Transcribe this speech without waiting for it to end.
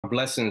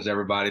Blessings,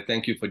 everybody.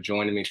 Thank you for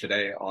joining me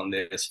today on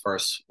this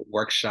first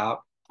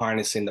workshop,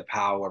 harnessing the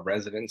power of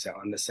resonance and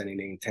understanding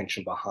the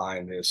intention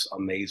behind this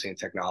amazing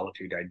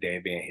technology that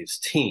David and his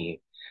team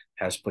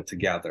has put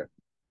together.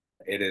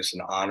 It is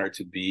an honor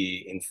to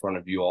be in front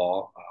of you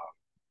all.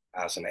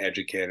 As an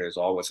educator, it's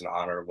always an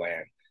honor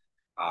when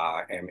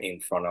I am in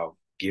front of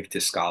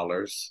gifted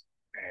scholars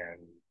and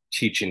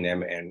teaching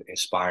them and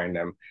inspiring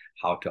them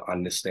how to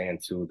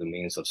understand through the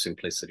means of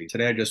simplicity.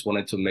 Today, I just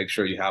wanted to make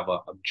sure you have an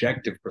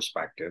objective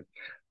perspective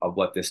of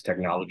what this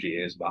technology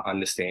is by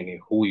understanding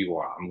who you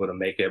are. I'm going to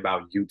make it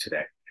about you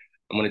today.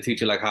 I'm going to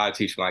teach you like how I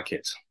teach my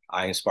kids.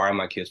 I inspire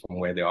my kids from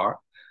where they are.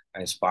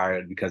 I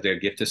inspire because they're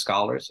gifted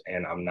scholars,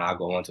 and I'm not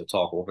going to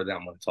talk over them.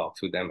 I'm going to talk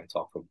to them and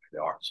talk from where they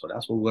are. So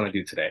that's what we're going to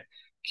do today.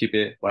 Keep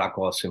it what I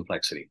call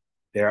simplicity.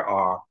 There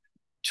are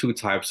two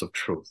types of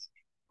truth,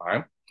 all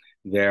right?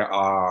 There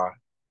are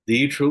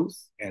the truth,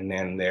 and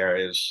then there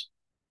is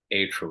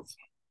a truth.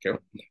 Okay,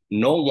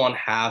 no one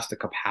has the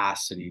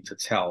capacity to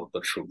tell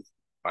the truth.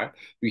 Right?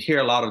 We hear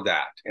a lot of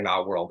that in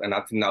our world, and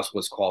I think that's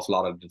what's caused a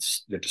lot of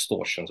the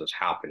distortions that's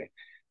happening.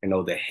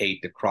 The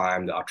hate, the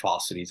crime, the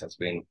atrocities that's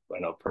been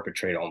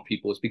perpetrated on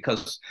people is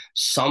because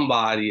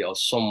somebody or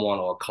someone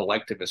or a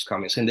collective is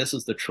coming saying this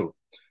is the truth.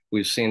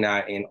 We've seen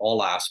that in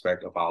all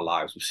aspects of our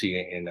lives. We see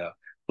it in the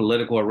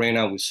political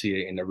arena, we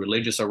see it in the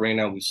religious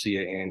arena, we see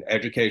it in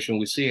education,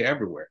 we see it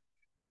everywhere.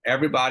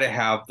 Everybody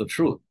have the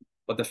truth,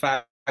 but the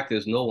fact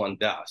is no one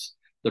does.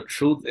 The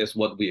truth is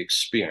what we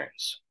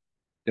experience.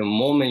 The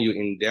moment you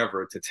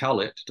endeavor to tell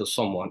it to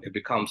someone, it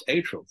becomes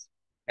a truth.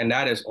 And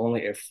that is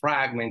only a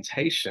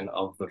fragmentation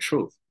of the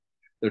truth.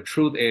 The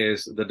truth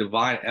is the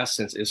divine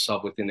essence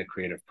itself within the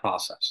creative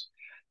process.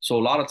 So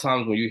a lot of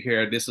times when you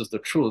hear this is the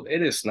truth,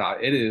 it is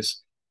not. It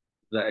is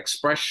the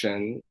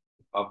expression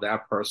of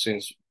that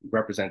person's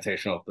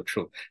representation of the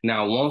truth.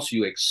 Now, once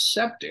you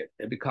accept it,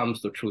 it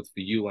becomes the truth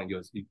for you and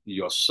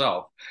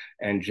yourself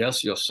and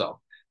just yourself.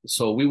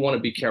 So we want to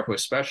be careful,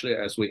 especially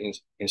as we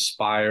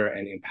inspire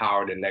and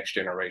empower the next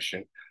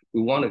generation.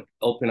 We want to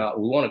open up,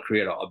 we want to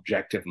create an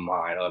objective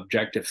mind, an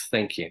objective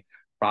thinking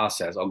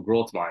process, a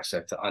growth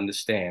mindset to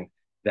understand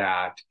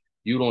that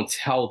you don't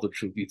tell the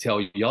truth, you tell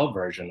your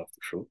version of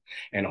the truth,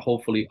 and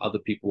hopefully other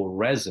people will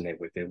resonate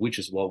with it, which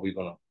is what we're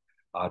going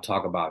to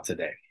talk about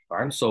today. All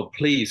right. So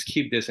please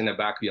keep this in the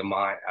back of your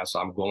mind as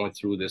I'm going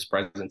through this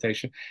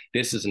presentation.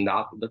 This is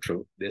not the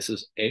truth. This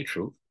is a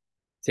truth.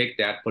 Take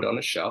that, put it on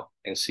the shelf,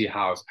 and see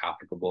how it's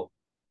applicable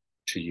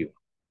to you.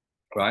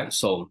 Right.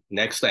 So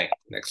next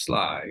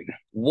slide.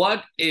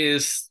 What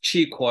is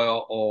Qi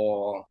Coil,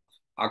 or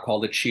I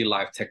call it Qi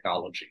Life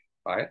technology?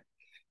 Right.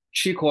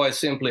 Qi Coil is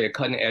simply a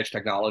cutting-edge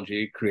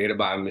technology created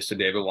by Mr.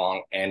 David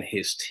Wong and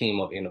his team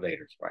of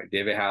innovators. Right.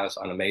 David has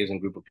an amazing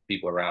group of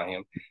people around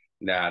him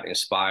that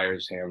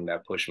inspires him,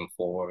 that push him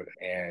forward,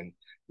 and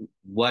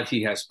what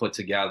he has put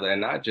together, and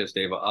not just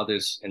David,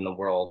 others in the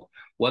world,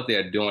 what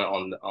they're doing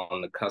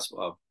on the cusp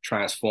of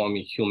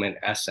transforming human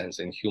essence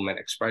and human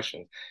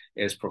expression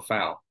is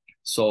profound.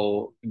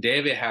 So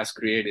David has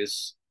created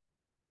this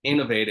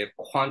innovative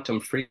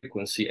quantum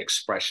frequency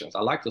expressions.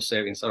 I like to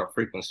say, instead of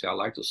frequency, I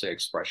like to say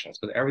expressions,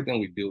 because everything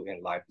we do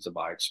in life is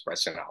about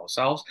expressing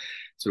ourselves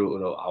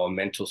through our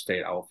mental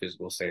state, our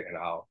physical state, and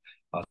our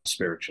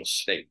spiritual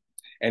state.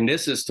 And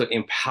this is to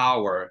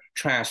empower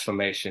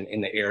transformation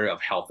in the area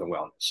of health and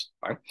wellness,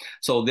 right?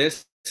 So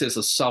this is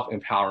a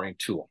self-empowering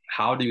tool.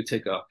 How do you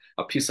take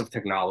a piece of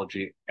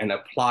technology and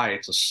apply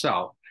it to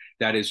self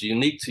that is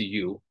unique to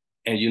you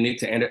and unique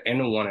to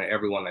anyone and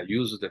everyone that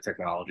uses the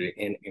technology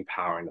in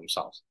empowering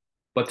themselves?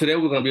 But today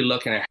we're going to be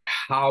looking at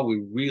how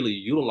we really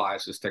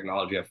utilize this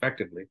technology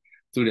effectively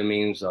through the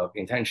means of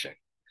intention.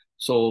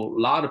 So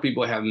a lot of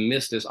people have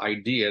missed this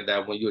idea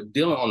that when you're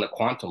dealing on the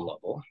quantum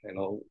level,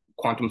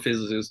 quantum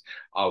physicists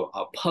are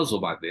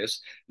puzzled by this,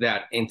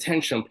 that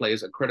intention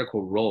plays a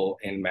critical role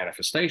in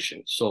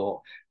manifestation.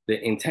 So the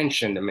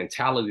intention, the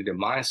mentality, the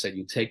mindset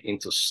you take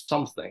into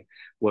something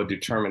will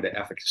determine the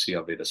efficacy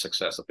of it, the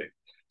success of it.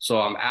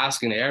 So I'm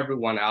asking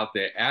everyone out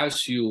there,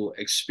 as you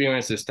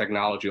experience this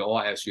technology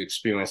or as you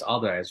experience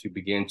as you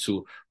begin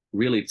to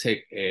really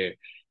take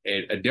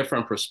a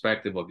different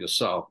perspective of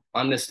yourself,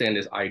 understand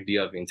this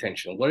idea of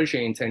intention. What is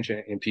your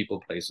intention in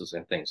people, places,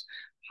 and things?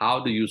 How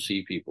do you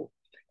see people?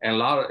 And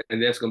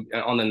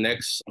on the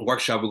next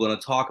workshop, we're going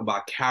to talk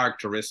about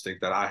characteristics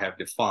that I have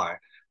defined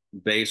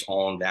based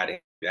on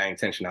that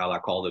intentionality. I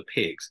call it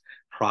PIGS: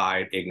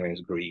 pride, ignorance,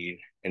 greed,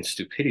 and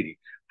stupidity.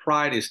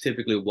 Pride is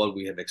typically what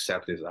we have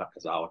accepted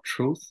as our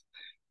truth.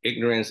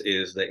 Ignorance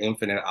is the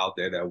infinite out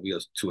there that we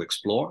are to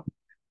explore.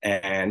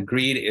 And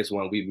greed is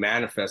when we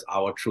manifest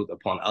our truth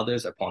upon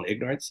others, upon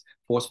ignorance,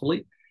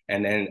 forcefully.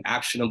 And then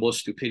actionable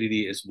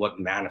stupidity is what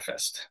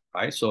manifests,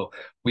 right? So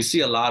we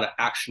see a lot of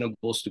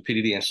actionable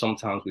stupidity, and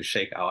sometimes we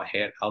shake our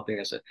head out there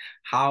and say,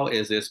 how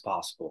is this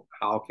possible?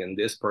 How can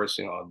this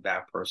person or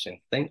that person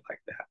think like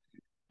that?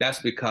 That's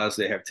because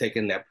they have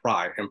taken that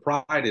pride. And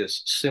pride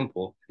is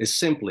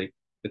simply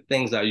the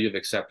things that you've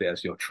accepted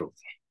as your truth.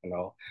 You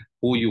know,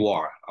 who you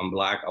are. I'm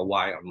black or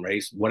white, I'm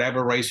race,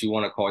 whatever race you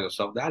want to call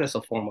yourself, that is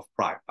a form of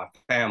pride. My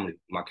family,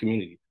 my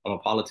community, I'm a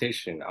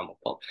politician,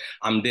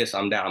 I'm this,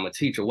 I'm that, I'm a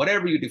teacher,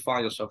 whatever you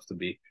define yourself to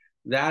be,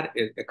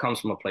 it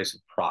comes from a place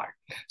of pride.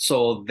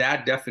 So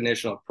that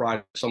definition of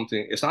pride is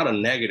something, it's not a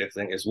negative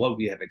thing, it's what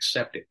we have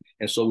accepted.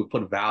 And so we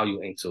put value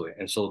into it.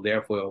 And so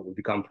therefore we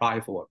become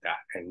prideful of that.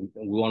 And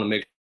we want to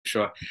make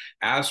sure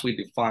as we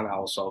define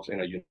ourselves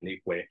in a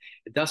unique way,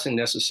 it doesn't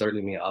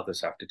necessarily mean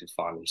others have to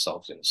define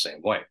themselves in the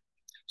same way.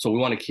 So we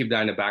want to keep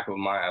that in the back of our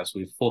mind as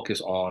we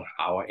focus on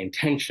our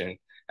intention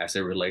as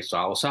it relates to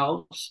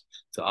ourselves,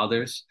 to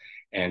others,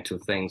 and to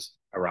things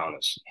around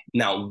us.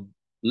 Now,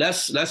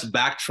 let's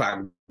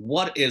backtrack.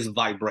 What is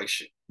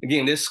vibration?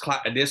 Again, this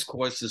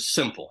course is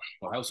simple,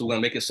 right? So we're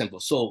gonna make it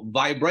simple. So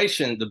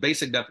vibration, the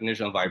basic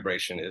definition of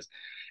vibration is,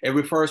 it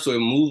refers to a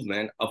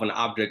movement of an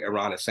object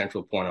around a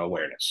central point of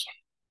awareness.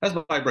 That's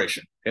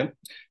vibration, okay?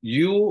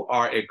 You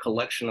are a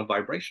collection of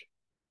vibration.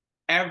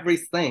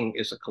 Everything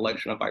is a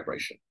collection of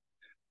vibration.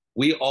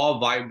 We all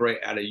vibrate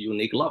at a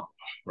unique level,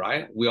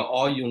 right? We are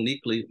all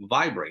uniquely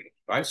vibrating,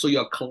 right? So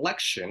your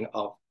collection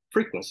of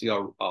frequency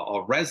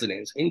or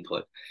resonance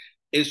input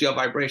is your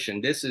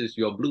vibration. This is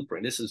your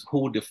blueprint. This is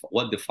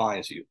what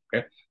defines you,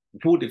 okay?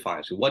 Who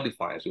defines you, what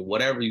defines you,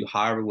 whatever you,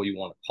 however you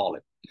want to call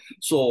it.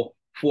 So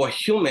for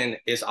human,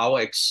 is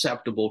our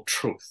acceptable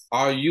truth.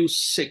 Are you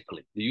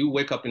sickly? Do you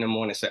wake up in the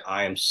morning and say,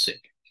 I am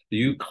sick? Do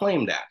you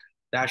claim that?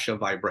 That's your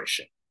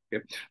vibration.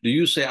 Okay? Do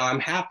you say,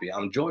 I'm happy,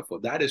 I'm joyful?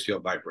 That is your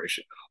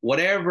vibration.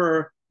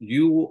 Whatever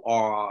you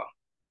are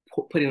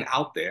putting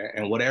out there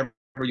and whatever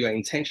your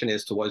intention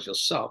is towards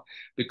yourself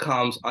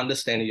becomes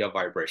understanding your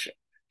vibration.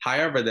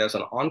 However, there's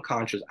an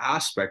unconscious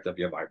aspect of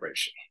your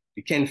vibration.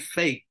 You can't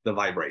fake the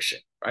vibration,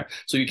 right?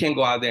 So you can't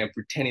go out there and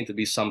pretending to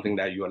be something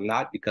that you are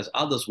not, because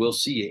others will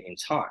see it in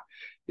time.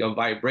 Your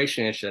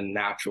vibration is your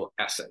natural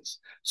essence.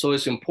 So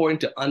it's important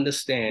to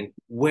understand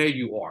where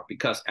you are,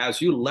 because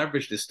as you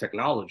leverage this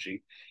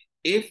technology,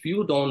 if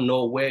you don't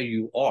know where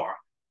you are,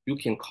 you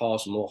can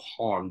cause more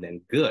harm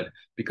than good,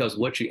 because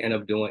what you end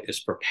up doing is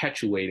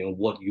perpetuating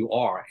what you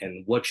are,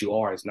 and what you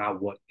are is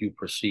not what you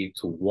perceive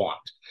to want.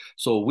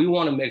 So we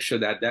want to make sure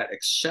that that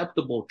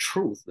acceptable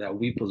truth that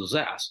we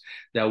possess,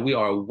 that we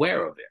are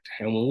aware of it.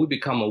 And when we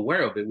become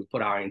aware of it, we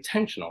put our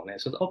intention on it.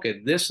 It says,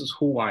 okay, this is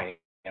who I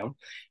am,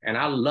 and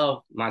I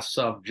love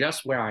myself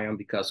just where I am,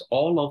 because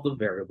all of the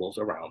variables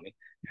around me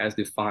has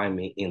defined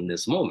me in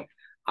this moment.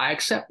 I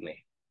accept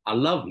me, I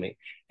love me,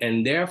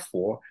 and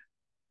therefore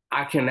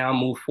I can now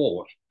move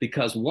forward,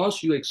 because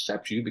once you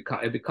accept you,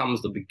 it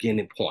becomes the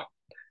beginning point.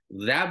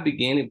 That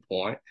beginning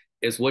point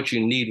is what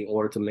you need in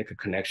order to make a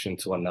connection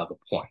to another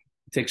point.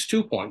 It takes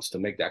 2 points to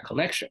make that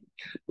connection.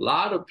 A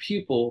lot of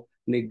people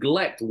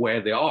neglect where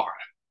they are.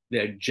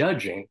 They're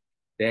judging,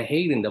 they're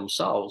hating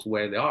themselves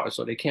where they are,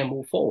 so they can't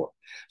move forward.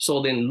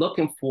 So then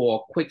looking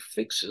for quick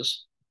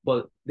fixes,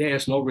 but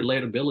there's no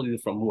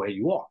relatability from where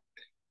you are.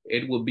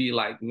 It would be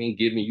like me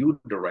giving you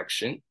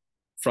direction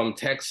from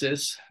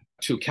Texas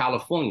to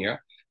California,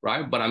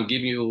 right? But I'm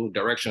giving you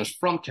directions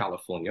from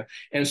California.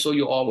 And so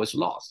you're always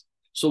lost.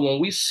 So when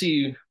we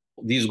see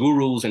these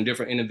gurus and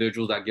different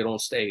individuals that get on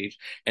stage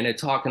and they're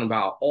talking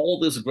about all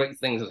these great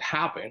things that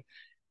happen,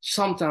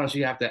 sometimes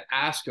you have to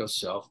ask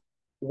yourself,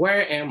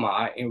 where am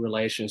I in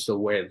relation to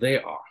where they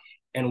are?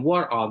 And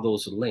what are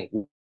those links?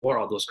 What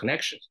are those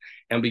connections?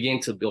 And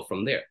begin to build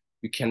from there.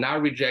 You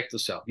cannot reject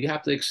yourself. You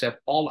have to accept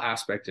all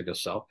aspects of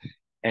yourself,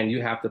 and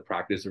you have to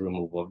practice the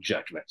removal of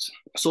judgments.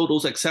 So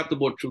those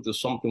acceptable truths is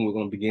something we're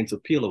going to begin to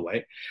peel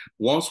away.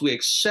 Once we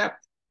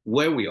accept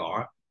where we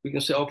are, we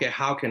can say, okay,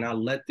 how can I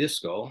let this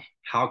go?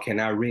 How can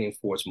I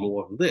reinforce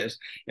more of this,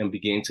 and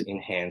begin to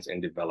enhance and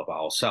develop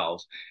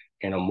ourselves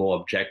in a more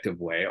objective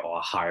way, or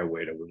a higher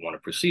way that we want to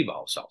perceive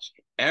ourselves.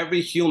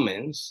 Every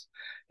human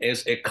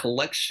is a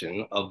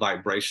collection of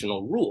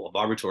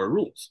vibratory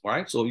rules,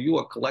 right? So you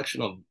are a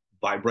collection of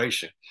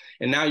vibration.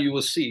 And now you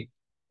will see,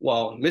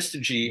 well, Mr.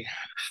 G,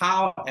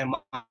 how am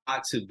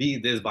I to be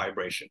this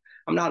vibration?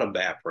 I'm not a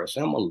bad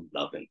person. I'm a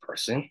loving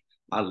person.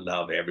 I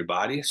love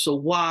everybody. So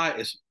why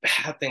is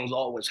bad things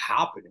always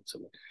happening to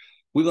me?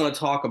 We're going to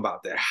talk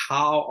about that.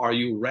 How are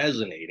you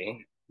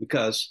resonating?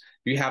 Because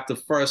you have to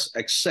first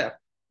accept,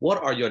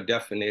 what are your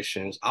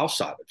definitions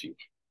outside of you?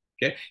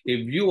 Okay.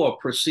 If you are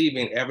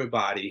perceiving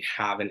everybody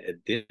having a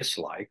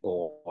dislike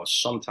or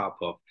some type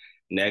of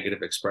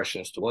negative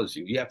expressions towards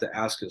you, you have to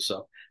ask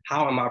yourself,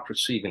 how am I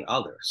perceiving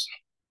others?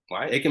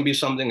 Right? It can be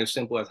something as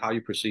simple as how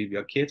you perceive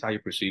your kids, how you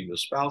perceive your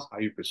spouse, how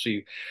you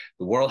perceive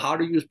the world. How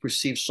do you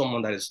perceive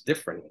someone that is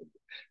different,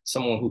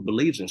 someone who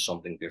believes in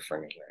something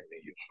different than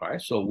you,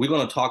 right? So we're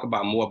going to talk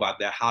about more about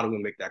that. How do we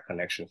make that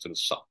connection to the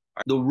self?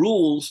 Right? The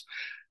rules,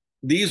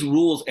 these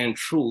rules and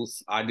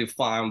truths are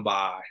defined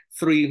by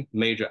 3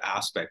 major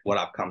aspects, what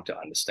I've come to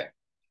understand.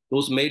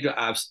 Those major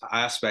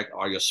aspects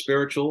are your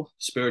spiritual /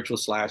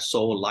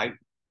 soul life,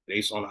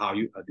 based on how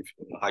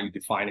you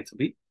define it to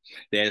be.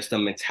 There's the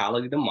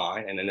mentality, the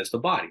mind, and then there's the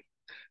body.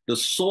 The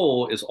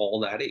soul is all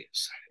that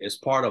is. It's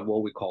part of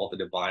what we call the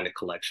divine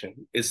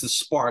collection. It's the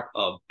spark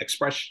of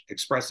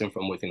expressing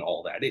from within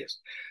all that is.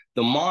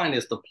 The mind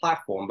is the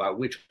platform by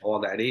which all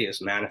that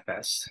is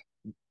manifests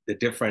the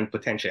different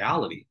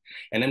potentiality.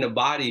 And then the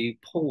body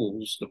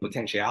pulls the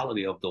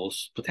potentiality of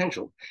those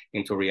potential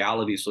into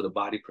reality so the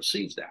body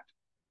perceives that.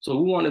 So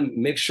we want to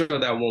make sure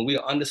that when we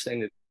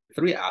understand the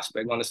three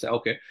aspects, we understand,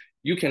 okay,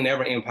 you can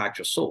never impact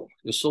your soul.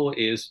 The soul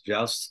is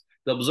just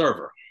the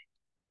observer.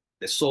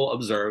 The soul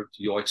observes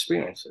your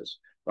experiences,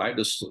 right?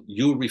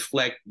 You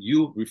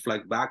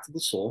reflect back to the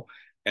soul,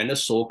 and the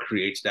soul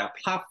creates that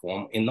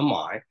platform in the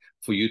mind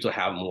for you to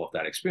have more of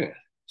that experience.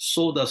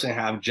 Soul doesn't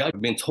have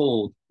judgment, been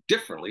told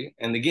differently.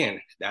 And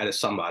again, that is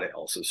somebody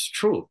else's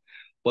truth.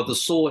 But the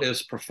soul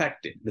is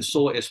perfected. The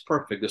soul is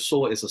perfect. The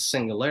soul is a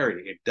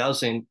singularity. It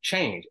doesn't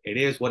change. It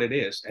is what it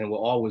is and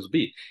will always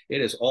be.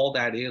 It is all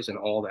that is and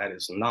all that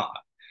is not.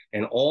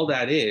 And all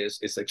that is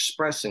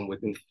expressing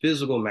within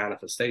physical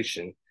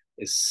manifestation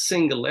is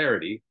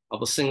singularity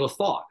of a single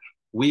thought.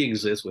 We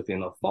exist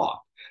within a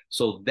thought.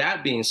 So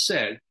that being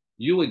said,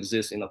 you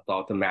exist in a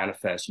thought to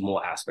manifest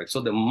more aspects. So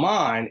the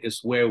mind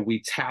is where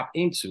we tap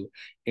into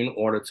in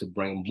order to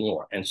bring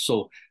more. And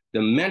so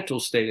the mental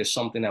state is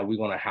something that we're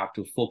going to have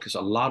to focus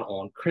a lot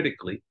on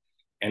critically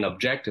and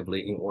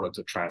objectively in order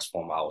to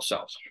transform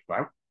ourselves,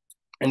 right?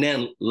 And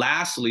then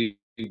lastly,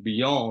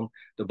 beyond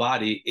the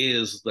body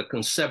is the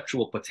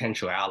conceptual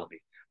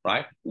potentiality,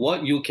 right?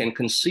 What you can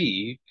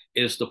conceive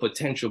is the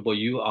potential, but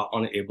you are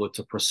unable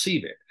to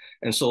perceive it.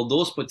 And so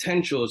those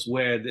potentials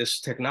where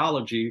this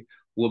technology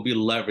will be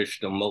leveraged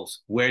the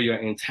most, where your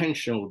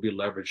intention will be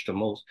leveraged the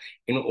most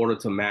in order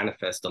to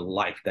manifest the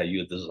life that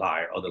you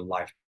desire or the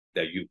life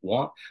that you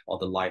want or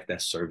the life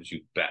that serves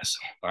you best,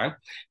 right?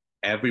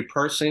 Every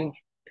person,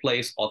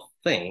 place, or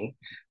thing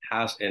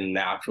has a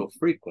natural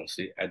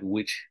frequency at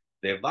which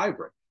they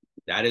vibrate.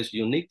 That is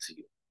unique to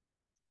you.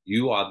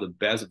 You are the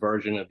best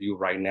version of you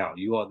right now.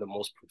 You are the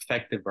most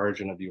perfected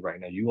version of you right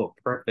now. You are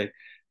perfect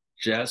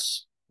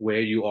just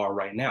where you are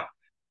right now.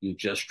 You're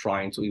just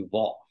trying to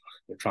evolve.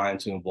 You're trying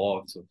to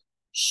evolve to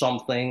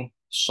something,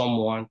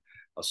 someone,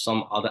 or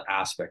some other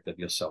aspect of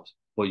yourself.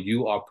 But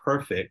you are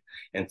perfect.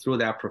 And through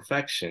that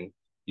perfection,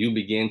 you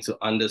begin to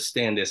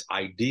understand this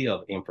idea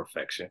of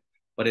imperfection.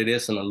 But it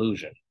is an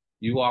illusion.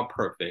 You are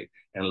perfect,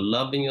 and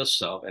loving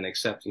yourself and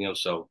accepting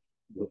yourself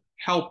will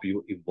help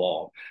you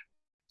evolve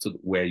to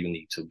where you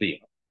need to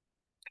be.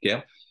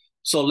 Yeah.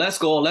 So let's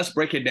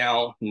break it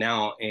down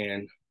now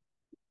in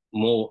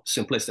more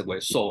simplistic way.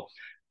 So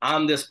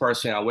I'm this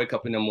person, I wake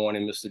up in the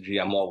morning, Mr. G,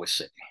 I'm always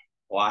sick.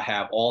 Or I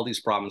have all these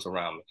problems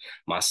around me.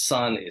 My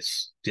son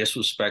is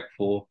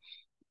disrespectful.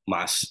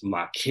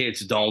 My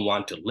kids don't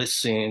want to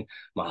listen.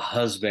 My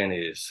husband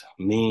is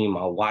mean.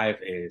 My wife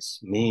is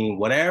mean.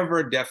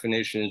 Whatever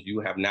definitions you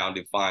have now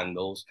defined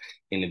those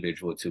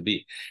individuals to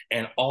be.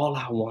 And all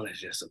I want is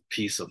just a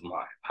peace of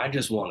mind. I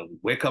just want to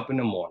wake up in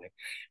the morning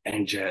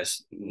and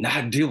just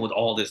not deal with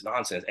all this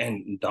nonsense.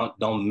 And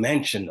don't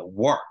mention the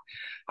work.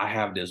 I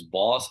have this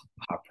boss.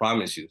 I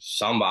promise you,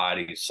 I don't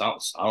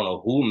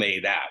know who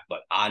made that,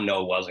 but I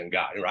know it wasn't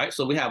God, right?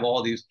 So we have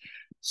all these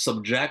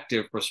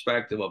subjective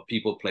perspective of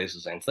people,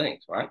 places, and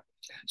things, right?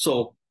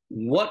 So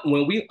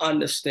when we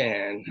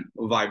understand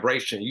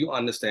vibration, you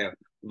understand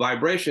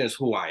vibration is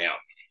who I am,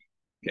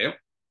 okay?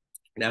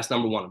 That's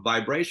number one.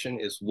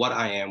 Vibration is what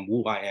I am,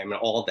 who I am, and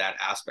all that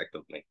aspect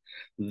of me.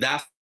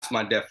 That's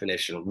my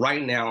definition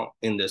right now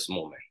in this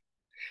moment.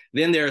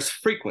 Then there's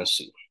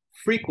frequency.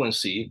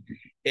 Frequency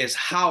is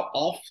how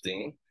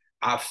often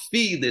I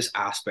feed this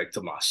aspect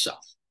to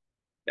myself.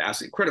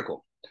 That's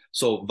critical.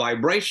 So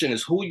vibration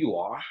is who you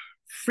are.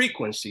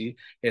 Frequency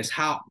is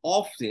how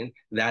often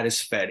that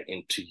is fed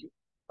into you,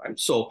 right?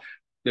 So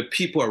the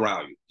people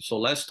around you. So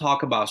let's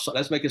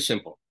make it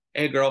simple.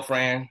 Hey,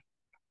 girlfriend,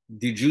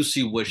 did you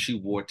see what she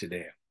wore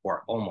today?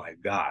 Or, oh my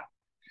God,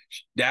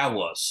 that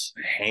was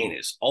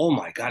heinous. Oh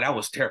my God, that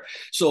was terrible.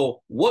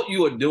 So what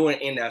you are doing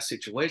in that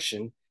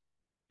situation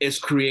is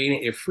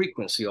creating a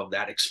frequency of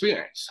that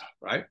experience,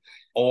 right?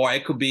 Or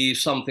it could be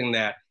something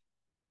that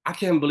I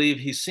can't believe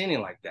he's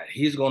sinning like that.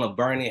 He's going to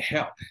burn in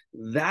hell.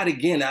 That,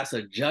 again, that's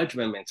a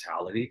judgment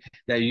mentality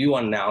that you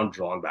are now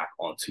drawing back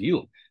onto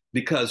you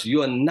because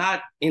you are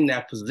not in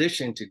that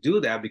position to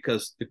do that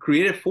because the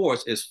creative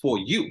force is for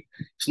you.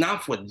 It's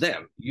not for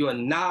them. You are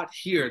not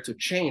here to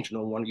change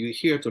no one. You're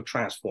here to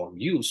transform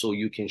you so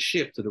you can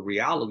shift to the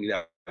reality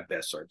that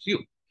best serves you.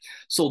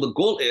 So the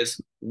goal is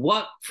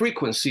what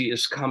frequency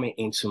is coming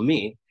into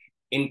me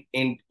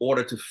in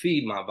order to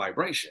feed my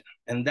vibration.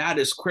 And that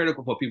is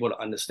critical for people to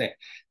understand.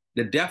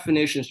 The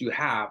definitions you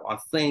have are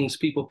things,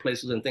 people,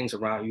 places, and things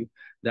around you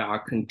that are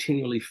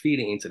continually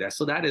feeding into that.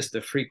 So that is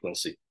the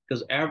frequency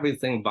because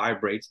everything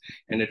vibrates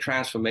and the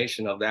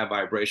transformation of that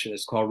vibration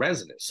is called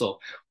resonance. So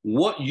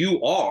what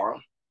you are,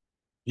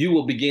 you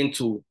will begin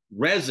to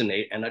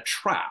resonate and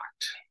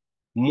attract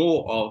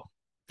more of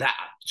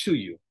that to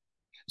you.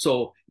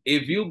 So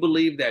if you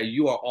believe that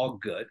you are all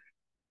good,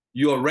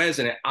 You're a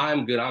resident.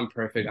 I'm good. I'm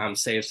perfect. I'm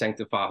saved,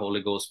 sanctified,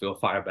 Holy Ghost filled,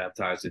 fire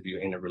baptized if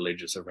you're in a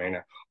religious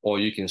arena. Or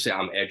you can say,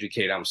 I'm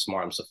educated, I'm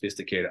smart, I'm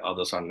sophisticated.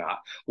 Others are not.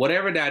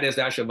 Whatever that is,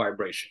 that's your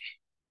vibration.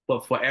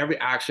 But for every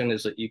action,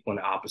 there's an equal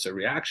and opposite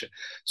reaction.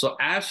 So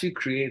as you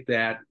create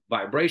that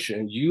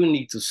vibration, you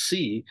need to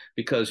see,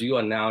 because you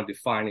are now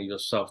defining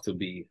yourself to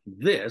be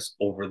this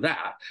over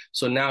that.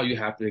 So now you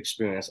have to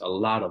experience a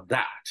lot of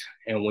that.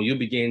 And when you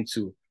begin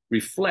to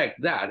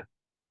reflect that,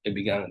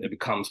 it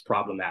becomes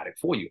problematic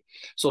for you.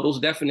 So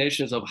those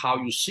definitions of how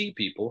you see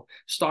people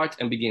starts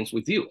and begins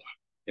with you.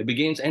 It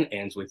begins and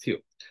ends with you.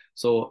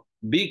 So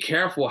be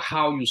careful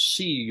how you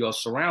see your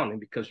surrounding,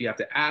 because you have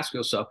to ask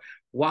yourself,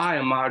 why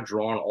am I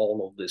drawing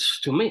all of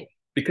this to me?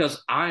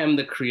 Because I am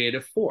the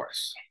creative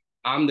force.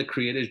 I'm the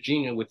creative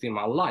genius within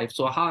my life.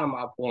 So how am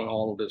I pulling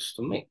all of this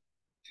to me?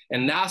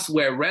 And that's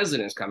where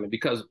resonance comes in,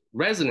 because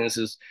resonance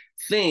is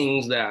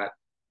things that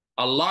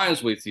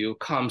aligns with you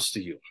comes to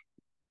you.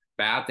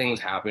 Bad things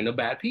happen to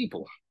bad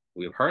people.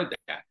 We've heard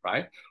that,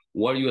 right?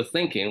 What you're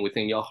thinking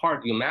within your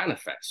heart, you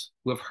manifest.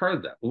 We've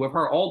heard that. We've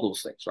heard all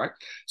those things, right?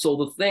 So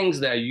the things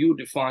that you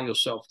define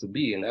yourself to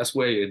be, and that's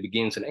where it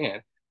begins and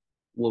ends,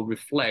 will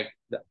reflect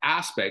the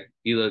aspect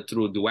either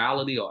through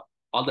duality or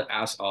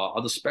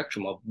other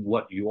spectrum of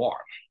what you are.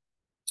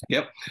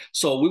 Yep.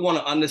 So we want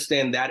to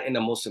understand that in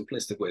the most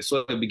simplistic way.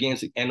 So it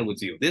begins and ends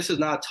with you. This is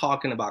not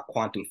talking about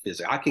quantum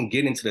physics. I can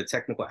get into the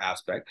technical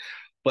aspect,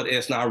 but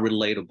it's not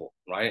relatable,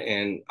 right?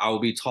 And I will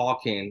be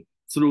talking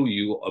through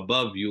you,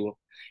 above you,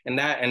 and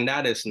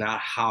that is not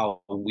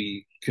how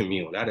we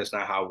commune. That is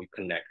not how we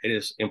connect. It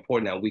is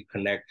important that we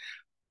connect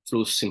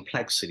through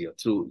simplicity, or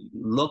through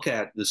look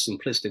at the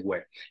simplistic way.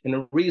 And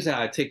the reason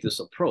I take this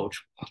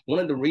approach, one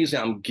of the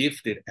reasons I'm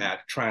gifted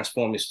at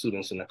transforming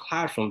students in the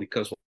classroom,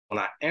 because when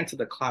I enter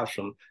the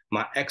classroom,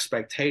 my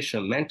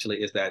expectation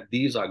mentally is that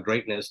these are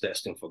greatness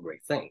destined for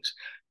great things.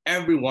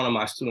 Every one of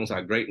my students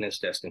are greatness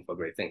destined for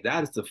great things.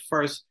 That is the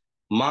first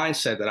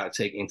mindset that I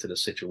take into the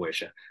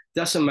situation.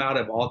 Doesn't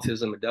matter if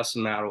autism, it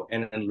doesn't matter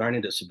any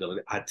learning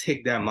disability. I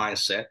take that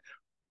mindset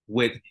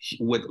with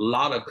a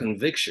lot of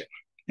conviction.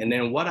 And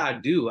then what I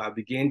do, I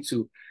begin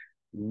to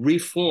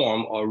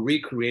reform or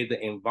recreate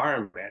the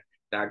environment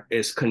that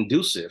is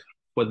conducive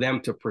for them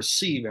to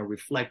perceive and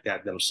reflect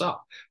that themselves.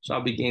 So I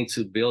begin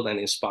to build and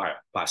inspire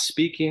by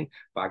speaking,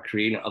 by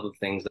creating other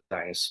things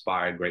that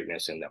inspire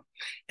greatness in them.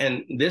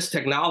 And this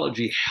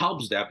technology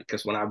helps that,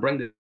 because when I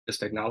bring this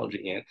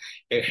technology in,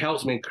 it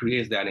helps me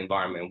create that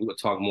environment. We will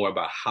talk more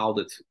about how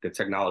the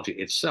technology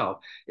itself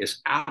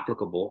is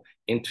applicable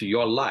into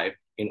your life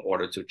in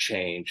order to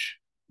change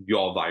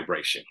your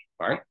vibration,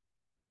 right?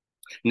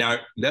 Now,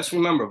 let's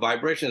remember,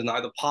 vibration is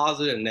neither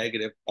positive or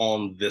negative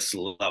on this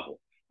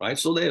level, right?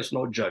 So there's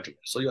no judgment.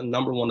 So your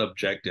number one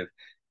objective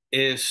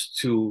is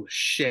to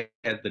shed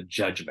the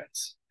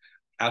judgments.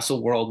 As a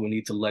world, we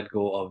need to let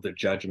go of the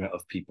judgment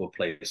of people,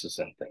 places,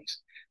 and things.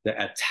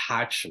 The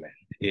attachment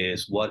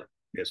is what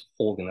is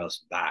holding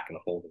us back and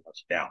holding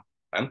us down.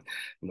 Right?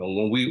 You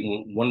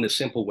know, one of the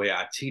simple way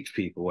I teach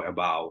people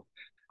about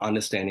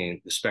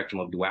understanding the spectrum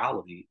of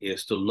duality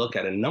is to look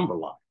at a number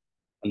line.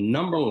 A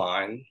number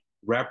line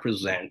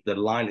the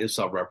line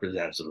itself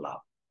represents the love,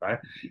 right?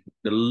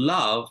 The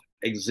love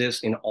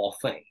exists in all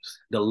things.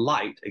 The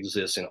light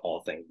exists in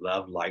all things.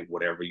 Love, light,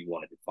 whatever you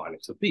want to define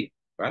it to be,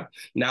 right?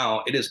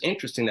 Now, it is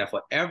interesting that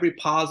for every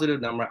positive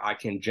number I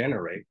can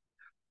generate,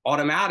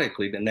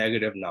 automatically the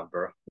negative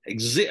number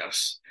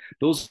exists.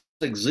 Those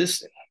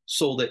existing.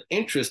 So the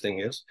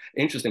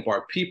interesting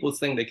part, people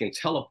think they can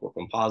teleport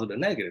from positive to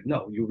negative.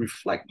 No, you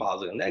reflect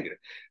positive and negative.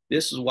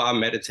 This is why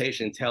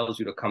meditation tells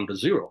you to come to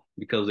zero,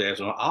 because there's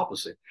no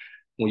opposite.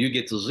 When you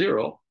get to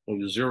zero, when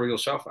you zero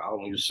yourself out,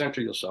 when you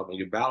center yourself and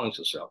you balance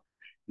yourself,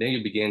 then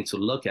you begin to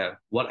look at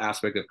what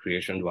aspect of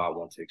creation do I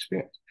want to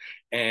experience.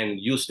 And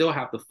you still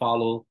have to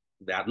follow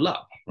that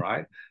love,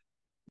 right?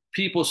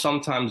 People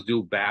sometimes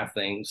do bad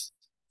things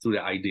through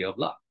the idea of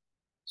love.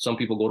 Some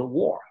people go to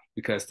war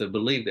because they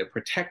believe they're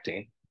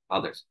protecting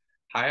others.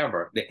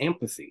 However, the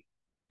empathy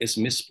is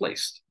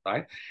misplaced,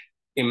 right?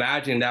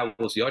 Imagine that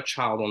was your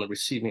child on the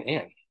receiving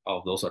end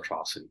of those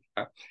atrocities.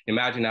 Right?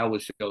 Imagine that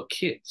was your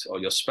kids or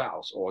your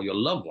spouse or your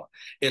loved one.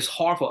 It's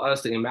hard for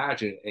us to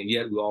imagine, and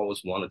yet we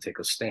always want to take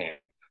a stand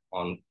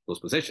on those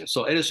positions.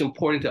 So it is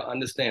important to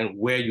understand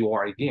where you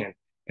are again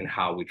and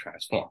how we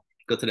transform.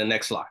 Go to the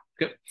next slide.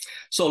 Okay.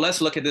 So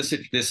let's look at this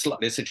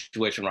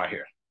situation right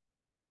here.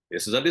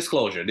 This is a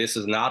disclosure. This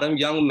is not a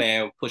young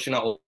man pushing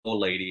an old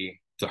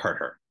lady to hurt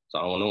her. So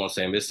I don't want no one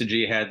saying Mr.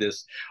 G had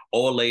this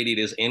old lady,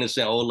 this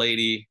innocent old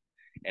lady,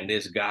 and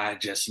this guy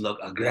just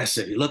looked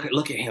aggressive. Look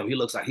at him. He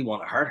looks like he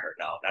want to hurt her.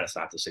 No, that is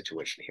not the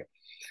situation here.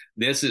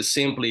 This is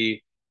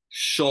simply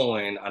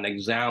showing an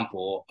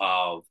example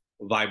of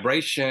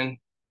vibration,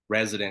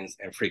 resonance,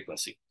 and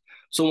frequency.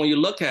 So when you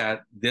look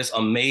at this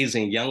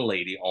amazing young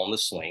lady on the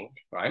swing,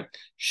 right,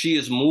 she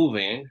is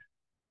moving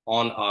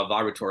on a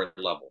vibratory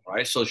level,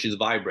 right? So she's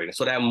vibrating.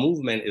 So that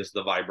movement is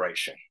the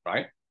vibration,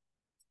 right?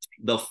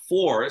 The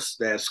force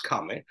that's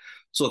coming.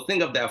 So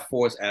think of that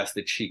force as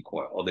the Qi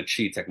Coil or the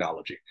Qi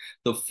technology.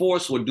 The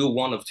force will do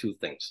one of two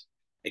things.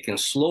 It can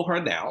slow her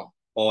down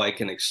or it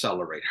can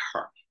accelerate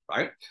her,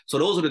 right? So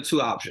those are the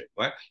two options,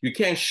 right? You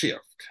can't shift.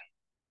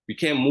 You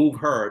can't move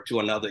her to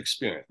another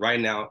experience. Right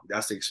now,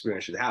 that's the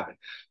experience she's having.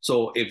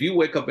 So if you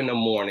wake up in the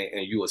morning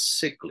and you are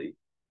sickly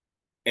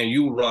and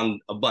you run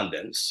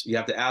abundance, you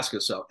have to ask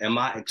yourself, am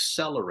I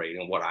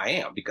accelerating what I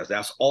am? Because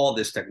that's all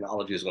this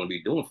technology is going to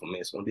be doing for me.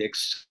 It's going to be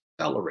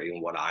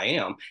accelerating what I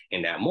am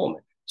in that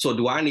moment. So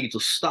do I need to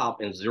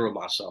stop and zero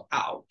myself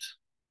out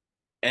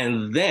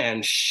and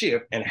then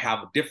shift and have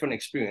a different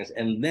experience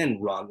and then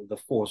run the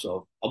force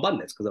of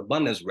abundance? Because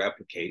abundance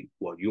replicate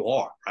what you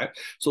are, right?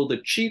 So the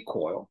Qi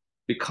Coil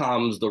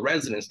becomes the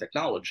resonance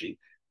technology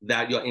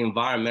that your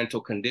environmental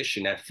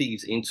condition that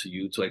feeds into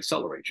you to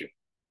accelerate you.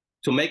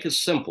 To make it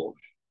simple,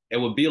 it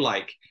would be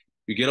like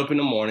you get up in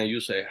the morning,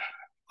 you say,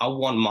 I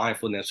want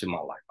mindfulness in my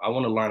life. I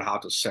want to learn how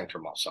to center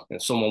myself.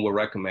 And someone will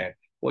recommend,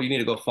 well, you need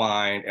to go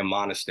find a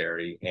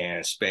monastery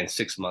and spend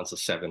 6 months or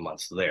 7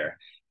 months there.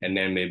 And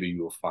then maybe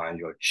you'll find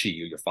your chi,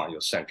 you'll find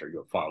your center,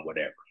 you'll find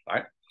whatever,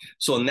 right?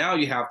 So now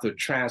you have to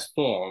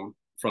transform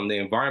from the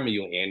environment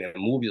you're in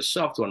and move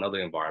yourself to another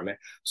environment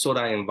so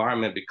that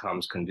environment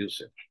becomes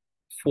conducive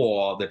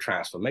for the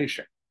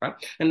transformation, right?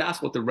 And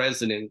that's what the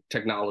resonant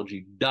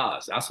technology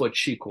does. That's what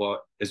Qi Coil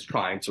is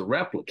trying to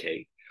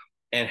replicate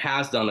and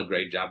has done a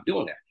great job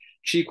doing that.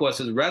 Qi Coil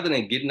says rather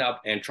than getting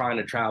up and trying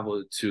to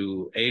travel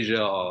to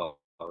Asia or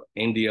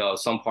India or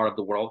some part of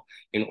the world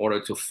in order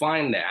to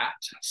find that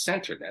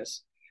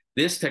centeredness,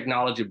 this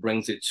technology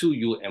brings it to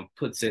you and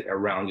puts it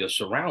around your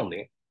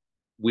surrounding,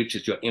 which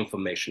is your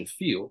information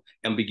field,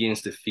 and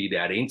begins to feed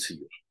that into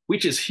you,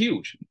 which is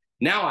huge.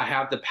 Now I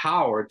have the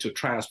power to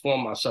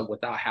transform myself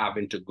without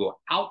having to go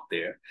out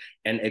there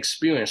and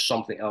experience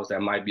something else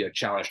that might be a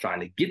challenge trying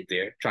to get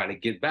there, trying to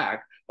get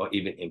back, or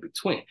even in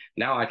between.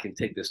 Now I can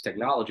take this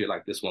technology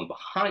like this one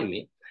behind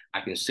me, I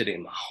can sit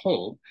in my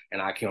home,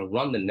 and I can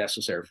run the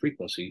necessary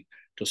frequency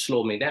to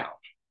slow me down,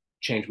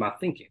 change my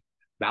thinking,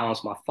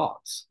 balance my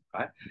thoughts,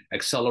 right?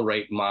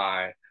 Accelerate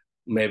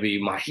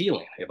maybe my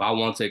healing. If I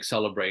want to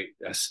accelerate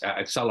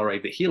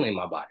the healing in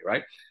my body,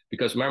 right?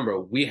 Because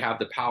remember, we have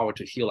the power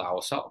to heal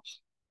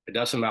ourselves. It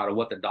doesn't matter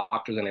what the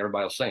doctors and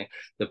everybody else saying.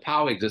 The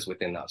power exists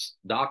within us.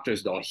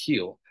 Doctors don't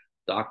heal.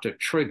 Doctor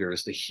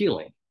triggers the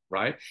healing,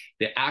 right?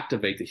 They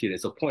activate the healing.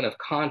 It's a point of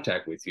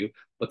contact with you,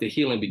 but the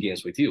healing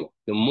begins with you.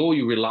 The more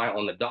you rely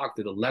on the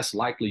doctor, the less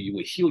likely you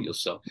will heal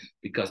yourself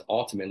because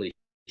ultimately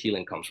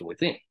healing comes from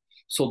within.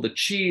 So the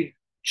Qi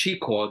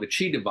Coil, the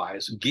Qi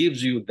device,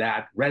 gives you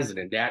that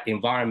resonant, that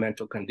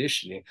environmental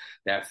conditioning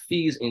that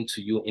feeds into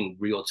you in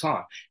real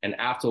time. And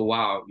after a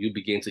while, you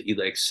begin to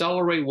either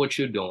accelerate what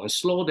you're doing,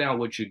 slow down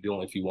what you're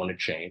doing if you want to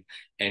change,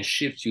 and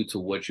shift you to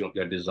what your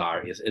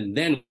desire is. And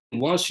then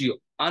once you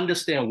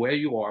understand where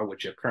you are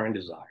with your current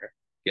desire,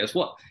 guess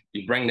what?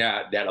 You bring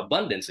that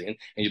abundance in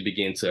and you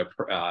begin to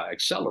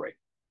accelerate.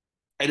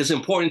 And it's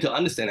important to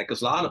understand that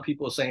because a lot of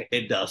people are saying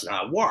it does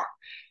not work.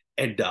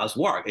 It does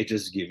work. It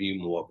just gives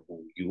you more of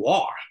who you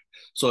are.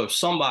 So if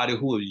somebody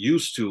who is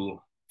used to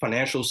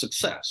financial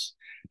success,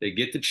 they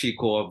get the Qi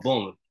Coil,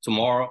 boom,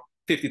 tomorrow,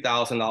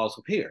 $50,000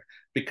 appear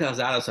because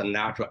that is a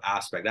natural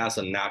aspect. That's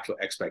a natural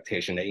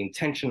expectation. The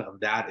intention of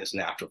that is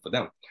natural for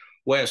them.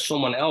 Whereas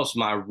someone else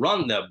might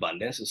run the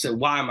abundance and say,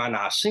 why am I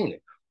not seeing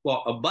it?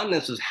 Well,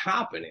 abundance is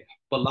happening,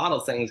 but a lot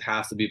of things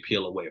has to be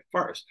peeled away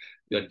first.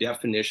 Your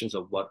definitions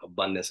of what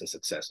abundance and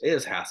success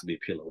is has to be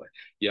peeled away.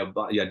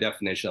 Your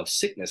definition of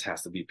sickness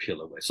has to be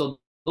peeled away. So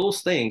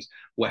those things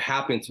will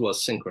happen through a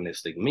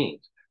synchronistic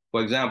means.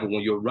 For example,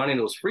 when you're running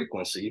those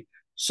frequency,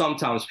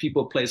 sometimes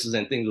people, places,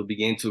 and things will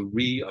begin to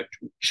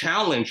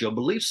challenge your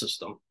belief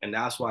system. And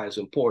that's why it's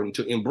important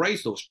to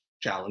embrace those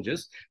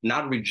challenges,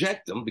 not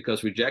reject them,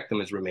 because reject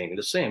them is remaining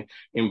the same.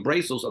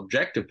 Embrace those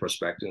objective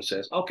perspectives and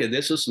says, okay,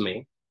 this is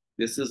me,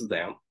 this is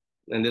them,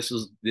 and this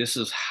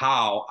is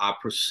how I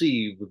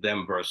perceive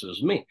them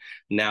versus me.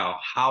 Now,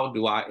 how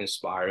do I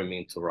inspire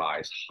me to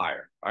rise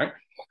higher, right?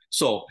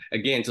 So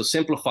again, to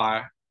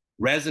simplify,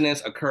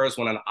 resonance occurs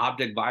when an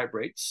object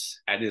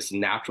vibrates at its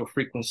natural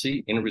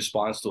frequency in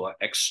response to an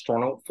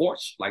external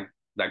force, like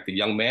the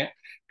young man.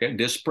 Okay,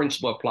 this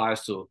principle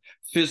applies to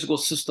physical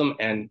system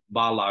and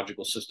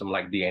biological system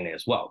like DNA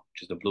as well,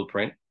 which is the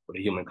blueprint for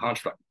the human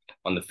construct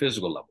on the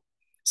physical level.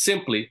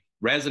 Simply,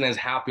 resonance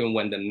happens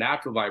when the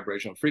natural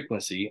vibration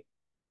frequency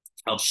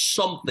of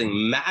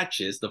something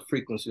matches the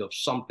frequency of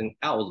something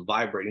else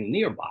vibrating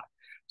nearby.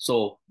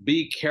 So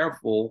be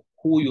careful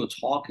who you're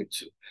talking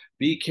to.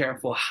 Be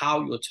careful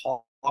how you're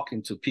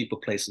talking to people,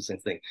 places,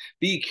 and things.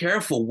 Be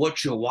careful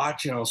what you're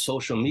watching on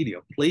social media.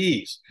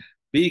 Please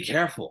be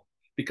careful,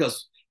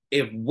 because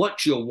if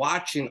what you're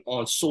watching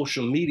on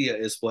social media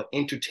is for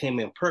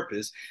entertainment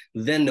purpose,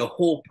 then the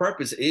whole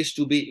purpose is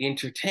to be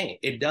entertained.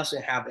 It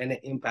doesn't have any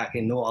impact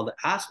in no other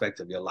aspect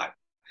of your life.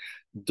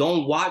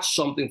 Don't watch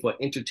something for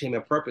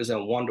entertainment purpose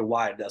and wonder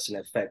why it doesn't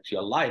affect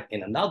your life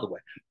in another way.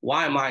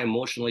 Why am I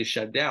emotionally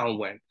shut down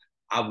when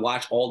I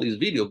watch all these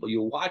videos, but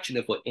you're watching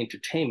it for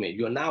entertainment?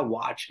 You're not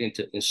watching it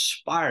to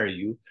inspire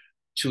you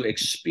to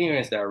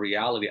experience that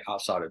reality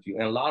outside of you.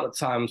 And a lot of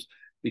times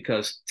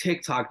because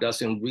TikTok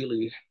doesn't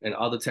really, and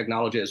other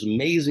technology, as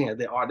amazing as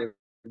they are, they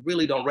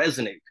really don't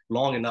resonate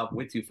long enough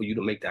with you for you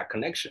to make that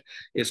connection.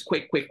 It's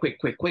quick, quick, quick,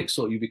 quick, quick.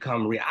 So you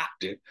become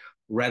reactive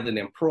rather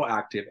than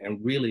proactive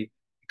and really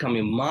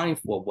becoming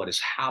mindful of what is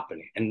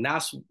happening. And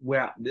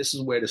this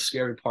is where the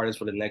scary part is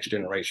for the next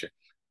generation.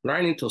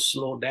 Learning to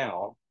slow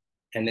down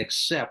and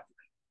accept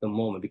the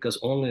moment, because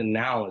only the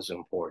now is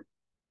important.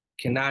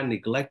 Cannot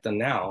neglect the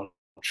now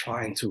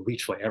trying to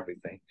reach for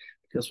everything,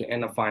 because we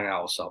end up finding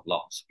ourselves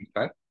lost.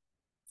 Okay.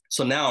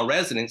 So now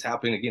resonance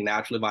happening again,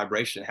 naturally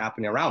vibration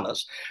happening around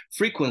us.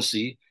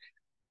 Frequency,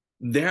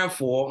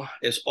 therefore,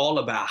 is all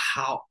about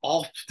how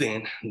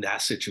often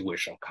that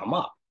situation come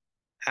up.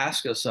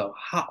 Ask yourself,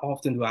 how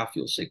often do I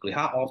feel sickly?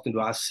 How often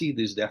do I see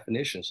these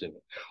definitions in me?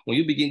 When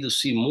you begin to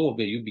see more of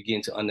it, you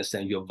begin to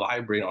understand you're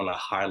vibrating on a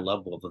higher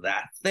level of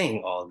that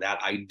thing or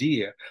that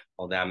idea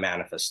or that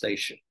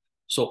manifestation.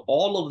 So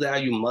all of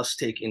that you must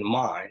take in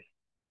mind.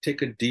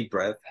 Take a deep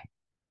breath,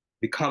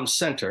 become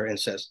center, and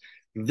says,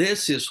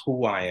 this is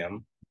who I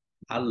am.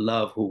 I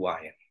love who I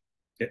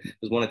am. Okay?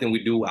 There's one thing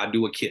we do, I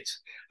do with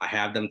kids. I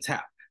have them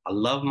tap. I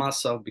love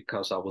myself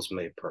because I was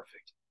made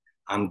perfect.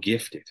 I'm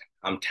gifted.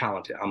 I'm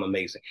talented. I'm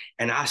amazing.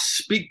 And I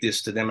speak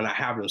this to them, and I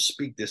have them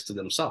speak this to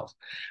themselves.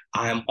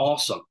 I am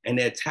awesome. And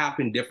they're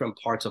tapping different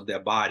parts of their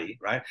body,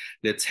 right?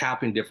 They're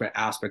tapping different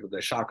aspects of their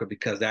chakra,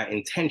 because that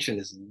intention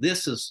is,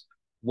 this is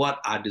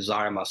what I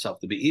desire myself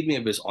to be, even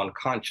if it's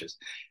unconscious.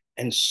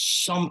 And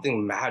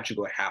something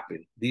magical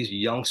happened. These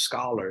young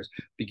scholars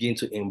begin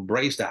to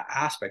embrace that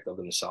aspect of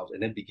themselves,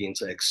 and then begin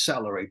to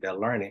accelerate their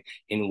learning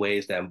in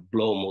ways that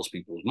blow most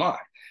people's mind.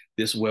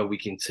 This is where we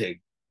can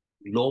take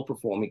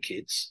low-performing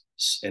kids,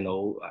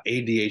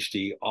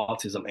 ADHD,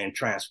 autism, and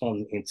transform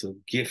them into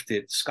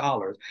gifted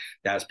scholars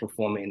that's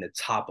performing in the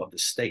top of the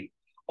state,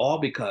 all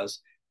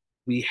because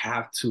we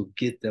have to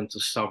get them to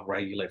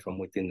self-regulate from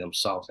within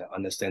themselves and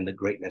understand the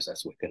greatness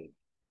that's within them.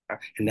 Right?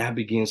 And that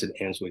begins and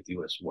ends with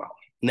you as well.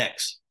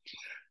 Next,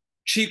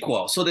 Qi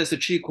Coil. So there's the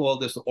Qi Coil,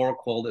 there's the Aura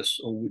Coil.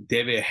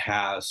 David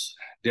has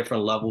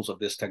different levels of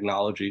this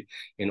technology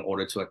in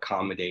order to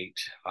accommodate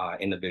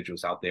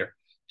individuals out there.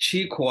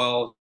 Qi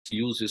Coil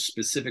uses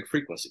specific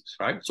frequencies,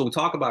 right? So we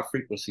talked about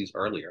frequencies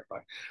earlier,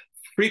 right?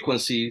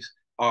 Frequencies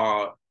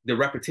are the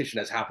repetition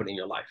that's happening in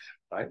your life,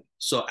 right?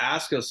 So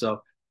ask yourself,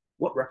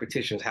 what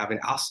repetition is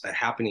happening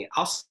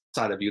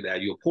outside of you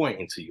that you're pouring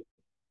into you,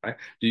 right?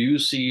 Do you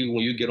see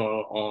when you get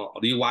on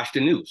do you watch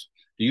the news?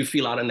 Do you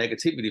feel a lot of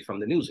negativity from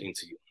the news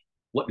into you?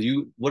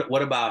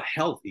 What about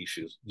health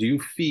issues? Do you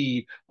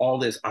feed all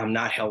this, I'm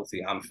not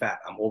healthy, I'm fat,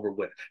 I'm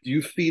overweight? Do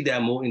you feed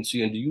that more into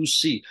you? And do you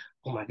see,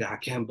 oh my God, I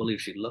can't believe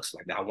she looks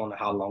like that. I wonder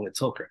how long it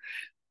took her.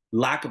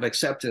 Lack of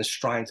acceptance,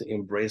 trying to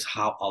embrace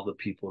how other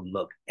people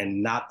look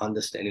and not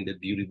understanding the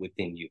beauty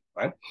within you,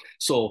 right?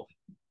 So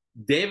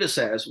David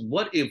says,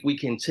 what if we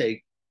can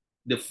take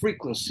the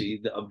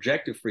frequency, the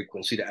objective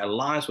frequency that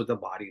aligns with the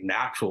body,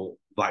 natural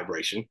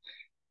vibration,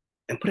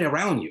 and put it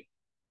around you?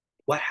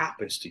 What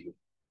happens to you?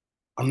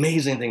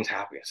 Amazing things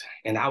happen.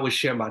 And I would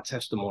share my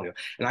testimonial.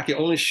 And I can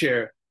only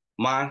share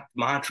my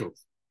truth,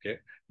 okay?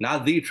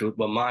 Not the truth,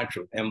 but my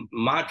truth. And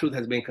my truth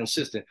has been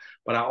consistent,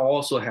 but I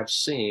also have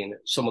seen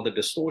some of the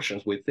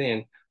distortions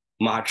within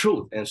my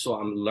truth. And so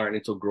I'm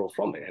learning to grow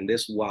from it. And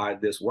this is why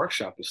this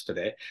workshop is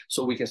today,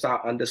 so we can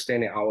start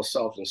understanding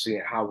ourselves and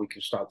seeing how we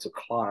can start to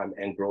climb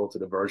and grow to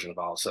the version of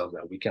ourselves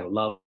that we can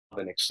love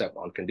and accept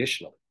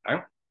unconditionally,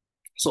 right?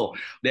 So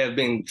there have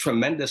been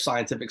tremendous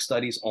scientific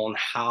studies on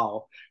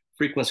how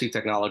frequency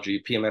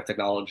technology, PMF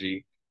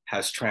technology,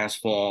 has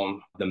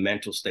transformed the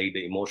mental state,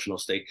 the emotional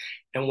state.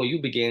 And when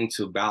you begin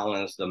to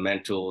balance the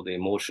mental, the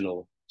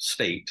emotional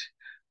state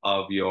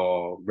of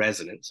your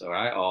resonance, all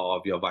right, or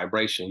of your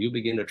vibration, you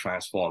begin to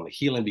transform. The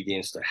healing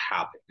begins to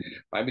happen,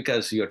 right?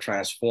 Because you're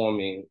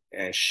transforming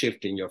and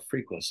shifting your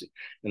frequency.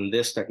 And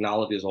this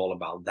technology is all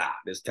about that.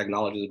 This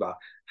technology is about,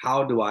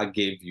 how do I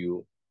give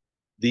you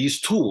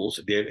these tools?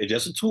 They're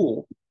just a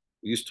tool.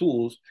 These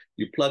tools,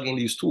 you plug in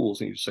these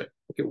tools and you say,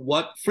 okay,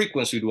 what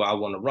frequency do I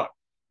want to run?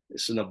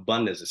 It's an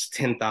abundance. It's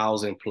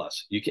 10,000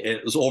 plus.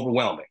 It's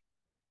overwhelming.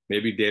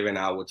 Maybe David and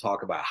I will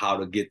talk about how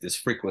to get this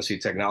frequency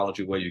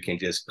technology where you can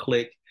just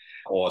click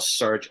or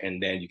search,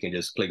 and then you can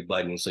just click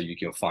buttons so you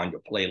can find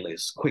your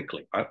playlist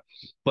quickly, right?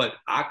 But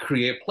I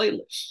create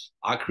playlists.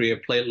 I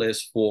create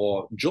playlists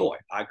for joy.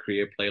 I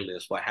create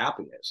playlists for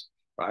happiness,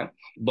 right?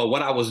 But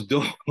what I was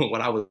doing,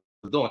 I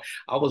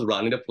was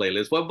running the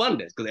playlist for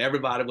abundance, because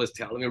everybody was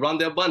telling me run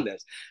the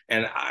abundance.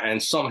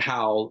 And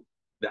somehow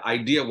the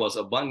idea was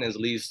abundance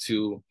leads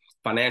to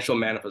financial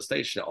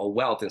manifestation or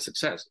wealth and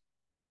success.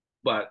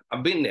 But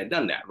I've been there,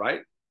 done that,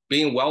 right?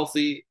 Being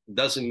wealthy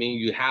doesn't mean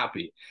you're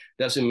happy,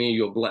 doesn't mean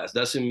you're blessed,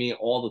 doesn't mean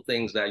all the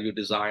things that you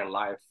desire in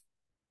life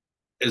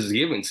is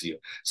given to you.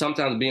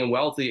 Sometimes being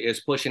wealthy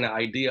is pushing the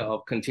idea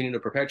of continuing to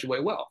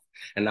perpetuate wealth.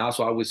 And that's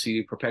why we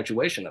see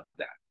perpetuation of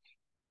that.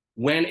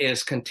 When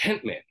is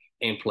contentment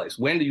in place?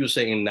 When do you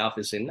say enough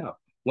is enough?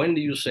 When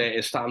do you say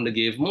it's time to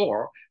give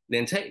more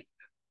than take?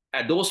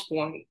 At those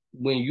points,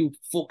 when you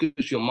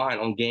focus your mind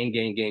on gain,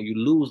 you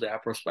lose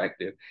that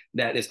perspective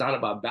that it's not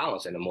about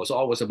balance anymore. It's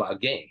always about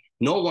gain.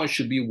 No one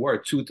should be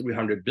worth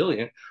 200-300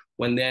 billion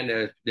when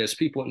then there's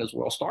people in this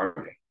world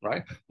starving,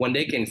 right? When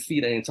they can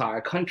feed an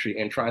entire country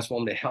and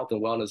transform the health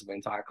and wellness of an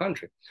entire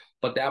country.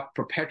 But that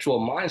perpetual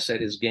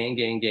mindset is gain.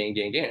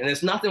 And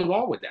there's nothing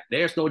wrong with that.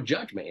 There's no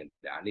judgment in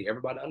that. I need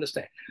everybody to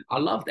understand. I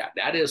love that.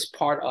 That is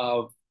part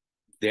of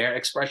their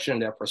expression,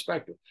 their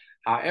perspective.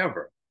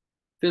 However,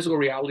 physical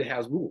reality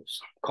has rules,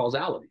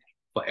 causality.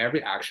 For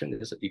every action,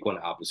 there's an equal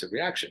and opposite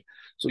reaction.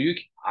 So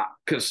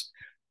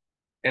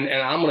and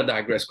I'm going to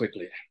digress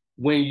quickly.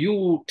 When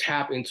you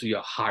tap into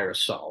your higher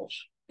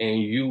selves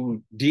and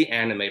you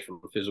de-animate from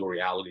physical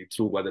reality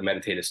through whether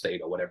meditative state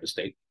or whatever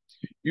state,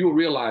 you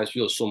realize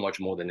you're so much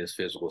more than this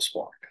physical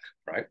spark,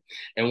 right?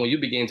 And when you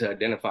begin to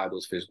identify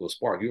those physical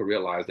sparks, you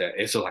realize that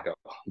it's like a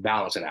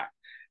balancing act.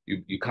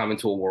 You come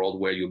into a world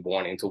where you're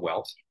born into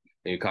wealth,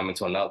 and you come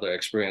into another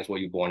experience where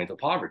you're born into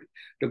poverty.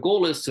 The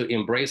goal is to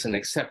embrace and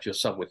accept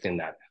yourself within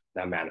that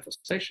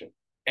manifestation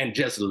and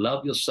just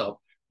love yourself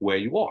where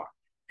you are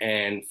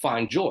and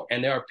find joy.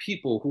 And there are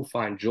people who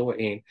find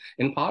joy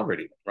in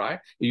poverty, right?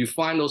 You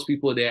find those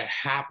people, they're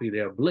happy,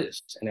 they're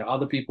blissed. And there are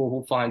other people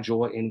who find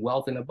joy in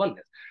wealth and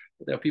abundance.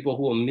 But there are people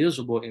who are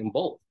miserable in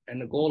both. And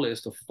the goal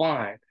is to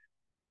find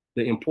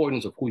the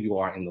importance of who you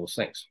are in those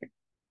things.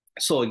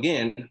 So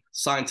again,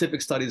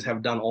 scientific studies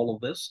have done all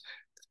of this.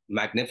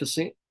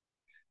 Magnificent.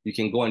 You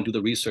can go and do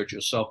the research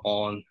yourself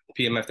on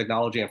PMF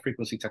technology and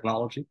frequency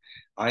technology.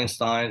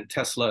 Einstein,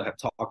 Tesla have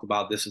talked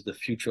about this is the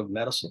future of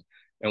medicine,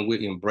 and we're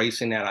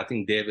embracing that. I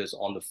think David is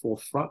on the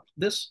forefront of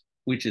this,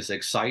 which is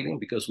exciting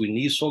because we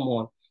need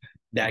someone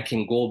that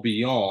can go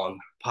beyond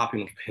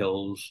popping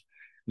pills,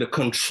 the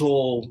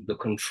control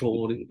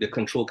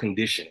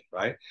conditioning,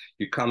 right?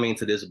 You come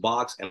into this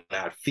box and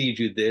I feed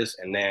you this,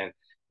 and then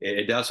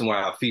it doesn't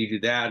work. I feed you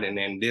that, and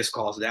then this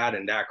caused that,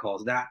 and that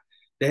caused that.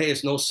 There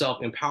is no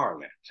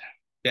self-empowerment.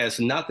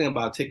 There's nothing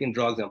about taking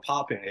drugs and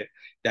popping it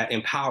that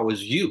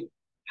empowers you.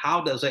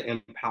 How does it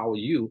empower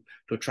you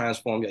to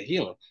transform your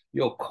healing?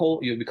 You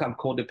become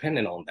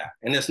codependent on that.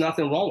 And there's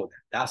nothing wrong with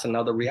that. That's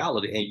another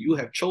reality. And you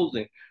have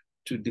chosen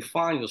to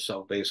define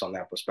yourself based on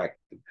that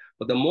perspective.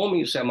 But the moment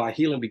you say my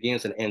healing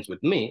begins and ends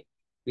with me,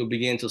 you'll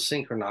begin to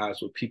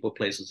synchronize with people,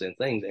 places, and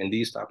things, and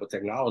these type of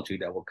technology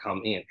that will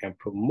come in and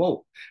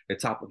promote the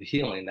type of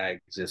healing that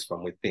exists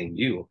from within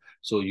you,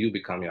 so you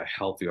become a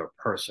healthier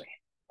person.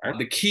 Right?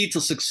 The key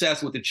to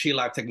success with the Qi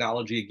Life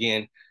technology,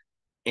 again,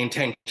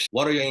 intention.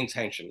 What are your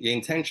intentions? Your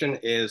intention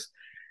is,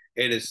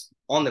 it is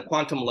on the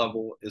quantum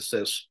level, it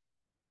says,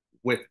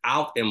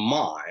 without a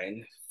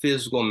mind,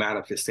 physical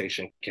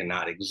manifestation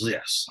cannot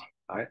exist.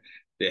 Right?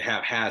 They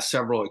have had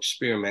several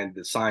experiments.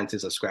 The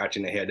scientists are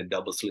scratching their head, the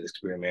double slit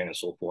experiment and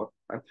so forth.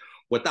 Right?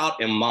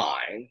 Without a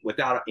mind,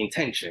 without an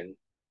intention,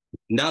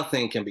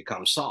 nothing can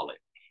become solid.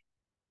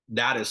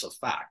 That is a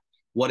fact.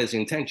 What is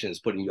intention is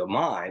putting your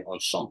mind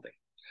on something.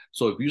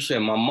 So if you say,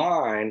 my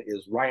mind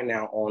is right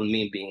now on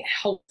me being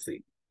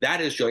healthy, that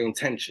is your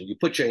intention. You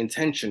put your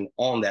intention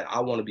on that, I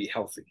want to be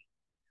healthy.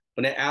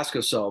 But then ask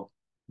yourself,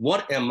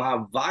 what am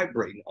I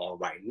vibrating on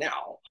right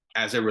now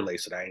as it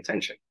relates to that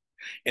intention?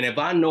 And if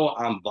I know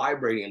I'm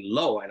vibrating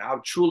low and I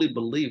truly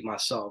believe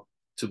myself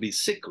to be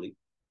sickly,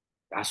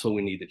 that's what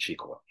we need the Qi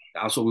Coil.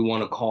 That's what we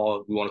want to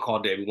call. We want to call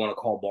Dave. We want to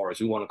call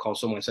Boris. We want to call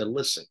someone and say,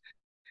 listen,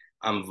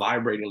 I'm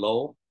vibrating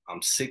low.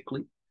 I'm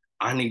sickly.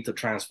 I need to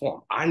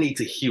transform. I need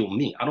to heal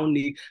me. I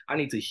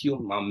need to heal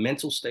my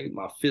mental state,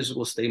 my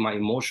physical state, my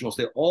emotional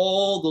state,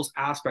 all those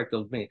aspects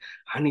of me.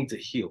 I need to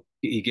heal.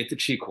 You get the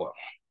Qi Coil,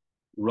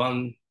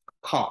 run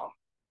calm,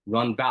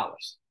 run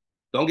balance.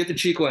 Don't get the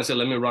Qi Coil and say,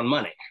 let me run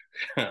money,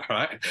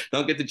 right?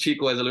 Don't get the Qi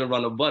Coil and say, let me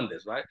run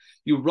abundance, right?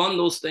 You run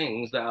those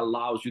things that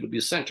allows you to be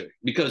centered,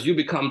 because you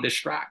become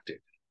distracted.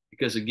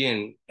 Because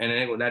again, and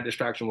then that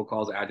distraction will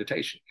cause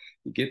agitation.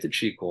 You get the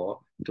Qi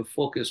Coil to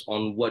focus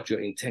on what your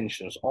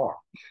intentions are.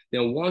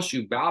 Then once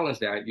you balance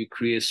that, you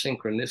create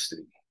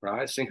synchronicity,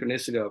 right?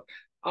 Synchronicity of,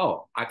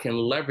 oh, I can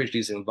leverage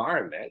this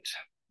environment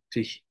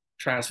to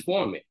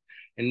transform it.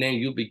 And then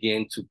you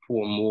begin to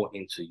pour more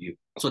into you.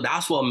 So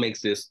that's what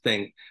makes this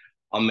thing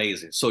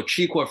amazing. So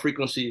Qi Coil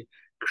frequency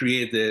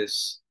create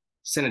this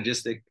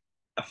synergistic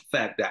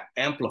effect that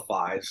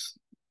amplifies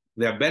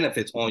their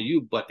benefits on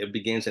you, but it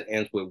begins and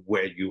ends with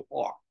where you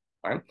are,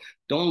 right?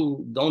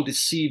 Don't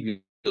deceive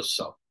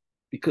yourself,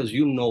 because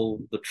you know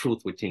the truth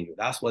within you.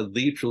 That's why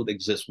the truth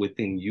exists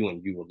within you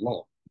and you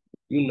alone.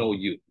 You know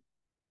you,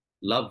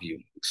 love you,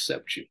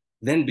 accept you,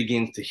 then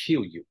begins to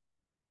heal you.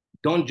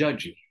 Don't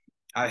judge you.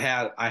 I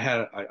had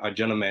a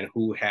gentleman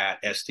who had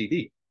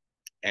STD,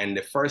 and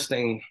the first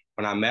thing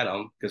when I met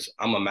him, because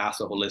I'm a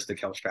master holistic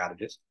health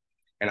strategist,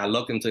 and I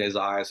looked into his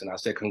eyes and I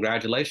said,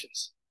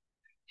 congratulations.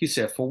 He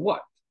said, for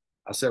what?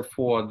 I said,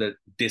 for the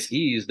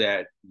disease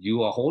that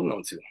you are holding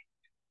on to.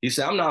 He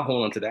said, I'm not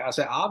holding on to that. I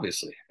said,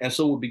 obviously. And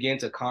so we began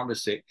to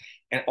conversate,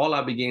 and all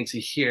I began to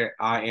hear,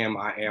 I am.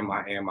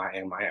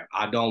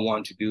 I don't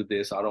want to do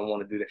this. I don't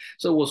want to do that.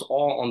 So it was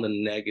all on the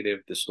negative,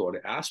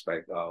 distorted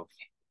aspect of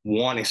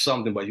wanting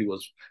something, but he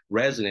was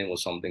resonating with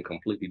something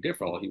completely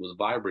different, or he was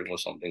vibrating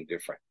with something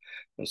different.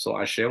 And so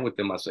I shared with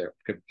them, I said,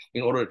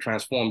 in order to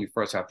transform, you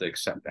first have to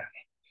accept that.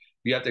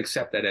 You have to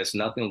accept that there's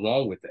nothing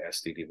wrong with the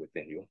STD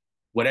within you.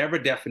 Whatever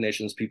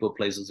definitions people,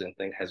 places, and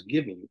things has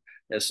given you,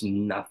 there's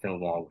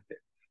nothing wrong with it.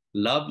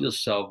 Love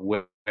yourself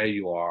where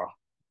you are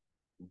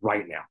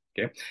right now.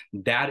 Okay.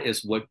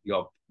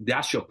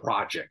 That's your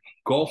project.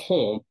 Go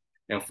home,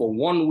 and for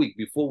 1 week,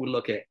 before we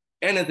look at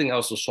anything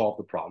else to solve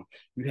the problem,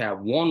 you have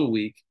 1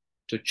 week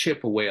to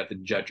chip away at the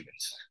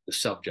judgments, the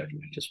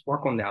self-judgment. Just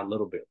work on that a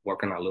little bit,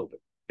 work on that a little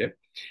bit. Okay.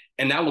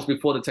 And that was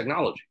before the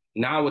technology.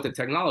 Now with the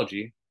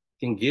technology,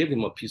 you can give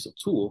him a piece of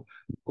tool,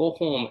 go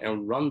home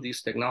and run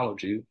this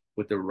technology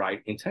with the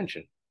right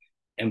intention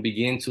and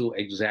begin to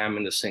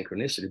examine the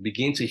synchronicity.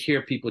 Begin to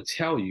hear people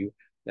tell you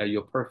that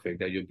you're perfect,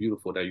 that you're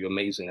beautiful, that you're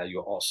amazing, that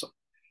you're awesome.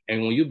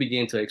 And when you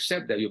begin to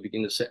accept that, you'll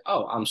begin to say,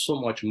 oh, I'm so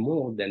much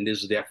more than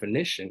this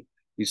definition,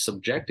 the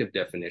subjective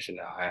definition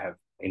that I have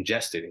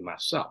ingested in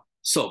myself.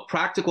 So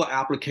practical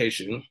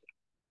application,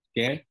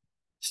 okay?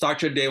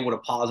 Start your day with a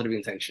positive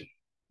intention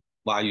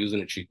by using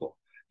the Qi Coil.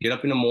 Get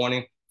up in the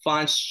morning,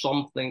 find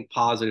something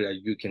positive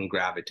that you can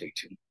gravitate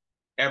to.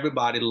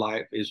 Everybody's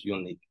life is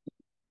unique.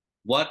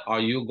 What are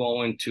you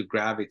going to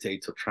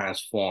gravitate to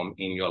transform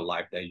in your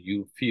life that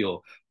you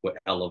feel will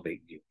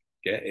elevate you?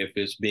 Okay? If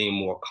it's being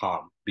more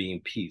calm,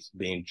 being peace,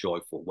 being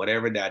joyful,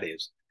 whatever that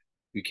is,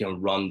 you can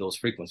run those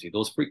frequencies.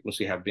 Those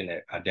frequencies have been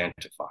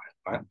identified,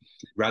 right?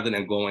 Rather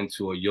than going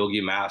to a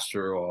yogi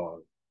master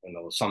or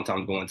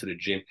sometimes going to the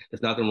gym.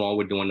 There's nothing wrong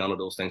with doing none of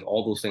those things.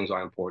 All those things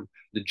are important.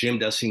 The gym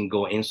doesn't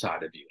go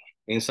inside of you.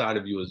 Inside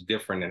of you is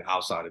different than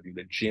outside of you.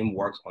 The gym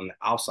works on the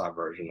outside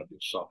version of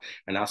yourself,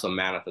 and that's a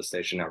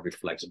manifestation that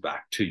reflects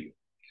back to you.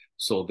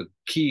 So the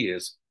key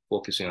is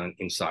focusing on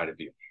inside of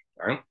you,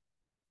 all right?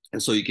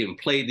 And so you can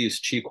play this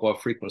Qi Coil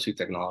frequency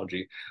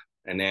technology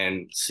and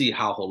then see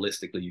how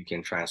holistically you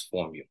can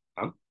transform you.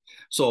 Right?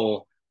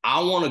 So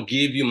I want to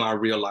give you my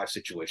real life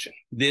situation.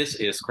 This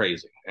is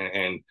crazy.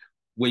 And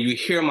when you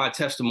hear my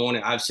testimony,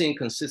 I've seen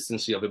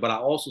consistency of it, but I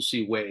also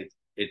see where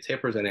it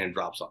tapers and then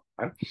drops off.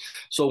 Right?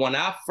 So when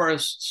I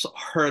first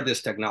heard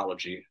this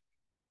technology,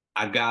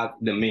 I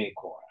got the mini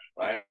coil,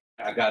 right?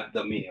 I got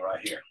the mini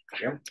right here.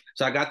 Okay?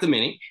 So I got the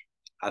mini.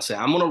 I said,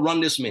 I'm going to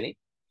run this mini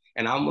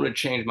and I'm going to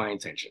change my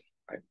intention.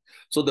 Right?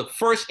 So the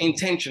first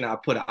intention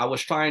I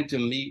was trying to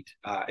meet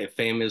a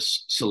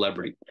famous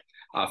celebrity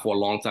for a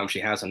long time. She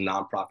has a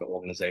nonprofit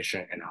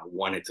organization and I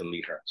wanted to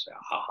meet her. So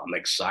I'm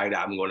excited.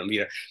 I'm going to meet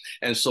her.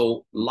 And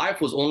so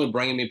life was only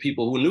bringing me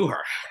people who knew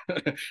her,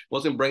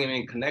 wasn't bringing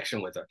me in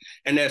connection with her.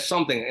 And there's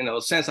something,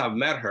 since I've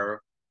met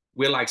her,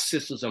 we're like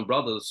sisters and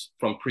brothers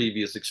from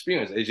previous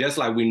experience. It's just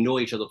like we know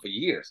each other for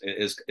years.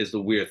 It's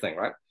the weird thing,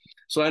 right?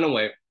 So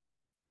anyway,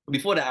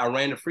 before that, I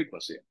ran the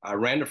frequency.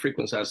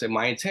 I said,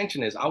 my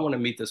intention is I want to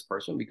meet this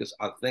person because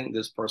I think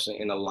this person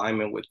in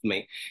alignment with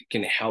me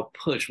can help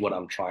push what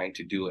I'm trying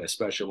to do,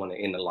 especially when they're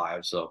in the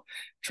lives of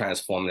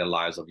transforming the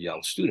lives of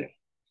young students.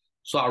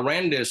 So I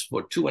ran this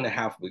for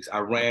 2.5 weeks. I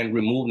ran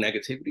remove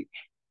negativity.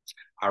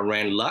 I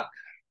ran luck.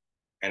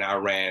 And I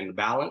ran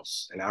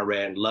balance, and I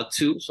ran luck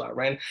too. So I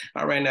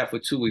ran that for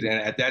 2 weeks.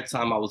 And at that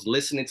time, I was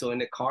listening to it in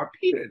the car.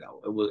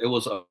 It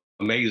was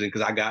amazing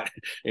because I got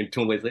in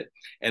tune with it.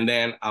 And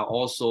then I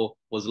also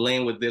was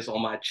laying with this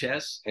on my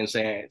chest and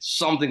saying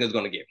something is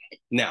going to give.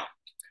 Now,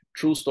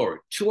 true story.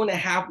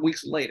 2.5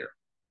 weeks later,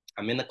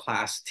 I'm in the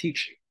class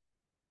teaching.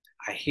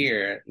 I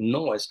hear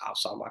noise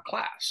outside my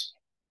class.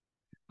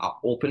 I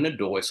open the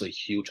door. It's a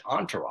huge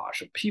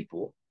entourage of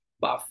people,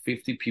 about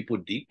 50 people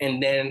deep.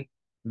 And then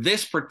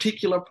this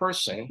particular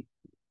person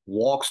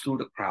walks through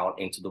the crowd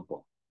into the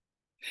book.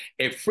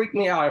 It freaked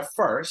me out at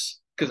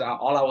first because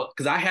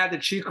I had the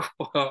Qi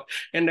Coil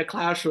in the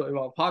classroom in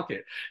my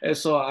pocket, and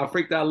so I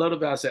freaked out a little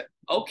bit. I said,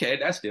 "Okay,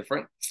 that's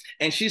different."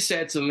 And she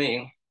said to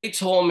me, "He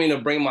told me to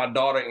bring my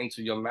daughter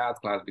into your math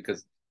class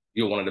because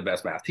you're one of the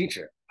best math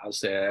teachers." I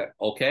said,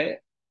 "Okay,"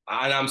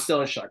 and I'm still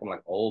in shock. I'm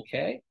like,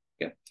 "Okay."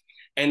 Yeah.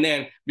 And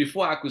then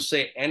before I could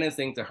say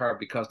anything to her,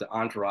 because the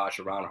entourage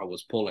around her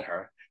was pulling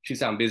her, she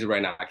said, "I'm busy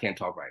right now. I can't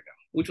talk right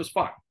now," which was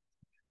fine.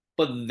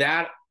 But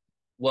that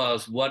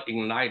was what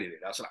ignited it.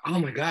 I was like, oh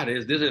my God,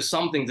 there's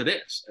something to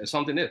this. There's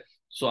something to this.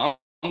 So I'm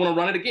going to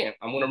run it again.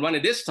 I'm going to run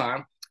it this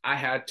time. I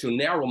had to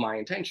narrow my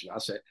intention. I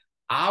said,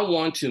 I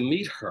want to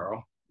meet her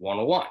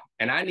one-on-one.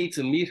 And I need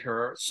to meet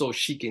her so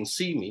she can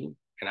see me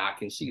and I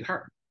can see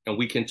her. And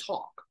we can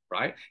talk,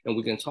 right? And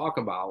we can talk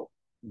about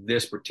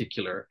this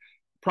particular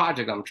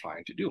project I'm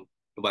trying to do.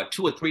 About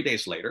 2 or 3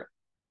 days later,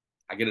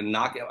 I get a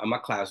knock at my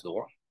class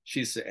door.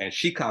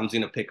 She comes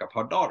in to pick up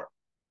her daughter.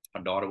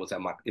 Her daughter was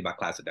in my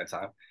class at that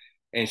time.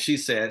 And she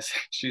says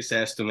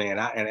to me, and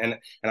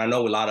I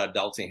know a lot of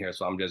adults in here,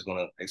 so I'm just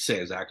gonna say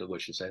exactly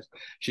what she says.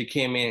 She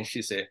came in,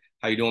 she said,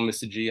 "How you doing,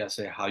 Mr. G?" I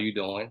said, "How you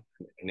doing?"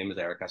 Her name is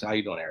Erica. I said, "How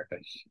you doing, Erica?"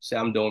 She said,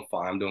 "I'm doing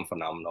fine. I'm doing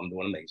phenomenal. I'm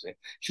doing amazing."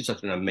 She's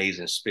such an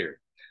amazing spirit.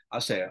 I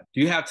said,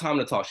 "Do you have time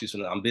to talk?" She said,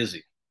 "I'm busy."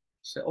 I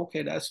said,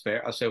 "Okay, that's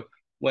fair." I said,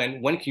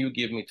 when can you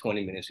give me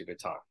 20 minutes of your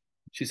time?"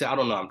 She said, "I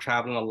don't know. I'm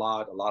traveling a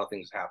lot of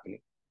things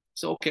happening."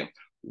 So, okay,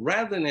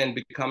 rather than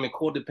becoming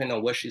codependent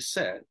on what she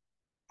said,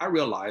 I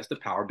realized the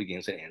power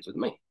begins and ends with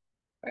me.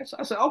 Right? So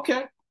I said,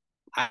 okay,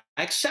 I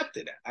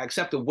accepted it. I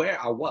accepted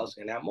where I was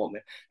in that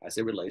moment as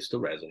it relates to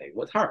resonate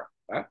with her.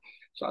 Right?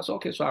 So I said,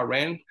 okay, so I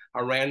ran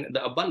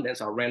the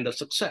abundance, I ran the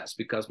success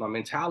because my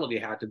mentality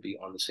had to be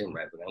on the same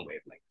resonant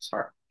wavelength as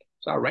her.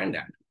 So I ran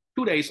that.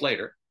 2 days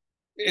later,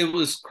 it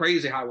was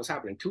crazy how it was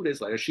happening. 2 days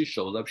later, she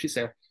shows up. She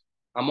said,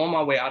 I'm on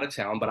my way out of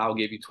town, but I'll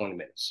give you 20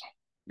 minutes.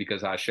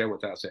 Because I shared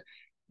with her, I said,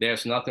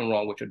 there's nothing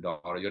wrong with your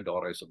daughter. Your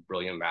daughter is a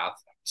brilliant math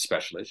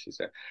specialist. She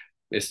said,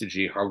 Mr.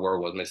 G, her word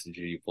was, Mr.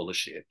 G, you full of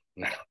shit.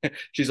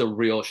 she's a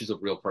real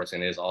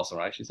person. It is awesome,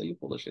 right? She said, you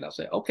full of shit. I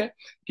said, okay,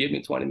 give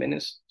me 20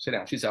 minutes. Sit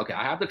down. She said, okay,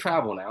 I have to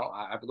travel now.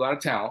 I have to go out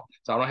of town.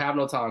 So I don't have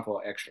no time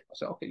for extra. I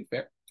said, okay,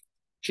 fair.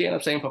 She ended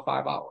up staying for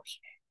 5 hours.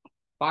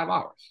 5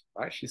 hours,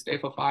 right? She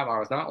stayed for 5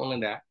 hours. Not only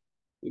that,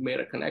 we made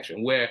a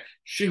connection where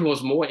she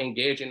was more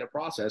engaged in the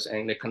process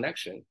and the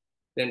connection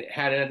than it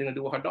had anything to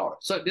do with her daughter.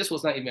 So this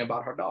was not even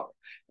about her daughter.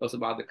 It was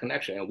about the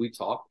connection. And we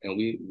talked and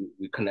we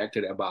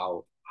connected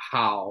about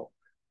how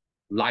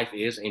life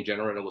is in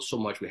general. There was so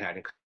much we had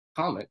in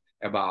common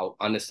about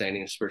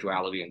understanding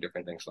spirituality and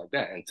different things like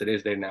that. And to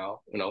this day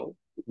now,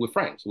 we're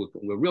friends.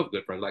 We're real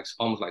good friends, like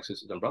almost like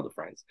sisters and brother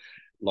friends,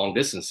 long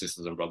distance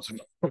sisters and brothers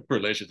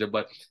relationship.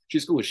 But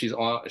she's cool. She's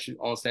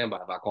on standby.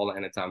 If I call her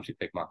anytime, she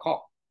pick my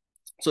call.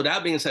 So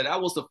that being said,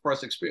 that was the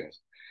first experience.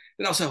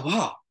 And I said,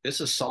 wow, this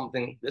is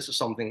something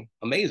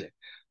amazing.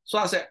 So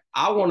I said,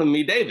 I want to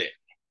meet David.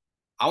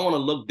 I want to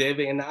look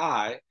David in the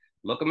eye,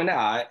 look him in the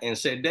eye and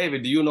say,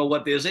 David, do you know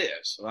what this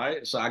is?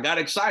 Right. So I got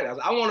excited. I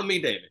said, I want to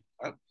meet David.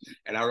 Right?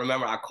 And I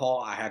remember I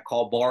had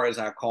called Boris.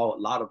 I called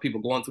a lot of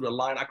people going through the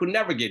line. I could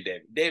never get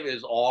David. David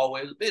is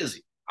always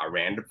busy. I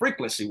ran the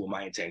frequency with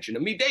my intention to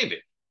meet David.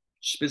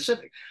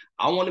 Specific.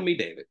 I want to meet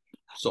David.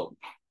 So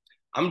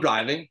I'm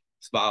driving.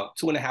 It's about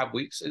 2.5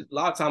 weeks. A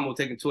lot of time we're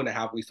taking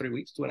 2.5 weeks, 3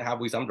 weeks,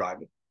 2.5 weeks. I'm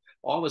driving.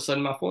 All of a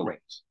sudden, my phone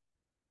rings.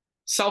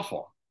 Cell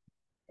phone,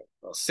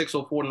 a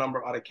 604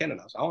 number out of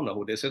Canada. So I don't know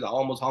who this is. I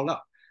almost hung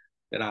up.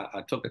 Then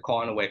I took the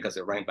call away because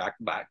it rang back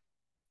to back.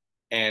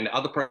 And the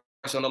other person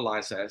on the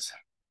line says,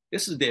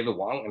 this is David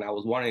Wong. And I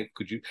was wondering,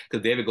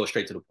 because David goes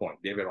straight to the point.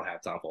 David don't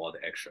have time for all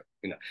the extra.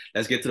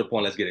 Let's get to the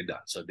point. Let's get it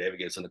done. So David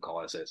gets in the call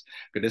and says,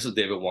 this is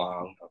David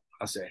Wong.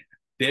 I say,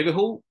 David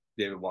who?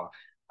 David Wong.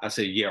 I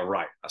said, yeah,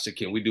 right. I said,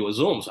 can we do a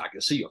Zoom so I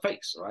can see your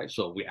face, right?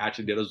 So we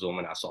actually did a Zoom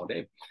and I saw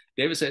David.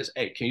 David says,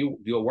 hey, can you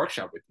do a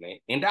workshop with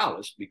me in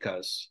Dallas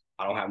because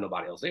I don't have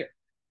nobody else there.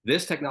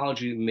 This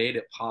technology made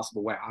it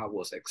possible where I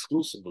was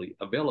exclusively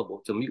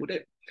available to meet with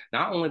David.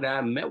 Not only that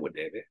I met with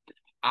David,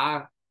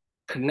 I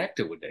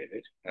connected with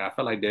David and I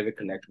felt like David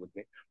connected with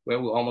me where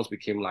we almost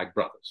became like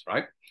brothers,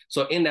 right?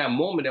 So in that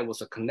moment, there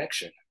was a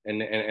connection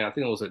and I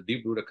think it was a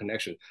deep-rooted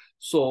connection.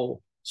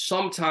 So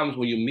sometimes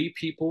when you meet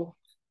people,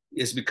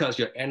 it's because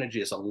your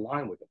energy is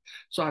aligned with them.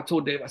 So I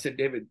told David, I said,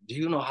 David, do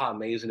you know how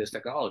amazing this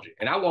technology?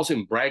 And I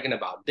wasn't bragging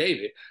about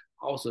David.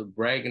 I was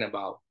bragging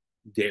about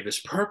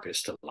David's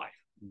purpose to life,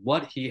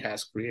 what he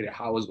has created,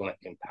 how it's going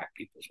to impact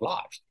people's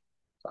lives.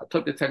 So I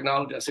took the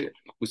technology, I said,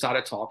 we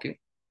started talking.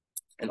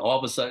 And all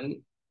of a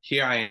sudden,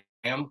 here I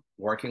am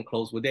working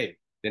close with David.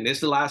 Then this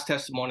is the last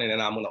testimony, and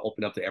then I'm going to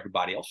open up to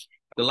everybody else.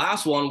 The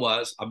last one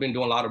was I've been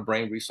doing a lot of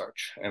brain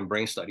research and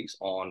brain studies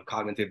on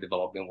cognitive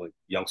development with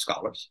young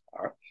scholars.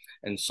 All right.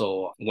 And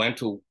so went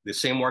to the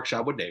same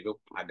workshop with David.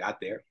 I got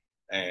there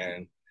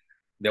and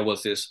there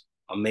was this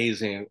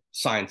amazing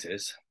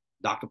scientist,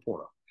 Dr.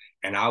 Porter.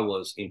 And I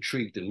was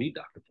intrigued to meet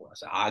Dr. Porter. I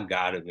said, I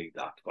got to meet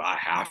Dr. Porter. I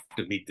have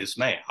to meet this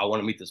man. I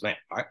want to meet this man.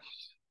 All right.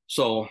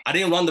 So I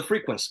didn't run the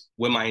frequency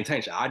with my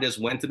intention. I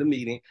just went to the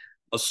meeting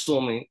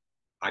assuming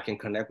I can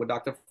connect with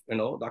Dr.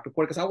 Porter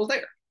because I was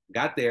there.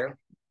 Got there.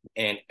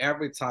 And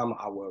every time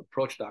I would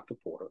approach Dr.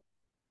 Porter,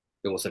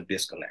 there was a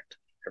disconnect.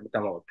 Every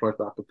time I would approach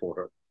Dr.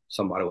 Porter,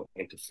 somebody would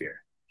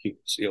interfere. It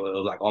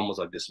was like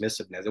almost a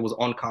dismissiveness. It was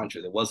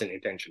unconscious. It wasn't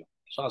intentional.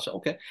 So I said,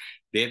 okay,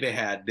 David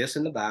had this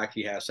in the back.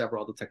 He had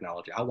several other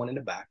technology. I went in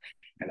the back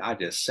and I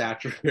just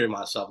saturated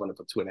myself on it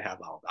for 2.5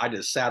 hours. I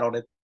just sat on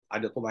it. I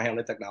just put my hand on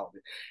the technology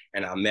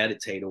and I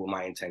meditated with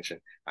my intention.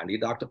 I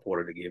need Dr.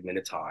 Porter to give me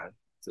the time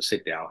to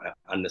sit down and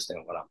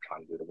understand what I'm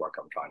trying to do, the work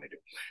I'm trying to do.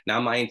 Now,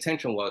 my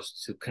intention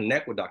was to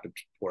connect with Dr.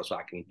 Porter so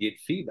I can get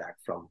feedback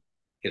from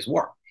his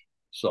work.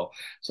 So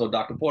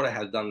Dr. Porter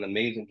has done an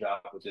amazing job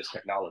with this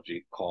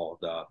technology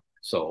called,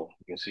 so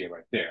you can see it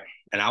right there.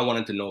 And I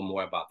wanted to know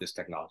more about this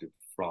technology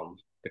from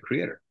the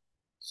creator.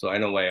 So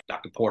in a way,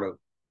 Dr. Porter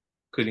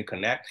couldn't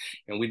connect.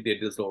 And we did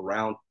this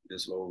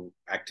little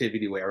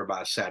activity where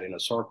everybody sat in a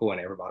circle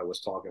and everybody was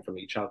talking from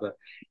each other.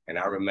 And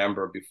I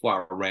remember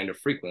before I ran the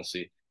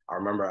frequency, I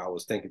remember I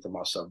was thinking to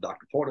myself,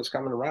 Dr. Porter's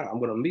coming around. I'm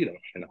going to meet him.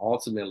 And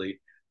ultimately,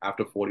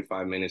 after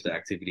 45 minutes, the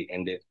activity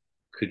ended.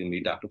 Couldn't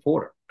meet Dr.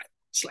 Porter.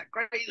 It's like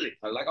crazy.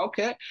 I was like,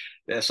 okay,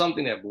 there's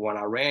something that when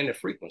I ran the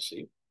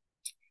frequency,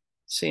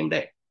 same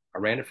day, I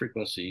ran the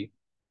frequency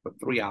for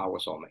 3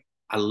 hours on me.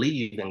 I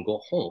leave and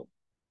go home.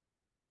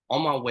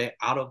 On my way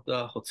out of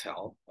the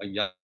hotel, a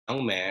young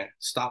young man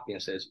stopped me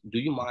and says, "Do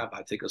you mind if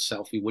I take a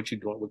selfie? What you're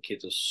doing with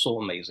kids is so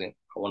amazing.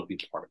 I want to be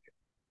part of it."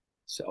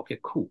 I said, "Okay,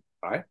 cool.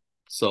 All right."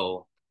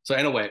 So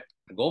anyway,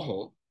 I go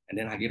home and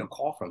then I get a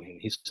call from him.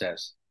 He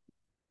says,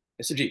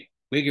 "Mr. G,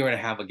 we're going to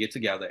have a get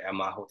together at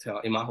my hotel,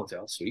 in my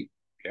hotel suite.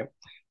 Okay.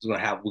 We're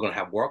gonna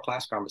have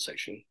world-class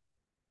conversation.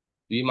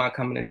 Do you mind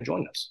coming and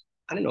join us?"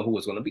 I didn't know who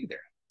was going to be there.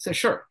 I said,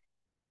 "Sure."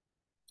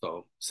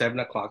 So 7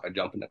 o'clock, I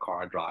jump in the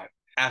car, I drive.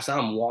 As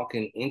I'm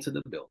walking into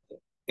the building,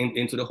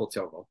 into the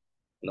hotel room,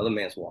 another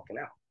man's walking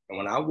out. And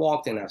when I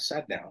walked in, I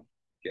sat down.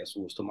 Guess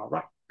who was to my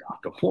right?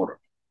 Dr. Porter.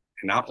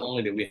 And not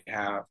only did we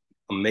have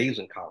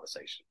amazing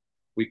conversation,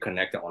 we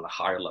connected on a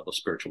higher level,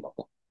 spiritual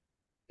level.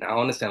 Now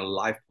I understand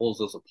life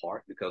pulls us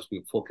apart because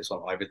we focus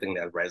on everything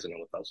that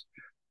resonates with us.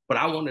 But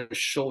I wanted to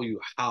show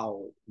you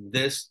how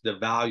the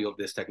value of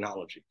this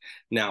technology.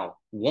 Now,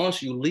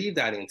 once you leave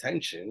that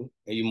intention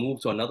and you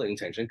move to another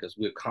intention, because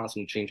we're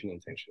constantly changing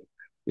intention,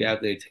 we have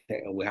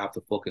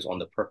to focus on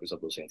the purpose of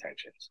those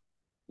intentions.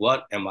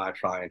 What am I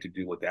trying to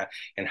do with that?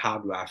 And how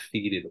do I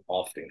feed it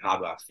often? How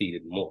do I feed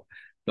it more?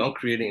 Don't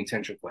create an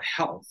intention for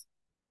health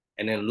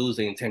and then lose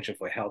the intention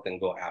for health and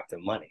go after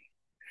money.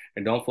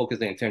 And don't focus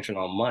the intention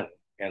on money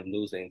and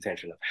lose the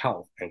intention of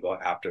health and go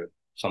after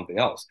something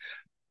else.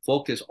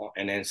 Focus on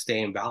and then stay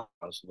in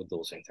balance with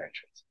those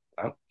intentions.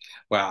 Right?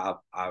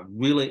 Well, I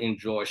really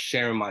enjoy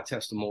sharing my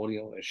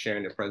testimonial and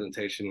sharing the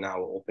presentation. Now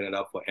we'll open it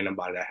up for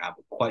anybody that have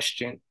a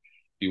question.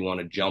 If you want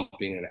to jump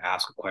in and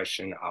ask a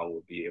question, I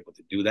will be able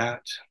to do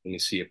that. Let me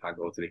see if I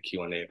go to the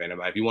Q&A.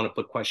 If you want to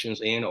put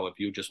questions in, or if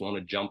you just want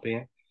to jump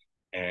in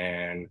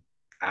and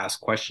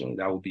ask questions,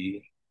 that would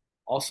be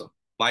awesome.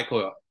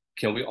 Michael,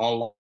 can we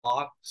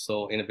unlock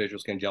so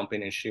individuals can jump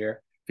in and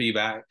share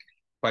feedback,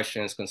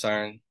 questions,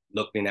 concern?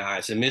 Look me in the eye.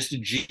 I said, "Mr.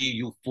 G,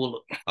 you full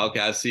of..." Okay,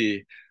 I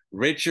see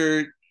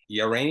Richard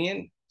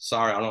Uranian.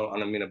 Sorry, I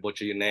don't mean to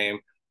butcher your name,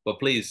 but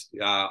please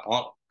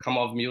come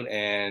off mute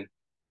and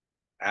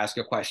ask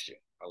your question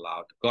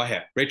aloud. Go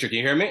ahead. Richard, can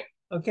you hear me?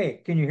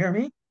 Okay, can you hear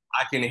me?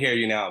 I can hear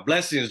you now.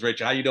 Blessings,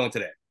 Richard. How you doing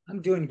today?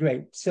 I'm doing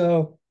great.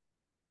 So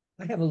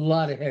I have a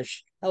lot of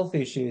health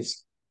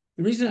issues.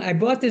 The reason I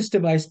bought this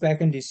device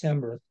back in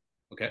December.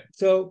 Okay.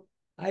 So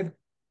my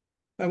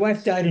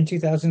wife died in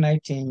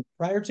 2019.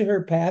 Prior to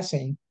her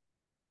passing,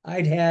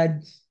 I'd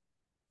had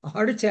a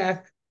heart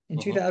attack in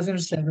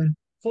 2007,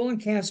 colon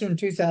cancer in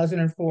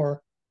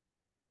 2004,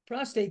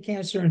 prostate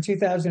cancer in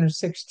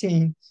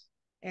 2016.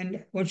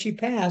 And when she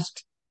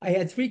passed, I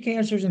had three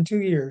cancers in 2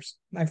 years.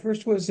 My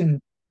first was in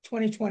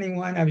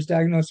 2021. I was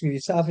diagnosed with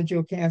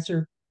esophageal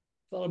cancer,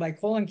 followed by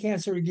colon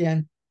cancer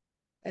again,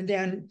 and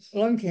then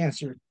lung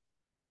cancer.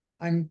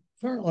 I'm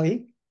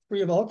currently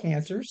free of all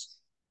cancers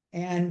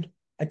and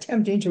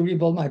attempting to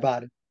rebuild my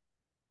body.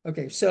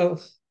 Okay, so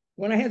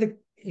when I had the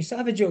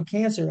esophageal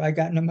cancer, I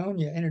got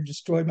pneumonia and it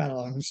destroyed my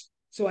lungs.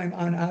 So I'm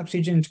on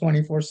oxygen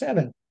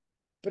 24/7,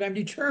 but I'm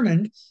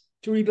determined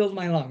to rebuild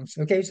my lungs.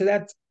 Okay, so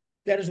that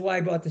is why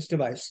I bought this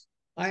device.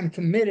 I'm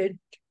committed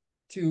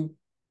to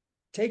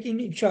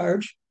taking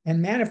charge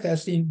and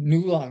manifesting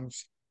new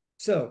lungs.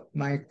 So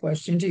my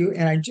question to you,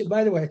 and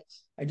by the way,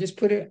 I just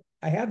put it,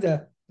 I have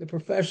the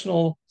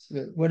professional,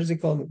 what is it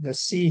called? The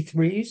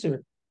C3s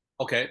or?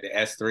 Okay, the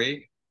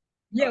S3.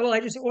 Yeah, well, I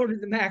just ordered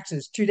the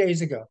Maxes 2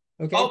 days ago.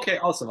 Okay. Okay,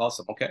 awesome.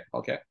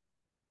 Okay.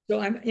 So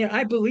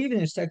I believe in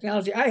this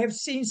technology. I have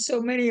seen so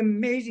many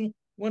amazing,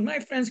 when my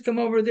friends come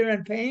over there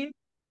in pain,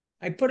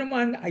 I put them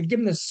on, I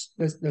give them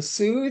the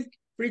soothe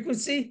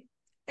frequency.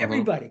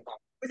 Everybody,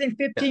 within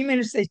 15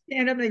 minutes, they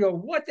stand up and they go,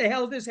 "What the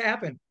hell just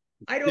happened?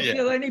 I don't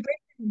feel any pain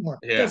anymore.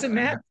 Doesn't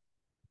matter."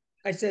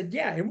 I said,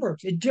 "Yeah, it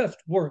works. It just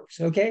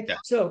works." Okay. Yeah.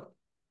 So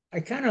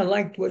I kind of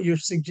liked what you're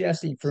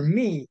suggesting for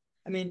me.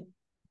 I mean,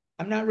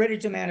 I'm not ready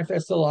to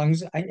manifest the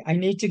lungs. I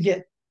need to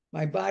get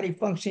my body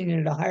functioning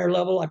at a higher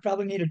level. I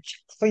probably need to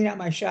clean out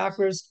my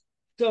chakras.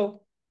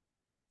 So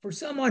for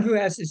someone who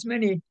has as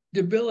many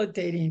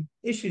debilitating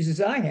issues as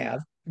I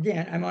have,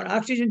 again, I'm on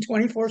oxygen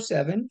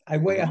 24/7. I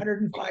weigh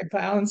 105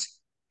 pounds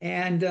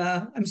and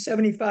I'm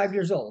 75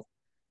 years old.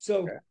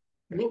 So,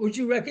 what would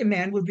you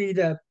recommend would be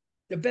the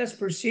best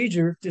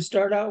procedure to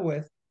start out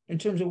with in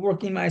terms of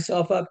working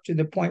myself up to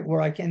the point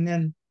where I can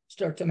then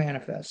start to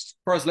manifest?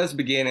 First, let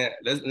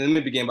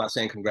me begin by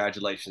saying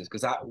congratulations,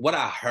 because what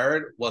I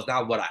heard was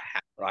not what I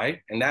had, right?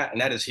 And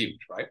that is huge,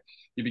 right?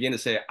 You begin to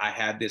say, "I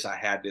had this, I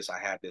had this, I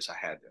had this, I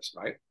had this,"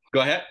 right?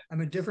 Go ahead.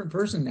 I'm a different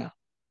person now.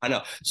 I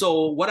know.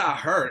 So what I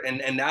heard,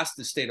 and that's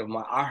the state of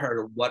mind. I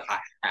heard what I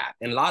had,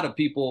 and a lot of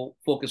people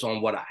focus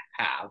on what I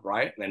have,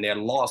 right? And they're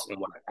lost in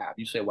what I have.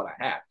 You say what I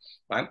have,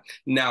 right?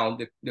 Now,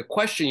 the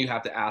question you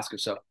have to ask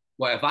yourself: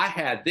 well, if I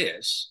had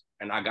this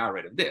and I got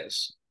rid of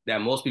this,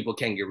 that most people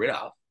can't get rid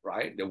of,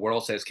 right? The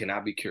world says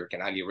cannot be cured,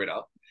 cannot get rid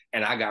of,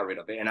 and I got rid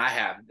of it, and I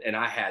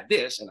had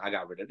this, and I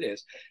got rid of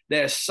this.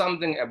 There's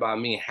something about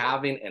me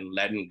having and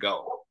letting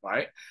go,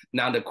 right?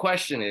 Now the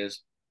question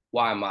is,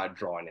 why am I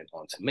drawing it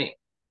onto me?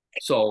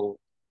 So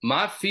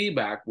my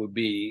feedback would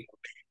be,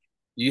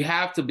 you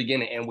have to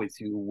begin and end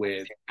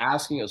with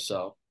asking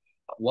yourself,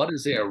 what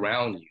is there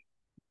around you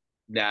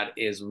that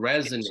is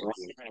resonating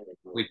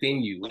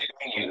within you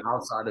and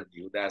outside of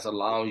you that's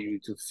allowing you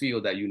to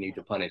feel that you need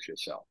to punish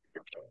yourself,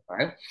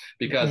 right?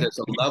 Because it's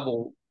a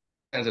level,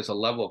 and it's a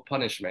level of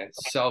punishment,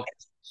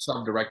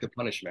 self-directed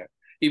punishment.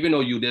 Even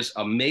though you're this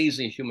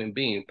amazing human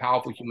being,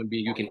 powerful human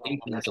being, you can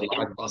influence the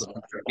lives of other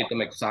people, get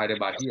them excited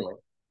about healing.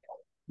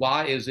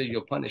 Why is it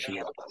you're punishing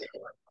yourself?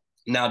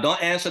 Now,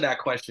 don't answer that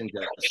question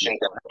just yet.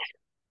 I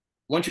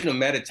want you to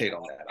meditate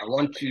on that. I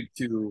want you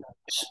to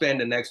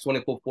spend the next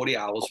 24, 40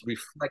 hours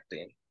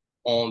reflecting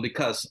on,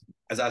 because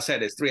as I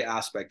said, there's three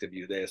aspects of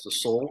you. There's the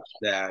soul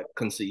that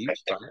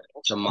conceives, right?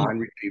 The mind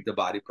receives, the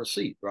body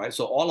perceives, right?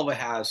 So all of it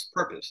has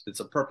purpose. It's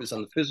a purpose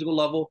on the physical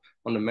level,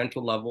 on the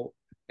mental level,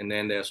 and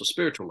then there's a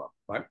spiritual level,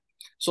 right?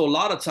 So a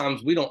lot of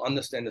times we don't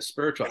understand the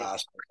spiritual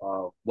aspect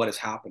of what is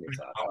happening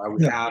to us, right?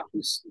 We have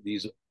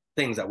these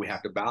things that we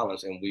have to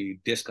balance and we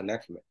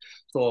disconnect from it.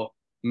 So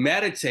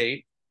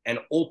meditate and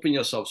open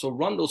yourself. So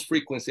run those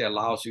frequencies that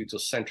allows you to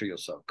center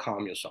yourself,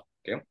 calm yourself,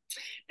 okay?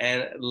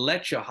 And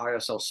let your higher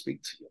self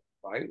speak to you,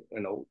 right? You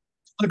know,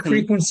 what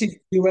frequency are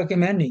you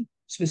recommending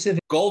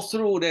specifically? Go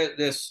through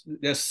there's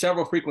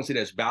several frequencies.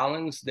 There's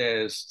balance,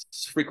 there's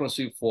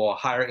frequency for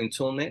higher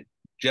attunement.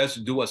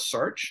 Just do a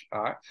search.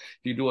 All right. If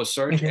you do a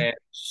search and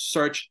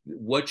search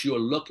what you're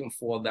looking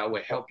for, that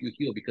will help you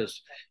heal,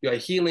 because your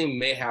healing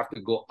may have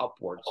to go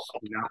upwards,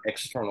 not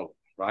externally,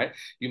 right?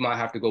 You might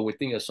have to go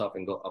within yourself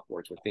and go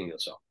upwards within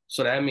yourself.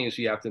 So that means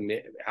you have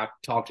to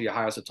talk to your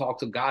higher self, talk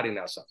to God in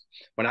that self.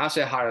 When I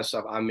say higher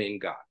self, I mean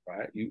God,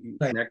 right? You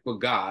connect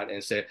with God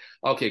and say,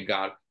 okay,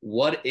 God,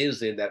 what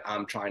is it that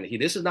I'm trying to heal?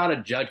 This is not a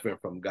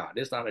judgment from God.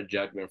 This is not a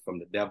judgment from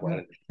the devil.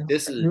 Right.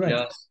 This is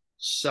just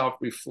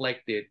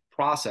self-reflected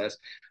process.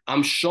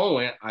 I'm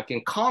showing I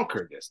can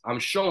conquer this. I'm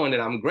showing that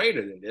I'm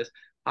greater than this.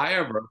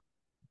 However,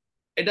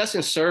 it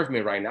doesn't serve me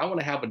right now. I want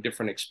to have a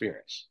different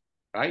experience,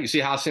 right? You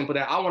see how simple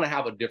that? I want to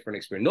have a different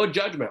experience. No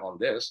judgment on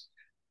this.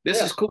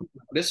 This is cool.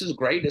 This is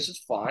great. This is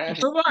fine.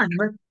 Move on. I'm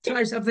going to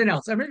try something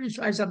else. I'm ready to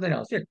try something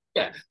else.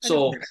 Yeah.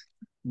 So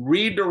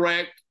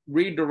redirect.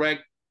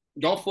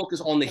 Don't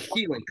focus on the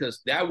healing,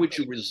 because that which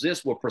you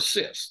resist will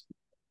persist.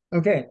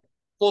 Okay.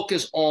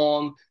 Focus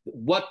on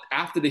what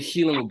after the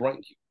healing will bring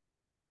you.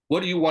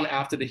 What do you want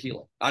after the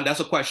healing? And that's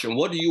a question.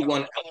 What do you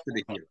want after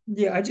the healing?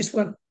 Yeah, I just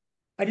want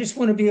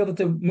to be able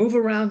to move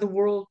around the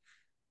world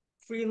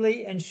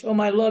freely and show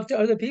my love to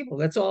other people.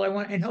 That's all I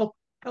want, and help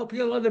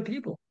heal other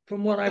people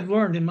from what I've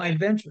learned in my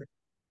adventure.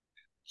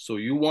 So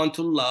you want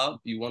to love,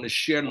 you want to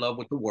share love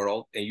with the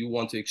world, and you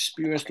want to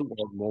experience the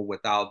world more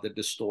without the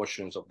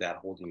distortions of that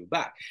holding you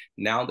back.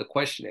 Now the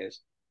question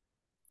is,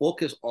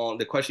 focus on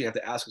the question you have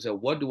to ask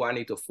yourself: what do I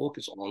need to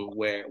focus on?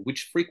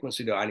 Which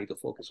frequency do I need to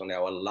focus on that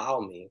will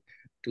allow me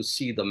to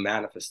see the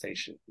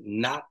manifestation,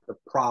 not the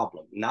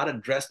problem, not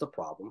address the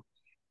problem,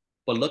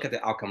 but look at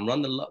the outcome.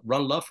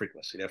 Run love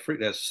frequency.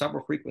 There's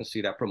several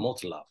frequencies that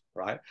promote love,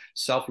 right?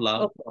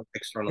 Self-love,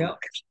 external love.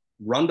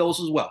 Run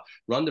those as well.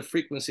 Run the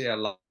frequency that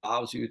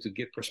allows you to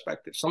get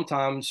perspective.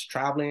 Sometimes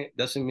traveling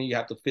doesn't mean you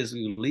have to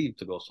physically leave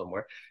to go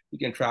somewhere. You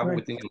can travel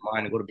within your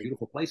mind and go to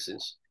beautiful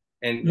places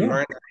and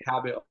learn the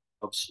habit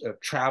of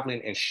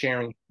traveling and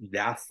sharing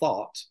that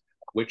thought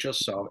with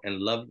yourself and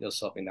loving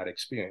yourself in that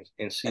experience,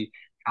 and see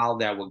how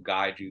that will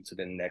guide you to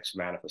the next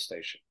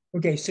manifestation.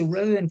 Okay, so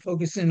rather than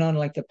focusing on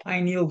like the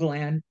pineal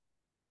gland,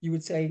 you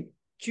would say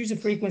choose a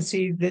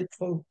frequency that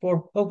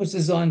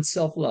focuses on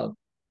self-love.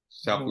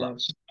 Self-love.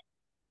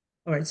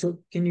 All right, so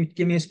can you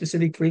give me a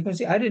specific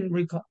frequency? I didn't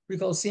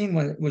recall seeing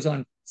one that was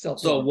on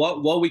self-love. So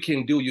what we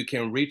can do, you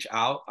can reach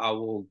out.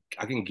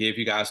 I can give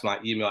you guys my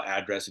email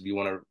address if you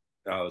want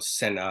to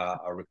send a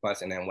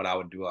request, and then what I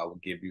would do, I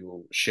would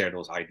share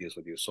those ideas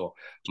with you. So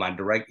my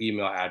direct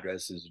email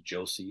address is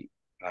Jossie,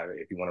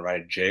 if you want to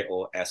write it,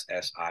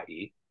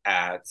 Jossie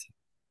at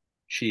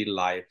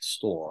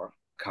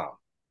QiLifeStore.com.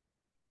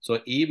 So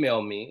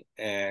email me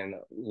and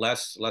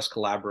let's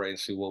collaborate and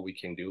see what we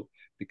can do,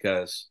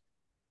 because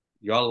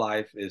your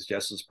life is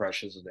just as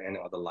precious as any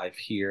other life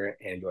here,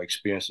 and your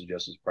experience is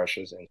just as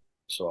precious. And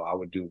so I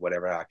would do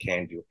whatever I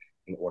can do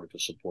in order to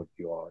support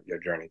your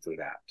journey through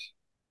that.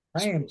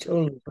 I am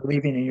totally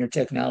believing in your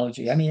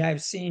technology. I mean,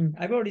 I've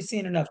already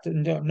seen enough to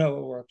know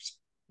it works.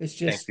 It's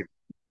just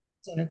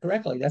saying it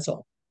correctly. That's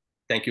all.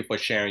 Thank you for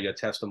sharing your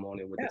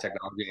testimony with the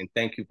technology, and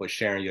thank you for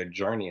sharing your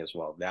journey as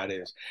well.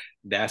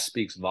 That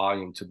speaks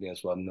volume to me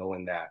as well,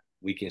 knowing that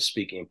we can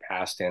speak in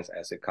past tense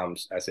as it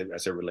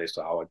relates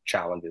to our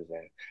challenges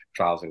and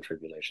trials and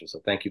tribulations. So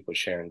thank you for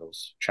sharing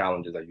those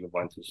challenges that you've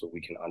run through, so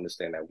we can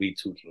understand that we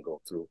too can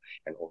go through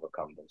and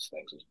overcome those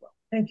things as well.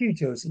 Thank you,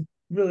 Jossie.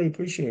 Really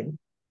appreciate it.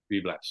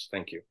 Be blessed.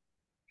 Thank you.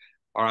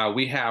 All right,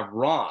 we have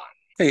Ron.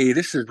 Hey,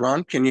 this is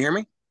Ron. Can you hear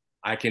me?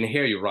 I can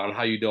hear you, Ron.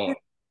 How you doing?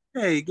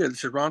 Hey, good.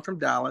 This is Ron from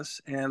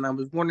Dallas. And I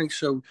was wondering,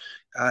 so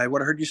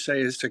what I heard you say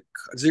is to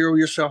zero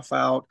yourself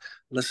out,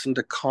 listen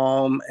to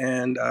calm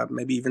and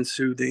maybe even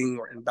soothing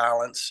or in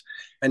balance.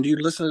 And do you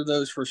listen to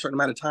those for a certain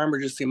amount of time, or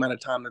just the amount of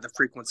time that the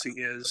frequency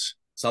is?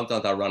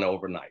 Sometimes I run it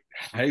overnight,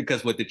 right?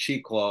 Because with the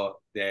Qi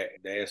Coil, there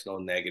is no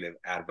negative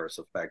adverse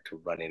effect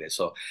to running it.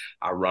 So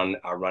I run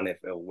it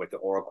with the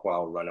Aura Coil,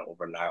 I'll run it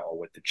overnight, or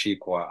with the Qi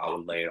Coil, I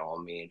will lay it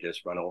on me and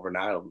just run it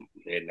overnight. I'll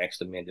lay it next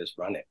to me and just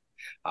run it.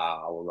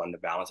 I will run the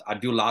balance. I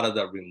do a lot of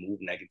the remove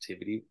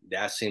negativity.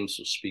 That seems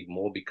to speak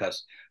more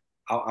because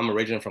I'm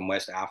originally from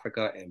West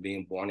Africa, and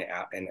being born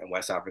in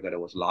West Africa, there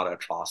was a lot of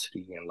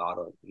atrocity and a lot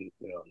of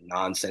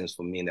nonsense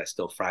for me, and that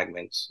still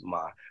fragments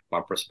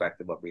my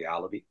perspective of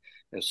reality.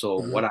 And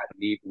so, what I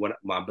need, what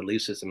my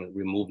belief system is,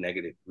 remove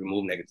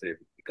negativity,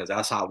 because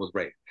that's how I was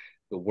raised.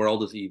 The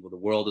world is evil, the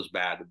world is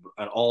bad,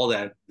 and all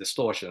that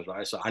distortions,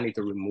 right? So I need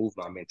to remove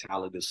my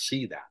mentality to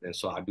see that, and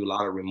so I do a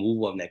lot of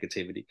removal of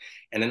negativity,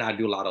 and then I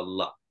do a lot of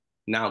luck.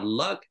 Now,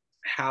 luck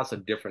has a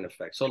different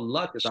effect. So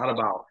luck is not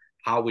about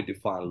how we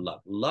define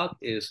luck. Luck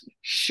is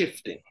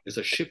shifting. It's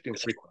a shifting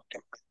frequency.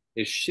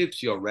 It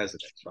shifts your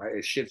resonance, right?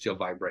 It shifts your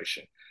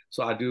vibration.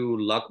 So I do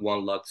luck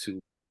 1, luck 2,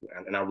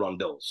 and I run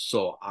those.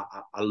 So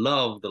I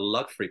love the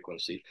luck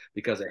frequency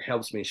because it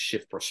helps me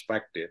shift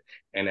perspective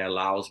and it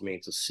allows me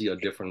to see a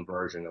different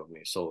version of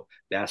me. So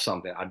that's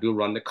something. I do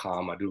run the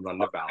calm. I do run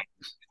the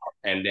balance.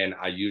 And then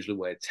I usually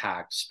will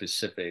attack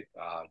specific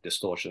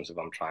distortions if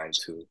I'm trying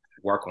to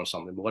work on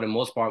something. But for the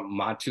most part,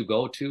 my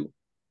go-to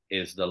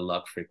is the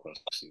luck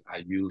frequency. I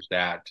use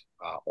that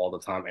all the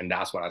time. And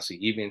that's what I see.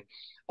 Even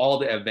all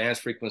the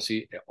advanced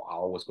frequency, I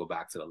always go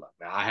back to the luck.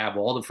 Now, I have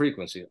all the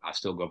frequency. I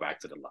still go back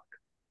to the luck.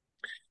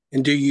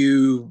 And do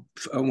you,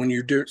 when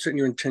you're setting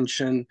your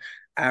intention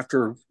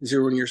after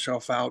zeroing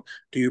yourself out,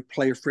 do you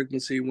play a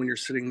frequency when you're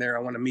sitting there?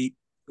 I want to meet,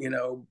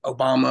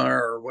 Obama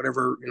or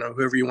whatever,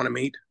 whoever you want to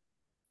meet.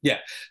 Yeah.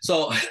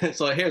 So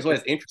here's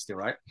what's interesting,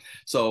 right?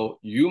 So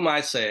you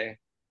might say,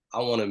 I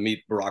want to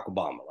meet Barack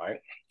Obama, right?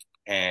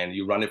 And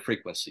you run a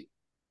frequency.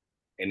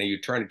 And then you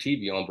turn the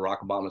TV on, Barack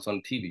Obama's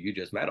on the TV. You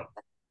just met him,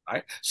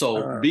 right?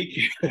 So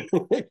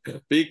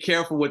be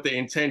careful with the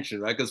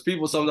intention, right? Because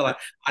people sometimes like,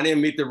 I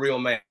didn't meet the real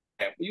man.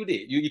 You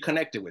did. You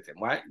connected with him,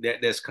 right?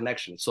 There's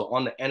connection. So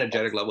on the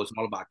energetic level, it's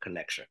all about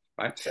connection,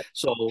 right?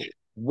 So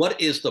what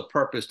is the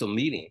purpose to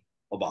meeting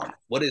Obama?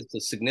 What is the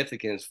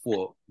significance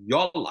for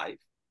your life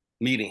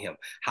meeting him?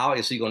 How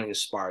is he going to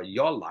inspire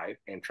your life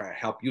and try to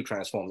help you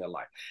transform your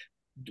life?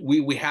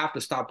 We have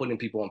to stop putting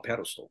people on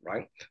pedestal,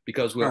 right?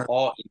 Because we're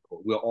all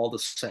equal. We're all the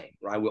same,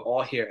 right? We're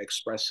all here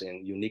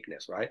expressing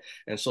uniqueness, right?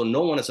 And so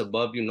no one is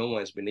above you. No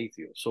one is beneath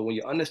you. So when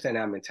you understand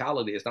that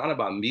mentality, it's not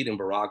about meeting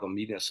Barack or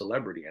meeting a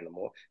celebrity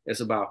anymore.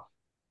 It's about,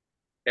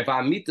 if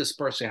I meet this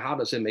person, how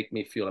does it make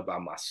me feel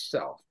about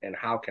myself? And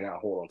how can I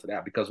hold on to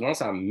that? Because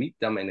once I meet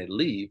them and they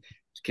leave,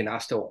 can I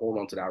still hold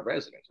on to that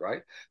resonance,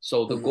 right?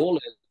 So the goal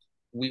is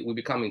we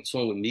become in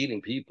tune with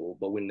meeting people,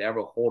 but we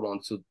never hold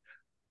on to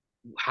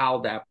how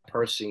that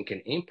person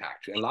can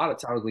impact you. And a lot of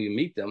times when you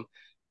meet them,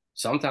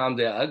 sometimes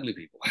they're ugly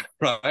people,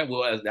 right?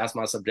 Well, that's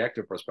my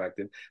subjective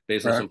perspective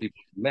based on some people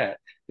I've met.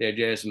 They're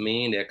just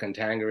mean, they're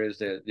cantankerous,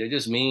 they're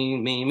just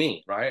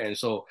mean, right? And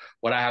so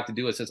what I have to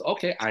do is say,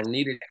 okay, I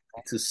needed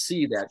to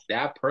see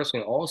that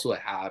person also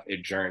have a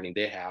journey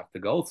they have to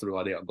go through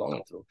or they are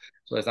going through.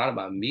 So it's not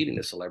about meeting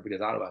the celebrity,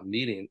 it's not about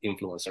meeting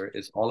influencer,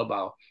 it's all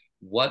about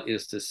what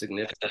is the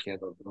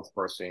significance of this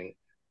person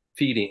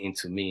feeding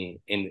into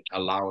me and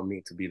allowing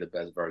me to be the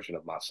best version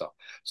of myself.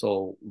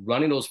 So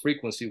running those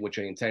frequencies with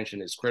your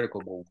intention is critical,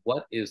 but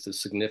what is the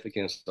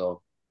significance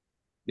of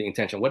the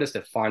intention? What is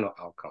the final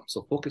outcome?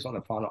 So focus on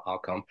the final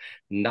outcome,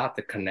 not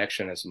the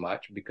connection as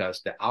much,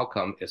 because the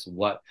outcome is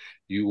what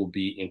you will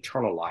be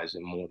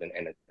internalizing more than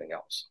anything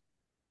else.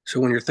 So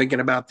when you're thinking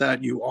about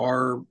that, you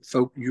are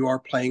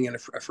playing in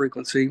a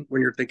frequency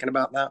when you're thinking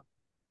about that?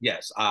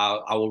 Yes,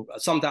 I will.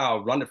 Sometimes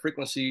I'll run the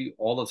frequency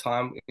all the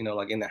time.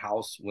 Like in the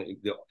house.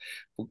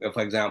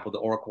 For example, the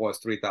Aura Coil is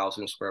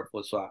 3,000 square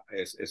foot, so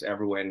it's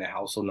everywhere in the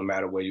house. So no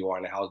matter where you are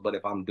in the house, but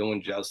if I'm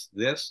doing just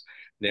this,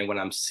 then when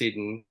I'm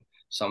sitting,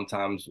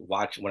 sometimes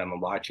when I'm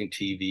watching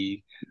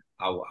TV,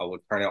 I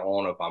would turn it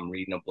on. If I'm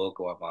reading a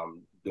book or if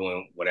I'm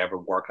doing whatever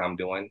work I'm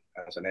doing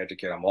as an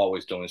educator, I'm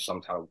always doing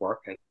some type of work,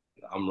 and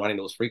I'm running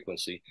those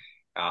frequency.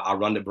 I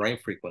run the brain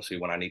frequency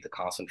when I need to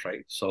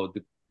concentrate. So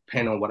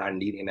depending on what I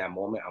need in that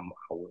moment,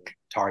 I will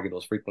target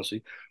those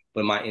frequencies.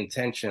 But my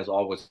intention is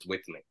always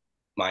with me.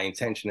 My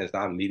intention is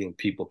not meeting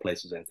people,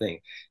 places, and things.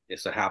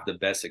 It's to have the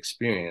best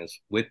experience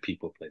with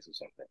people, places,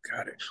 and things.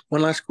 Got it.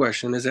 One last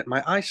question is that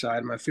my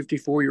eyesight, I'm a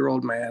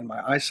 54-year-old man,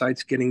 my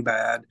eyesight's getting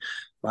bad.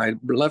 My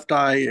left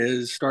eye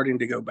is starting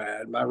to go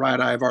bad. My right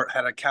eye, I've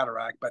had a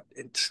cataract, but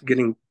it's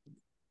getting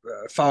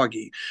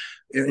foggy.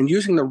 And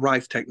using the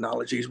Rife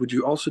technologies, would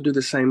you also do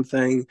the same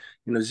thing?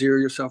 Zero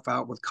yourself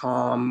out with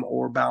calm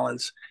or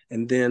balance,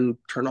 and then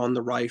turn on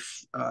the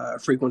Rife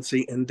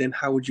frequency. And then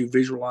how would you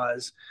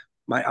visualize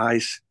my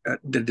eyes,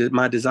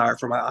 my desire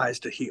for my eyes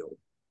to heal?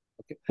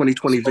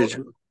 2020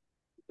 vision.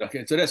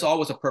 Okay, so there's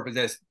always a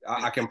purpose.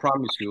 I can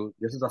promise you,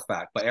 this is a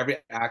fact. For every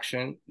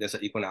action, there's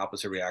an equal and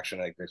opposite reaction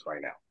that exists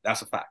right now.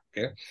 That's a fact.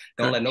 Okay,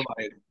 don't let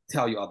nobody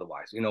tell you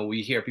otherwise. You know,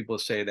 we hear people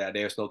say that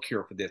there's no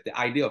cure for this. The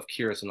idea of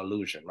cure is an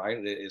illusion, right?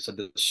 It's a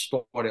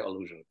distorted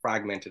illusion,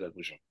 fragmented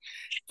illusion.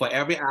 For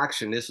every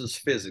action, this is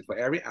physics. For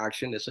every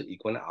action, there's an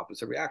equal and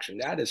opposite reaction.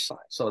 That is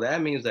science. So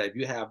that means that if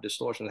you have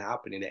distortion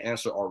happening, the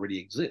answer already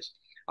exists.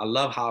 I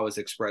love how it's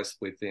expressed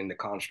within the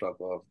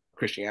construct of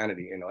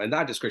Christianity, you know, and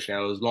not just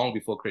Christianity. It was long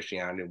before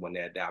Christianity when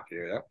they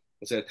adapted it.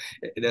 It says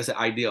there's an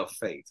idea of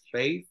faith.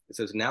 Faith, it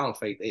says now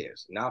faith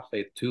is, now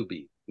faith to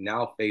be.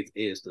 Now faith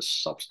is the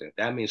substance.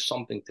 That means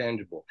something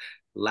tangible,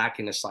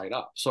 lacking the sight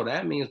up. So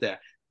that means that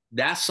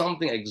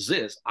something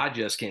exists. I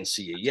just can't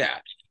see it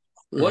yet.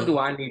 What do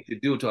I need to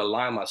do to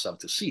align myself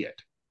to see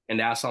it? And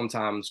that's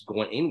sometimes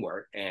going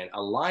inward and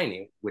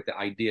aligning with the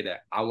idea that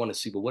I want to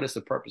see, but what is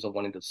the purpose of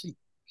wanting to see?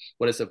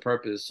 What is the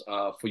purpose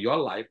for your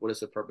life? What is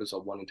the purpose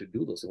of wanting to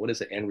do this? What is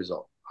the end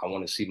result? I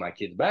want to see my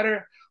kids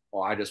better,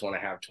 or I just want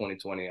to have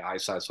 20/20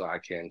 eyesight so I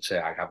can say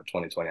I have a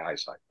 20/20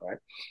 eyesight, right?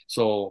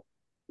 So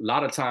a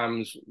lot of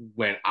times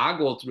when I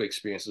go through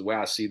experiences where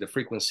I see the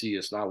frequency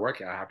is not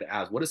working, I have to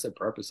ask, what is the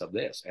purpose of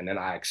this? And then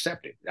I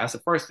accept it. That's the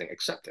first thing,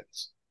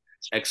 acceptance.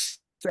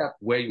 Accept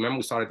where you, remember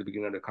we started at the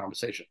beginning of the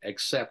conversation,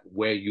 accept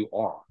where you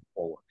are.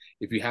 Or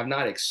if you have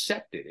not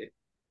accepted it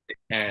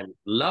and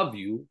love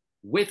you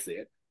with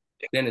it,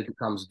 then it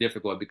becomes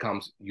difficult. It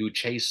becomes you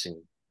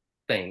chasing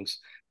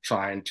things,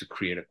 trying to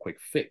create a quick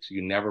fix.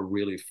 You never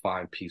really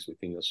find peace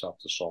within yourself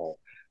to solve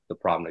the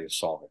problem that you're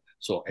solving.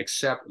 So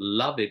accept,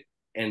 love it,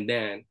 and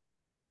then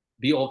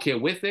be okay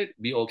with it,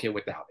 be okay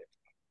without it.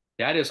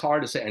 That is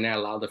hard to say, and then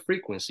allow the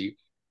frequency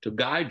to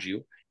guide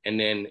you. And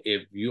then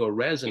if you are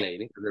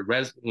resonating,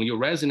 when you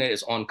resonate,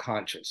 it's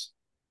unconscious,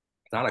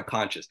 it's not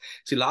unconscious.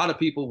 See, a lot of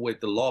people with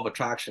the law of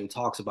attraction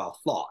talks about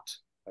thought.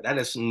 That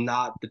is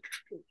not the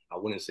truth. I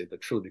wouldn't say the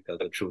truth because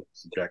the truth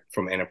is subjective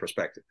from any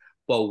perspective.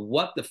 But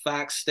what the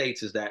fact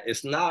states is that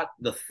it's not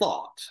the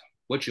thought,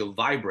 what you're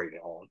vibrating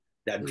on,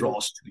 that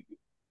draws to you.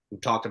 We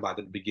talked about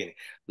at the beginning.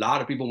 A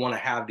lot of people want to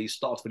have these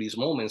thoughts for these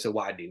moments and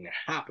why it didn't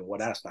happen. Well,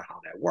 that's not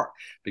how that works,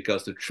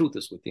 because the truth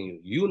is within you.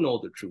 You know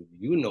the truth.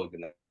 You know you're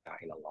not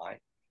in a lie.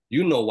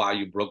 You know why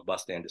you broke,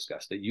 busted, and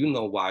disgusted. You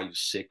know why you're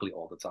sickly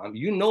all the time.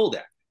 You know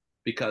that.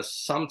 Because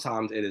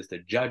sometimes it is the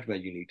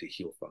judgment you need to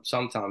heal from.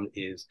 Sometimes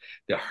it is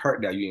the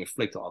hurt that you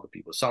inflict on other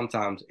people.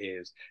 Sometimes it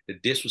is the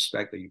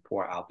disrespect that you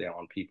pour out there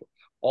on people.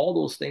 All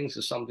those things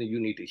is something you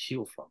need to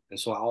heal from. And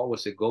so I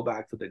always say, go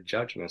back to the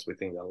judgments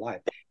within your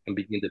life and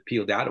begin to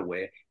peel that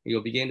away. And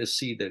you'll begin to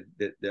see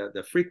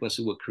the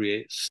frequency will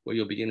create where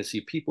you'll begin to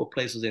see people,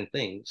 places, and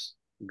things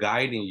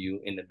guiding you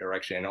in the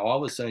direction. And all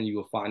of a sudden you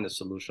will find the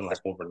solution like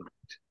overnight.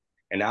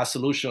 And that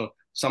solution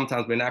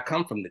sometimes may not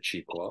come from the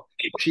Qi Coil.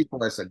 Qi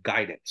Coil is a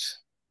guidance.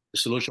 The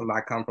solution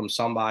might come from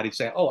somebody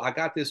saying, oh, I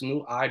got this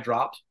new eye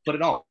drop, put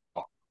it on.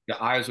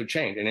 Your eyes will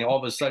change. And then all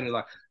of a sudden you're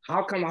like,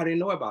 how come I didn't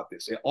know about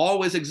this? It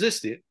always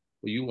existed,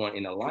 but you weren't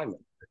in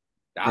alignment.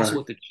 That's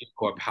what the Qi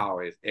Coil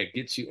power is. It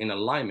gets you in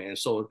alignment. And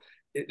so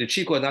the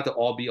Qi Coil is not the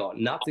all be all.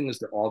 Nothing is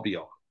the all be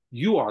all.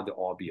 You are the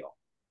all be all.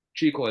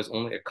 Qi Coil is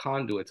only a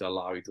conduit to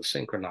allow you to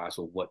synchronize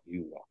with what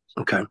you want.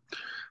 Okay.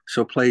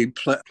 So play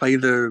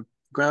the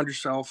ground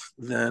yourself,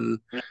 then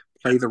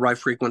play the right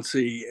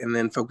frequency, and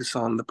then focus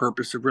on the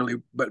purpose of really,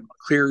 but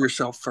clear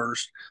yourself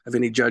first of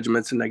any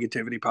judgments and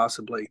negativity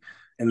possibly,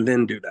 and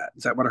then do that.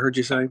 Is that what I heard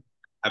you say?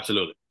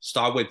 Absolutely.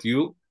 Start with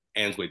you,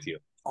 ends with you.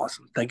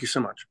 Awesome. Thank you so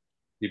much.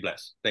 Be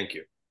blessed. Thank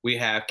you. We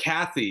have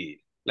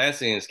Kathy.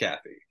 Blessings,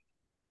 Kathy.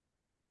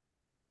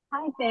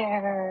 Hi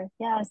there.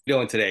 Yes. How are you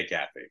doing today,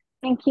 Kathy?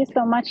 Thank you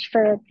so much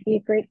for the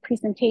great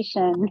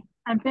presentation.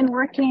 I've been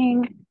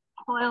working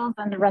coils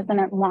and the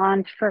resonant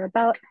wand for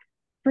about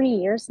 3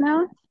 years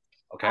now.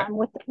 Okay.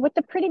 With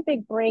a pretty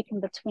big break in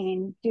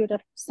between due to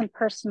some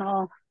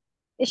personal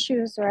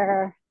issues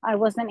where I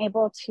wasn't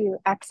able to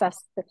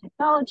access the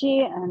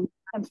technology, and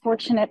I'm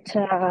fortunate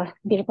to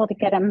be able to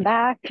get them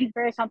back.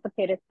 Very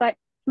complicated. But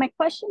my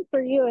question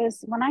for you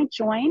is, when I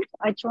joined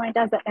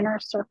as an inner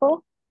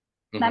circle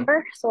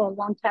member, so a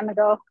long time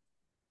ago,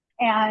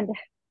 and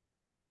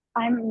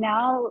I'm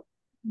now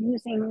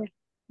using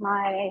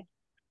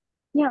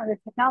the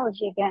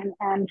technology again,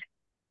 and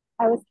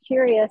I was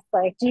curious,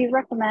 like, do you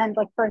recommend,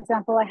 like, for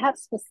example, I have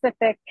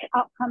specific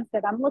outcomes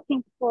that I'm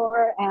looking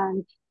for,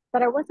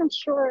 but I wasn't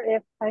sure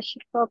if I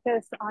should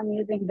focus on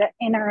using the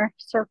inner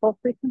circle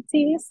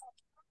frequencies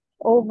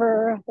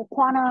over the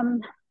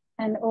quantum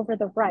and over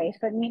the rife.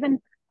 And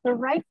even the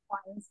rife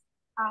ones,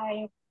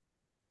 I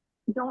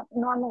don't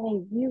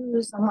normally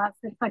use unless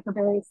it's like a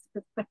very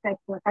specific,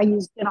 like I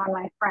used it on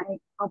my friend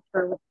help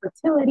her with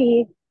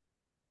fertility.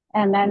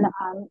 And then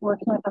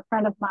working with a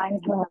friend of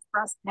mine who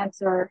has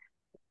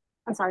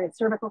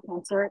cervical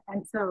cancer.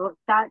 And so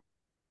that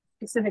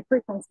specific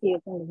frequency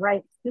is in the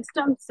right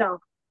system. So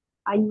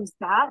I use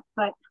that.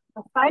 But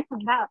aside from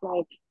that,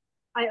 like,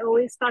 I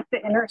always thought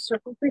the inner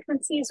circle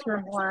frequencies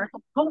were more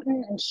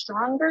potent and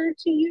stronger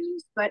to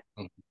use. But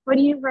what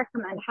do you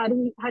recommend? How do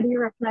you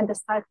recommend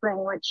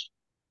deciphering which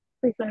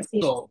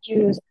frequencies So, to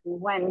choose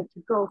when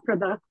to go for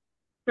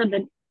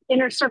the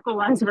inner circle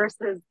ones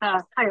versus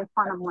the higher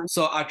quantum ones?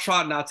 so I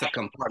try not to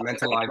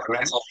compartmentalize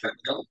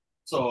them.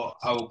 So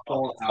I will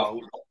call out.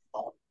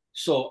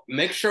 So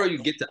make sure you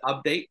get the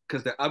update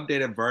because the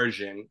updated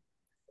version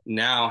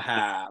now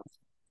have,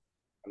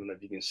 I don't know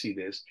if you can see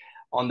this,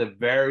 on the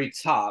very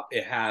top,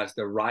 it has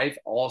the Rife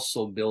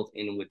also built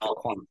in with the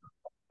quantum,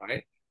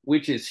 right?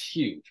 Which is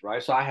huge,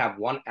 right? So I have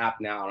one app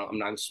now. I'm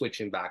not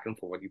switching back and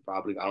forth. You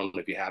probably, I don't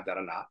know if you have that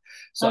or not.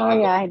 So Oh,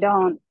 yeah, I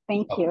don't.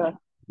 Thank you.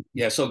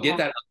 Yeah, so get Yeah.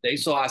 that update.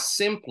 So I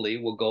simply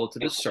will go to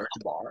the search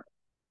bar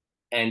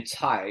and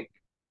type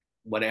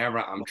whatever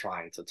I'm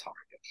trying to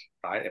target,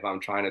 right? If I'm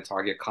trying to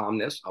target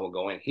calmness, I will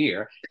go in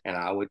here and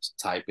I would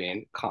type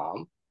in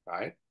calm,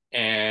 right?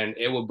 And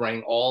it will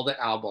bring all the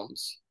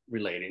albums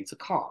relating to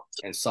calm.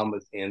 And some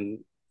is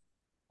in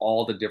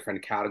all the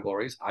different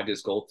categories. I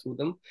just go through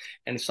them.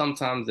 And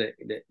sometimes the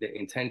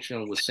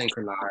intention was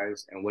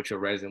synchronized and what you're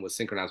resident was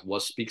synchronized,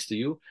 what speaks to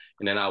you.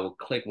 And then I will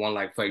click one,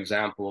 like, for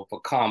example, for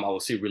calm, I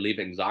will see relieve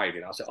anxiety.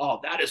 And I'll say, oh,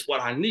 that is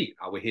what I need.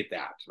 I will hit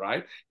that,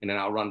 right? And then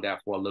I'll run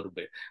that for a little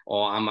bit.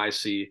 Or I might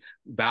see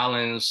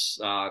balance,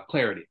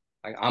 clarity.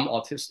 Like I'm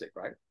autistic,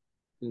 right?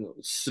 You know,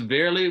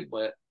 severely,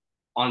 but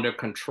under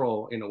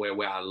control in a way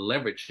where I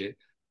leverage it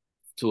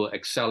to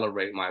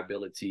accelerate my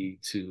ability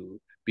to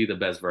be the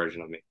best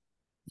version of me.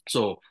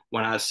 So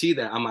when I see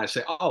that, I might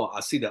say, oh,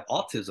 I see the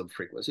autism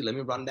frequency. Let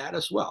me run that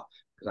as well,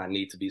 because I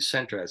need to be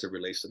centered as it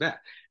relates to that.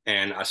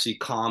 And I see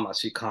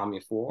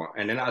calming for,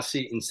 and then I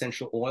see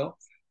essential oil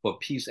for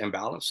peace and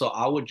balance. So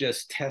I would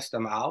just test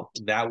them out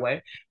that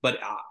way. But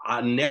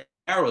I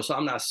narrow, so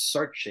I'm not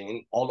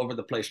searching all over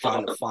the place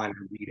trying to find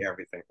and read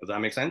everything. Does that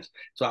make sense?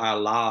 So I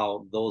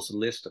allow those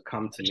lists to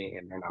come to me,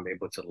 and then I'm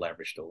able to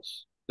leverage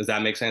those. Does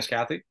that make sense,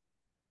 Kathy?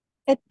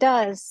 It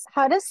does.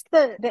 How does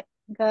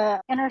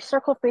the inner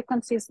circle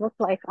frequencies look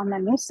like on the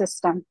new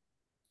system?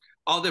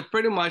 Oh, they're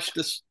pretty much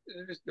just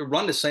they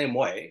run the same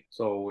way.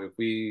 So if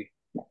we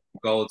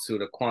go to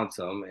the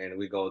quantum and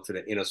we go to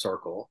the inner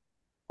circle,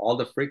 all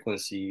the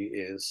frequency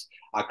is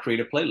I create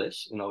a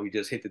playlist. You know, you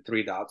just hit the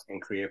three dots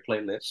and create a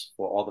playlist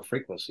for all the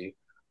frequency.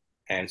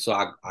 And so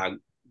I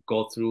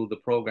go through the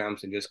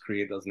programs and just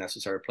create those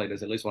necessary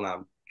playlists. At least when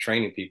I'm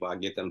training people, I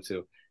get them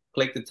to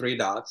click the three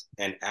dots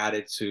and add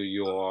it to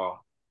your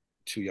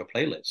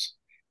playlist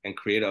and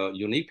create a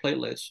unique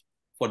playlist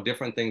for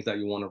different things that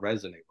you want to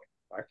resonate with,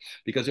 right?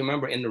 Because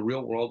remember, in the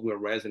real world, we're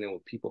resonating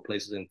with people,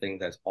 places, and things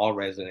that's all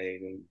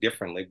resonating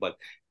differently, but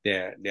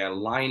they're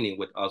aligning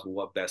with us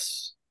what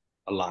best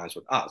aligns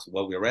with us,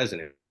 what we're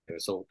resonating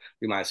with. So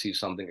we might see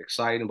something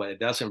exciting, but it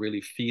doesn't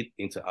really feed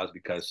into us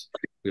because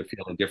we're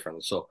feeling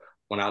differently. So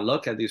when I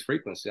look at these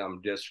frequencies,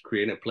 I'm just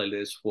creating a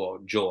playlist for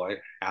joy,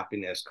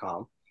 happiness,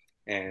 calm,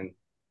 and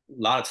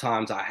a lot of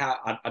times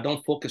I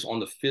don't focus on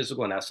the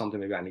physical, and that's something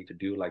maybe I need to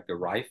do, like the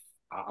Rife.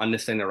 I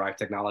understand the Rife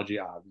technology.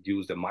 I've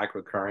used the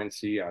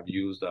microcurrency. I've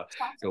used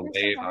the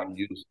wave. I've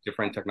used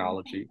different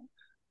technology.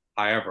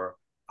 However,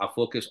 I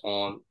focus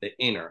on the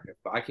inner. If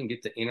I can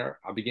get the inner,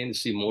 I begin to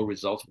see more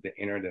results with the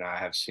inner than I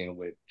have seen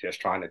with just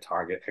trying to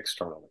target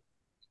externally.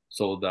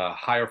 So the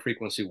higher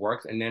frequency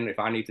works. And then if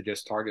I need to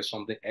just target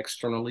something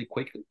externally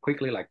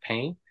quickly like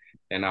pain,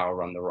 then I'll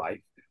run the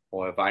Rife.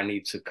 Or if I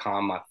need to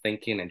calm my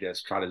thinking and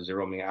just try to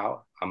zero me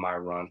out, I might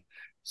run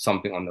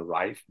something on the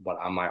Rife, but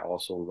I might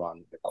also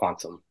run the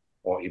quantum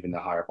or even the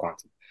higher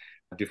quantum.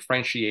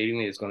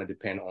 Differentiating is going to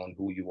depend on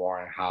who you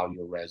are and how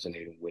you're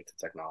resonating with the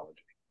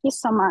technology. Thank you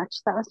so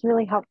much. That was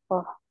really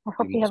helpful. I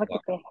hope you have a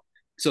good day.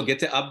 So get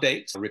the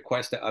updates,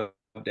 request the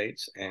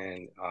updates,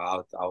 and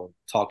I'll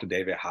talk to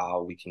David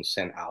how we can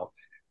send out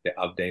the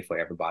update for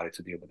everybody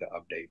to be able to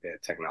update their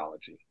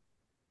technology,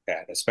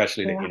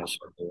 especially the inner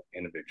circle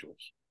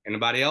individuals.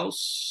 Anybody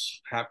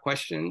else have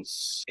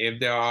questions?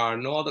 If there are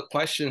no other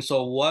questions,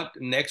 so what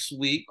next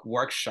week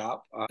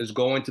workshop is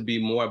going to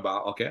be more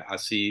about? Okay, I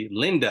see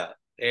Linda.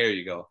 There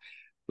you go.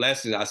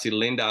 Blessings. I see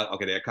Linda.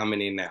 Okay, they're coming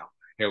in now.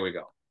 Here we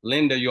go.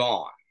 Linda, you're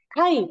on.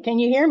 Hi, can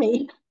you hear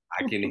me?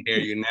 I can hear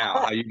you now.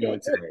 How are you doing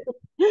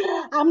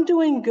today? I'm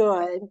doing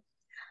good.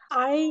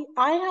 I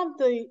have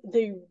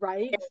the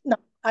right. No,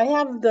 I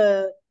have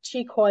the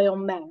Qi Coil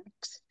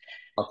Max.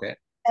 Okay.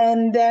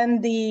 And then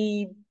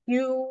the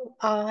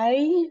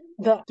UI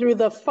through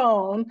the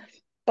phone,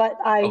 but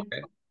I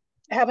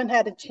haven't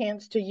had a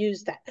chance to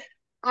use that.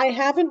 I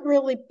haven't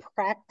really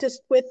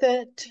practiced with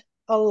it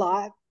a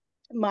lot.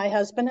 My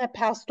husband had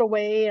passed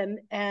away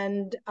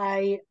and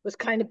I was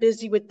kind of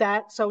busy with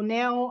that. So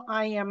now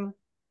I am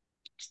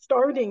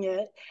starting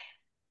it.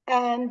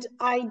 And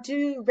I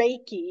do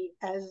Reiki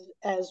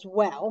as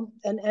well,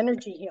 and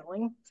energy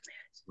healing.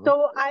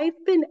 So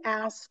I've been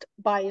asked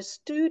by a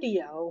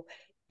studio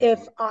if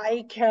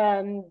I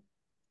can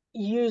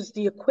use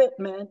the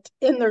equipment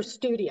in their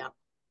studio.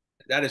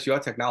 That is your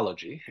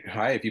technology,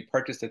 right? If you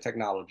purchase the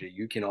technology,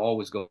 you can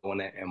always go in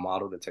there and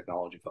model the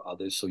technology for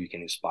others so you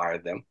can inspire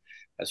them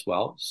as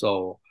well.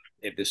 So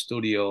if the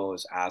studio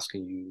is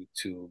asking you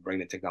to bring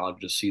the technology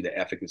to see the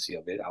efficacy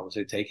of it, I would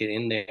say take it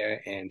in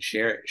there and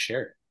share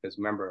it. Because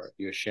remember,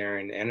 you're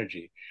sharing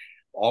energy.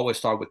 always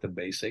start with the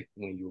basic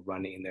when you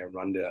run in there,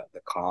 run the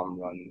calm,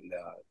 run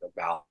the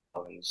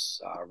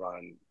balance,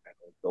 run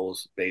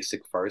those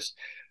basic first.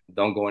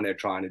 Don't go in there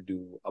trying to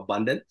do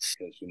abundance,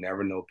 because you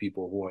never know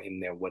people who are in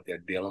there what they're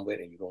dealing with,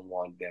 and you don't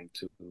want them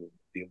to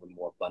deal with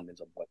more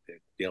abundance of what they're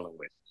dealing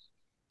with.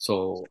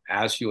 So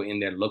as you're in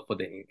there, look for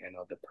the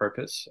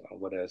purpose,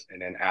 what is,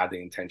 and then add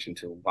the intention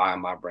to why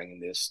am I bringing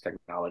this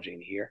technology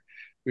in here?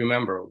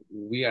 Remember,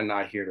 we are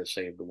not here to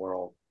save the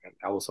world. And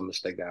that was a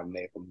mistake that I've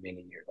made for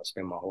many years. I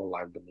spent my whole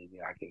life believing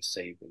I can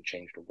save and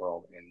change the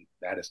world, and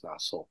that is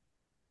not so.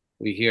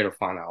 We're here to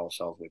find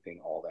ourselves within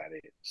all that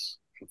is,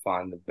 to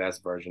find the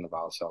best version of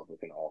ourselves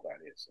within all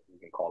that is. We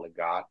can call it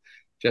God,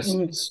 just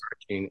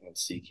searching and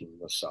seeking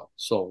yourself.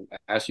 So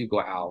as you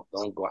go out,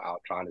 don't go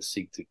out trying to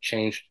seek to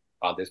change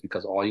others,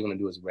 because all you're going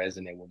to do is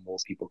resonate with more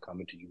people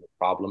coming to you with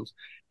problems,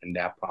 and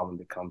that problem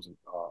becomes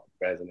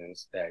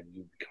resonance that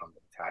you become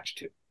attached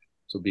to.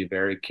 So be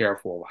very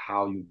careful of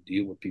how you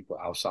deal with people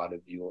outside of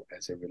you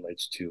as it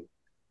relates to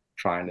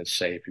trying to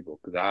save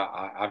people. Because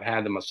I've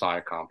had the Messiah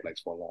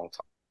complex for a long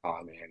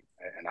time,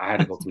 and I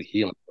had to go through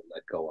healing to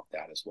let go of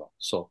that as well.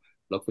 So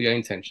look for your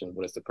intention.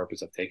 What is the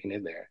purpose of taking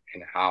it there,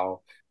 and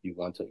how you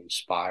want to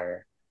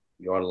inspire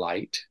your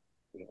light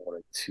in order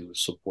to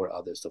support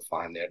others to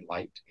find their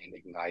light and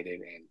ignite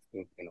it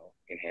and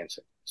enhance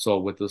it. So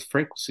with those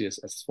frequencies,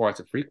 as far as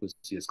the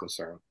frequency is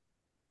concerned,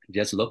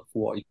 just look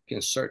for, you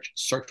can search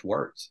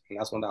words. And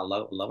that's what I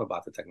love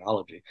about the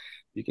technology.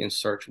 You can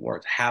search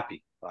words,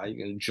 happy, right?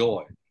 You can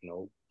joy,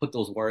 put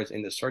those words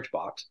in the search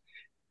box,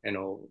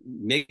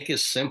 make it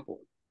simple.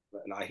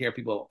 And I hear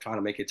people trying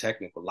to make it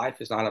technical. Life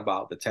is not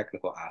about the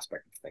technical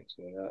aspect of things.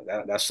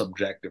 That's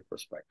subjective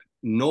perspective.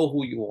 Know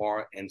who you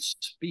are and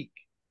speak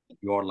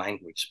your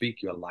language,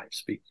 speak your life,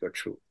 speak your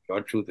truth.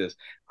 Your truth is,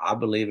 I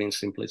believe in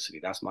simplicity.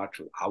 That's my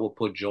truth. I will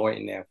put joy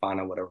in there and find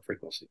out whatever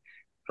frequency.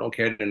 I don't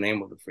care the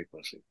name of the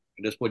frequency.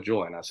 I just put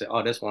joy. And I say,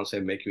 oh, this one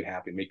said make you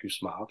happy, make you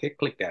smile. Okay,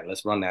 click that.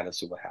 Let's run that and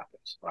see what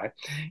happens, right?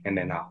 And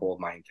then I hold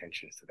my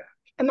intentions to that.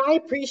 And I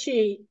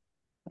appreciate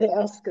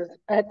this, because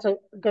that's a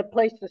good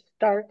place to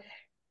start.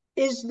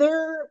 Is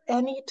there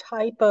any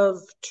type of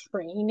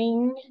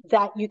training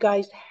that you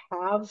guys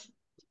have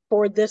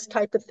for this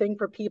type of thing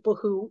for people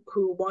who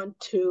want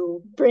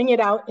to bring it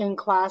out in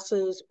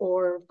classes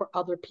or for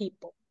other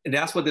people? And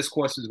that's what this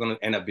course is going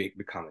to end up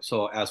becoming.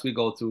 So as we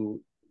go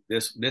through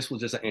this was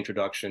just an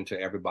introduction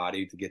to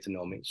everybody to get to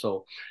know me.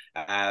 So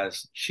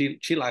as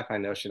Qi Life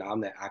Foundation,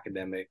 I'm the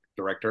academic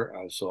director,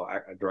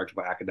 director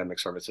for academic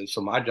services.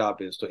 So my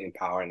job is to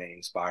empower and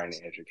inspire and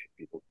educate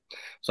people.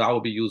 So I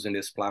will be using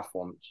this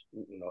platform,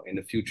 in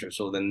the future.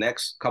 So the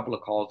next couple of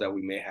calls that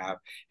we may have,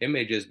 it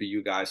may just be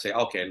you guys say,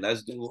 okay,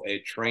 let's do a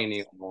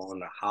training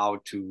on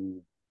how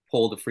to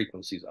pull the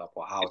frequencies up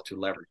or how to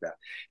leverage that,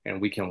 and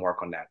we can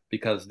work on that,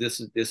 because this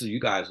is you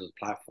guys'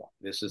 platform.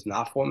 This is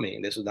not for me.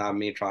 This is not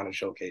me trying to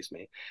showcase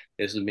me.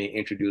 This is me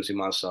introducing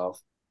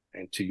myself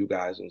and to you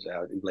guys and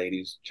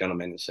ladies,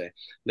 gentlemen, and say,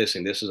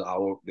 listen, this is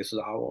our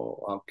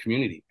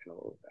community.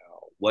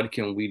 What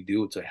can we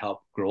do to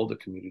help grow the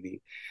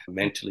community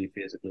mentally,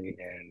 physically,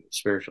 and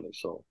spiritually?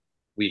 So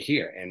we're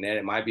here, and then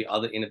it might be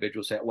other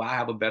individuals say, well, I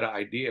have a better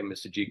idea,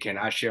 Mr. G. Can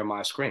I share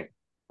my screen?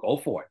 Go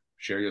for it.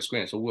 Share your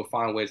screen. So we'll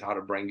find ways how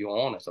to bring you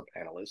on as a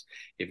panelist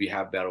if you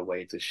have better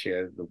way to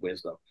share the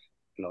wisdom.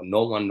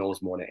 No one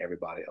knows more than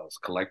everybody else.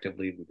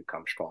 Collectively, we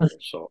become stronger.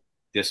 So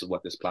this is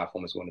what this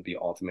platform is going to be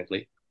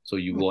ultimately. So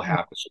you will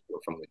have the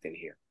support from within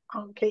here.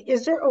 Okay.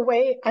 Is there a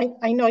way,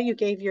 I know you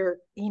gave your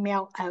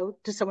email out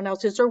to someone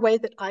else. Is there a way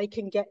that I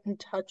can get in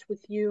touch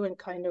with you and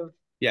kind of?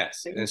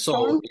 Yes. And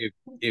so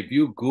if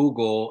you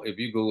Google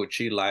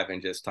Qi Life and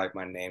just type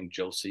my name,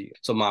 Jossie.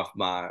 So my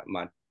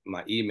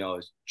email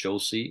is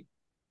Jossie.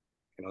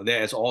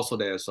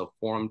 There's a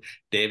form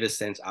David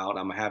sends out.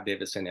 I'm going to have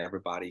David send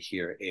everybody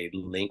here a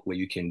link where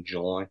you can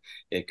join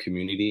a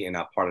community and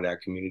I'm part of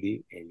that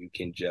community. And you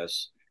can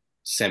just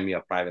send me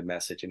a private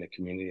message in the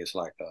community. It's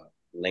like a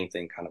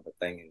LinkedIn kind of a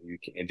thing.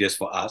 And just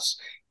for us,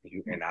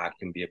 and I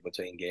can be able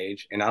to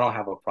engage. And I don't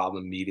have a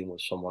problem meeting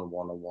with someone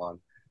one-on-one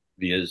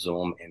via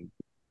Zoom and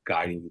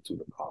guiding you through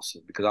the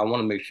process, because I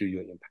want to make sure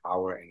you're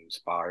empowered and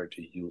inspired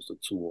to use the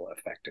tool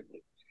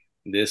effectively.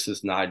 This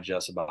is not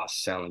just about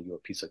selling you a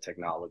piece of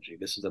technology.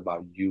 This is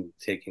about you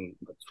taking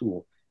the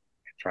tool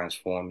and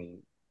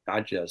transforming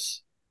not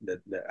just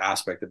the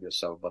aspect of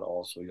yourself, but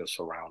also your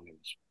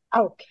surroundings.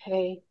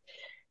 Okay.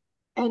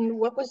 And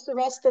what was the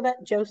rest of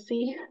that,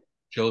 Jossie?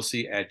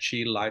 Jossie at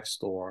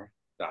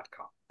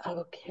QiLifeStore.com.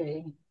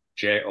 Okay.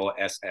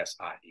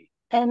 Jossie.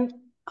 And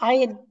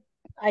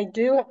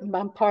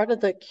I'm part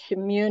of the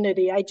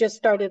community. I just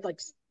started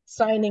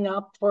signing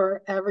up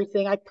for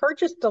everything. I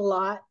purchased a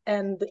lot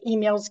and the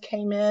emails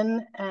came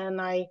in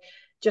and I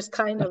just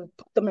kind of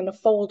put them in a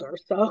folder.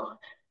 So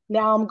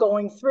now I'm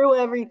going through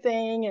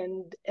everything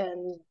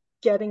and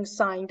getting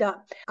signed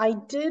up. I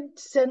did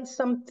send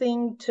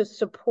something to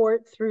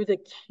support through the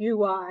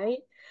QI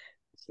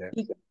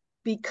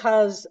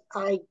because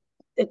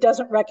it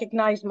doesn't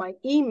recognize my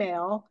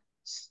email,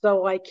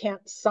 so I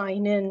can't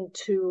sign in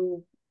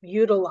to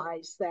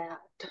utilize that.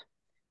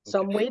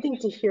 So I'm waiting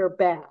to hear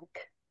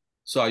back.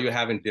 So are you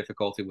having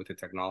difficulty with the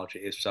technology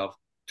itself,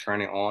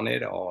 turning on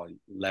it or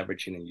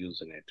leveraging and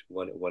using it?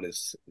 What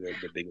is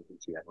the biggest issue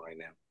you have right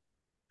now?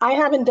 I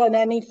haven't done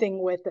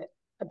anything with it.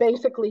 I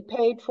basically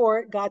paid for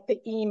it, got the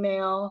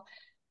email,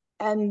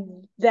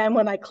 and then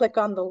when I click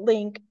on the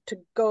link to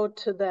go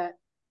to the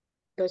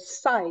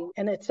site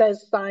and it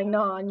says sign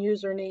on,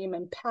 username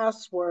and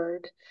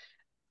password,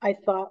 I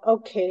thought,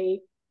 okay,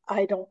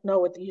 I don't know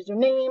what the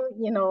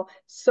username,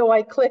 so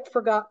I clicked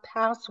forgot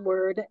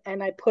password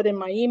and I put in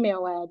my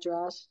email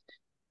address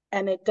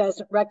and it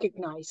doesn't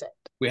recognize it.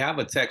 We have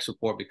a tech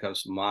support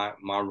because my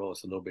role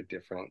is a little bit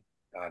differently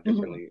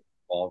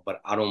involved,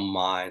 but I don't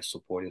mind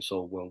supporting.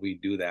 So when we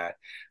do that,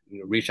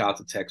 reach out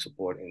to tech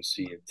support and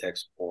see if tech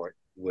support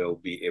will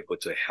be able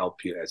to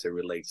help you as it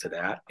relates to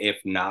that. If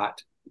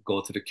not,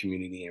 go to the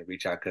community and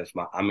reach out because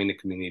I'm in the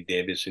community,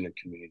 David's in the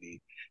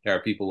community. There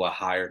are people who are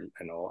hired,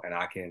 and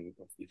I can,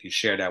 if you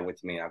share that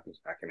with me, I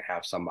can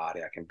have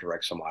somebody, I can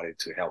direct somebody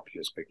to help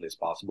you as quickly as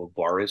possible.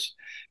 Boris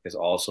is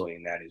also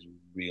in that, is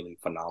really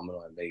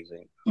phenomenal,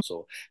 amazing.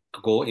 So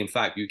in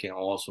fact, you can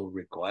also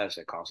request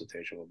a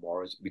consultation with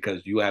Boris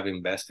because you have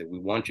invested. We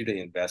want you to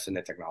invest in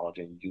the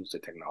technology and use the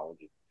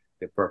technology.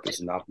 The purpose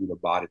is not for you to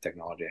buy the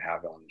technology and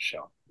have it on the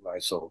shelf,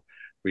 right? So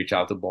reach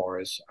out to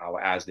Boris. I will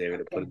ask David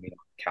to put me on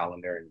the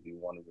calendar and if you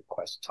want to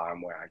request a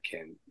time where I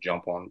can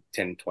jump on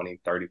 10, 20,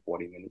 30,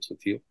 40 minutes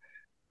with you.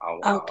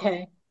 I'll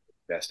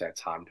invest that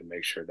time to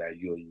make sure that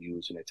you're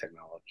using the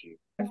technology.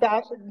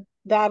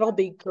 That'll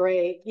be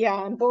great.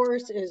 Yeah, and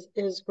Boris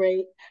is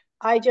great.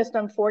 I just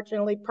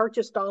unfortunately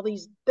purchased all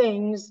these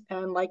things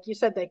and like you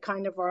said, they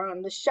kind of are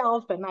on the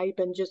shelf and I've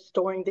been just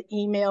storing the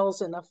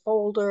emails in a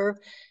folder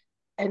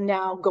and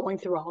now going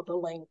through all the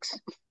links.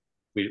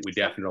 We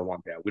definitely don't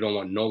want that. We don't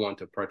want no one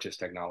to purchase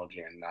technology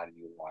and not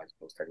utilize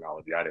those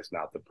technology. That is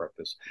not the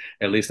purpose.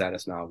 At least that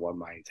is not what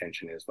my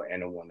intention is for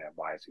anyone that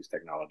buys these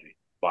technology.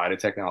 Buy the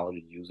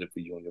technology, use it for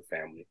you and your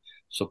family,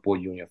 support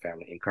you and your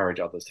family, encourage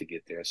others to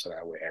get there so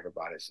that way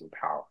everybody's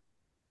empowered.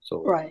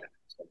 So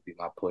that's going to be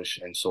my push.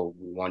 And so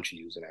we want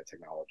you using that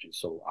technology.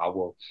 So I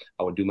will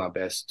do my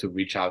best to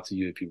reach out to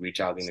you. If you reach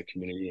out in the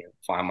community and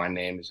find my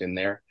name is in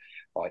there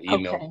or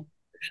email,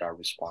 make sure I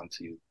respond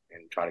to you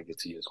and try to get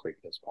to you as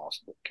quickly as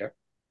possible. Okay.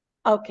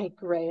 Okay,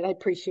 great. I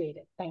appreciate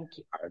it. Thank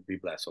you. All right, be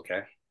blessed.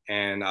 Okay.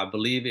 And I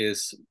believe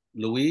it's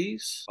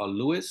Louise or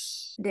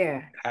Louis.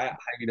 There. How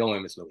you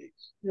doing, Miss Louise?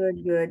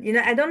 Good, good.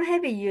 I don't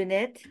have a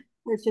unit.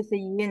 It's just a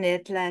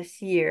unit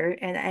last year,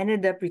 and I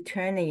ended up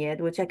returning it,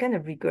 which I kind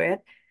of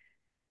regret.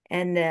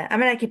 And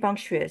I'm an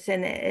acupuncturist,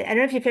 and I don't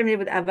know if you're familiar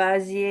with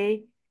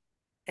Avazier.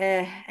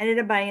 I ended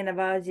up buying an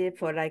Avazier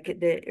for like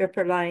the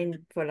upper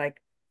line for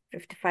like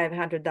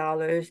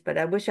 $5,500, but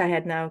I wish I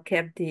had now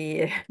kept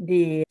the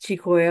Qi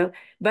Coil.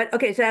 But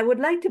okay, so I would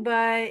like to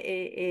buy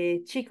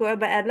a Qi Coil,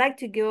 but I'd like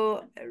to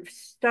go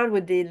start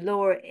with the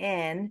lower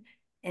end,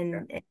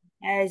 and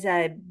as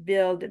I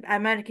build,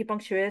 I'm an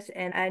acupuncturist,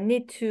 and I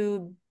need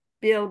to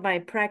build my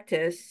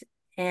practice,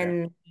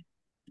 and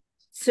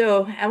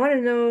so I want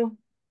to know.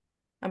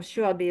 I'm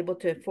sure I'll be able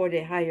to afford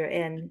a higher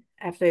end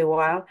after a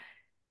while.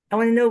 I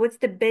want to know what's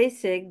the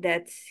basic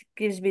that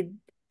gives me,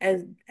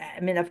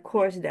 of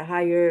course, the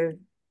higher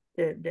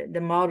the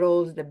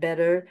models, the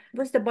better.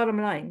 What's the bottom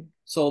line?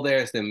 So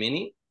there's the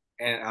mini,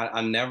 and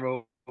I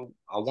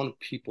want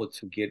people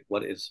to get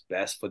what is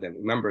best for them.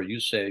 Remember,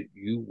 you said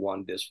you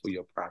want this for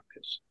your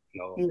practice.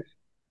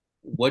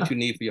 What you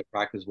need for your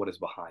practice, what is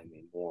behind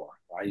me more,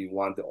 right? You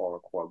want the aura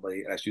core, but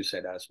as you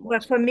said, that's more. Well,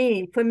 for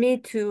me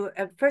to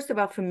first of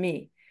all, for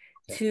me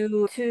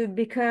to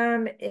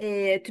become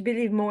to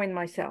believe more in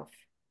myself.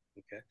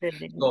 Okay.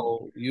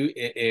 So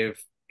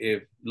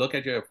if look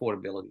at your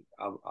affordability.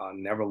 I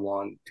never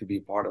want to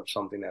be part of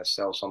something that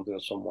sells something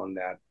to someone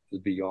that is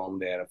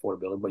beyond that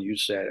affordability. But you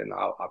said, and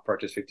I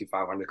purchased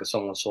 $5,500 because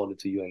someone sold it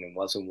to you and it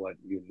wasn't what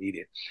you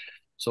needed.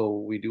 So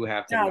we do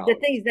have technology. No, the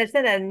thing is, that's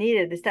not I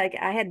needed. It's like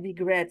I had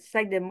regrets. It's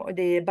like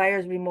the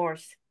buyer's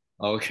remorse.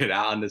 Okay,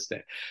 I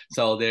understand.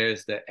 So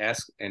there's the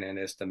S and then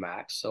there's the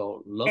Max.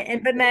 So look.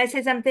 But may I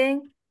say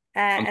something?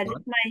 I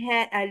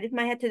lift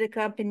my head to the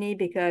company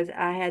because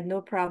I had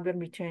no problem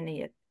returning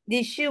it.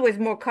 The shoe was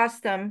more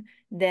custom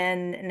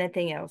than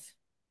anything else.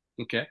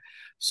 Okay.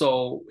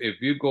 So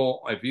if you go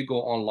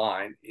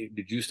online,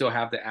 did you still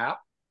have the app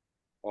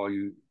or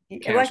you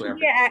cancel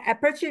everything? Yeah, I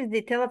purchased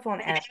the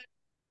telephone app.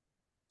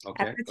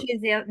 Okay. I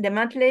purchased the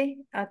monthly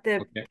at the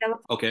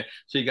telephone. Okay.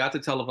 So you got the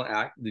telephone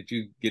app. Did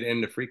you get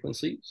in the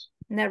frequencies?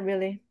 Not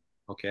really.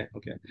 Okay.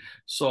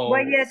 So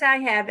well, yes, I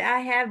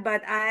have,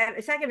 but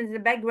it's like in the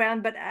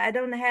background, but I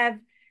don't have.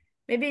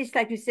 Maybe it's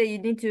like you say, you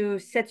need to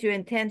set your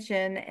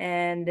intention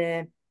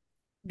and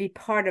be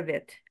part of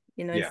it,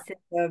 instead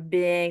of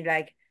being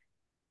like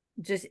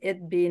just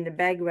it be in the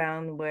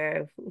background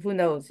where who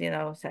knows,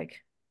 it's like.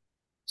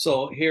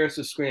 So here's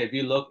the screen.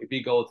 If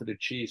you go to the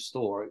Qi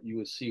store, you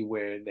will see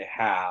where they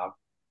have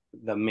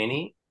the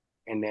mini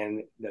and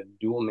then the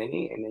dual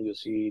mini, and then you'll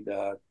see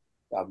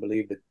I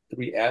believe the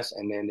 3S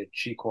and then the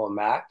Qi Coil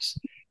Max,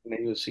 and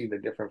then you'll see the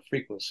different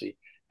frequency.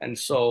 And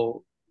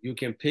so You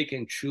can pick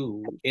and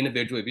choose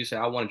individual. If you say,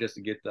 I want just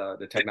to get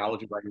the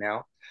technology right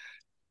now,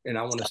 and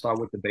I want to start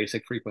with the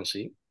basic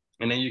frequency,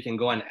 and then you can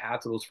go and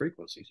add to those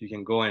frequencies. You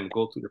can go and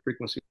go through the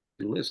frequency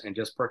list and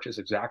just purchase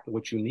exactly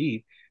what you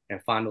need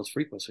and find those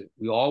frequencies.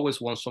 We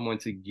always want someone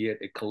to get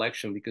a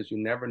collection because you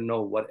never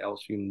know what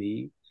else you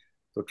need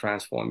to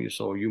transform you.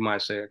 So you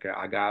might say, okay,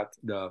 I got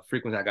the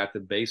frequency, I got the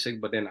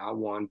basic, but then I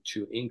want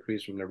to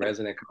increase from the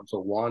resonant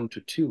console 1 to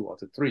 2 or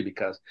to 3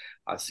 because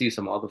I see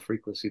some other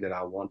frequency that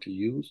I want to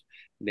use.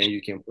 Then you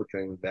can put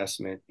your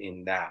investment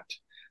in that.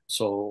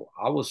 So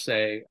I would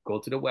say go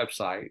to the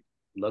website,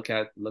 look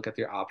at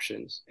your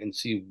options and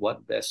see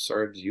what best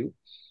serves you.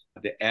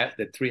 The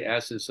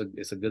 3S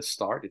is a good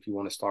start if you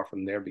want to start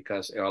from there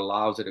because it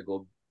allows it to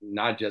go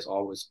not just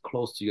always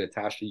close to you,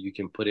 attached to you. You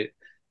can put it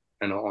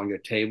on your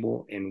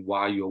table, and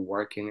while you're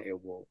working,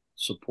 it will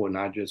support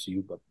not just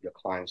you but your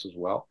clients as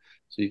well.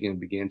 So you can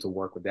begin to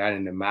work with that,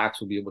 and the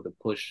Max will be able to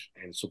push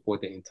and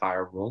support the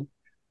entire room.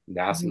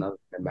 That's another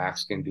thing the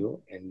Max can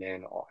do, and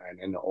then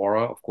the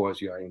Aura, of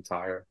course, your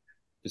entire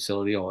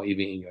facility or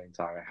even in your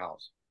entire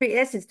house.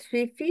 3S is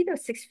 3 feet or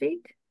 6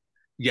 feet?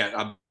 Yeah,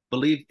 I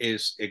believe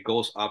it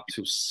goes up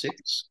to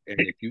 6, and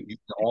if you can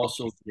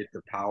also get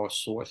the power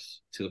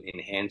source to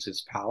enhance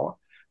its power.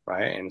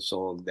 Right. And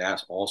so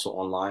that's also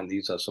online.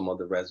 These are some of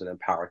the resident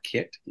power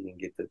kit. You can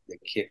get the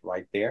kit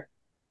right there.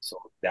 So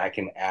that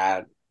can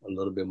add a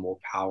little bit more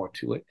power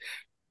to it.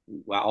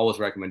 Well, I always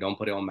recommend don't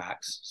put it on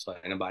max. So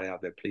anybody out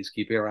there, please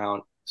keep it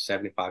around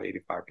 75,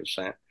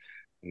 85%.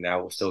 And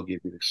that will still give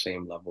you the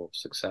same level of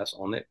success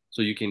on it.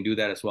 So you can do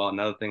that as well.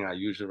 Another thing I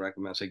usually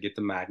recommend, say get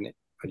the magnet.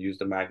 I use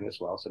the magnet as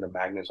well. So the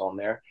magnet's on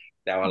there.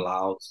 That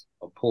allows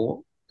a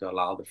pull to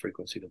allow the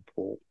frequency to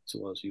pull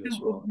towards you as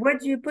well. Where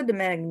do you put the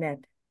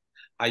magnet?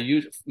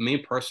 Me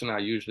personally, I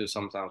usually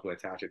sometimes will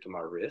attach it to my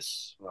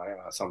wrists, right?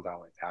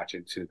 Sometimes I attach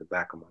it to the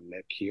back of my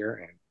neck here,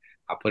 and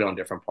I put it on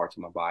different parts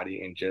of my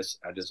body, and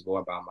I just go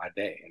about my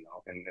day, you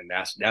know. And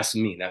that's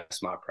me,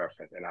 that's my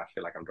preference, and I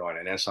feel like I'm drawing it.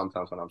 And then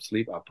sometimes when I'm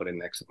asleep, I put it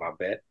next to my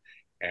bed,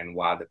 and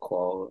while the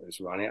coil is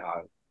running,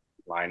 I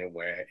line it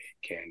where it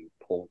can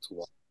pull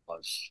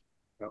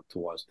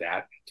towards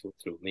that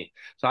through me.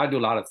 So I do a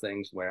lot of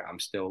things where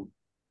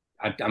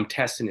I'm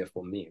testing it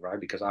for me, right?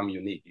 Because I'm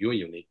unique. You're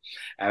unique.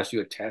 As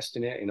you're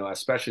testing it, you know,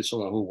 especially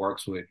someone who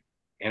works with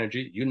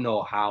energy, you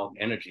know how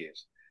energy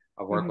is.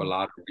 I work with a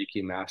lot of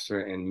Reiki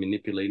master and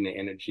manipulating the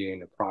energy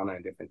and the prana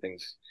and different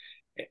things.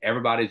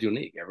 Everybody's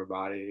unique.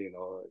 Everybody, you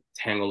know,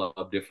 tangle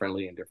up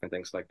differently and different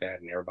things like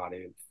that. And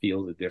everybody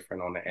feels it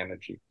different on the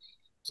energy.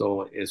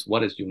 So it's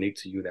what is unique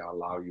to you that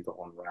allow you to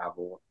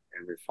unravel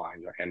and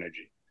refine your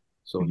energy.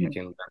 So you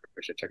can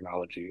leverage the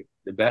technology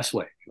the best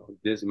way. You know,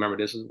 this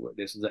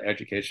is an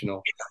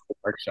educational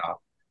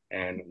workshop,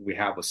 and we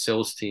have a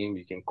sales team.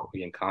 You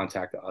can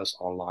contact us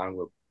online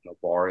with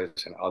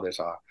Boris and others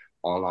are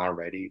online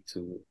ready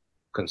to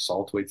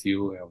consult with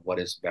you and what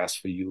is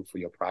best for you for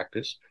your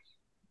practice.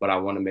 But I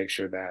want to make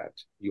sure that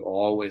you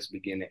always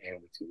begin and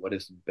end with you. What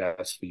is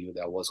best for you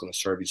that was going to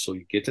serve you? So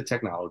you get the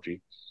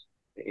technology,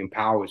 it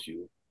empowers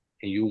you,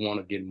 and you want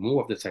to get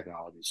more of the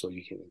technology so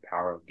you can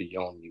empower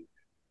beyond you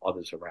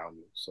others around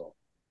you. So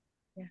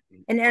yeah.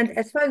 And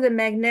as far as the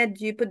magnet,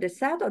 do you put the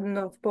south or the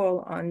north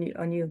pole on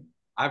you?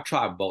 I've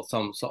tried both.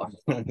 So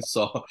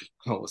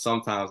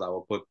sometimes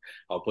I'll put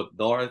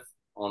north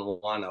on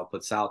one, I'll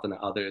put south on the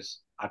others.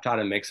 I try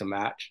to mix and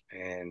match,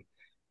 and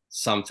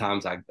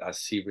sometimes I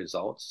see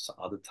results.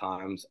 Other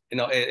times, you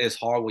know, it's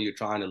hard when you're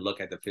trying to look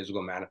at the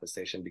physical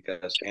manifestation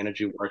because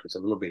energy work is a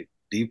little bit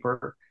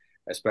deeper,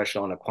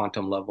 especially on a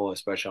quantum level,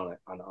 especially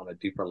on a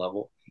deeper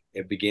level.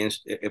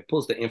 It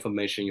pulls the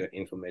information, your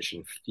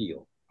information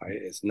field, right?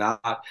 It's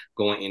not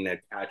going in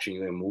there, attaching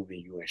you and moving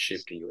you and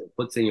shifting you. It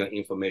puts in your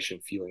information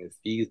field and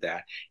feeds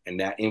that, and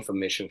that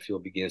information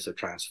field begins to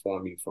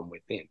transform you from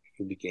within.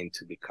 You begin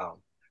to become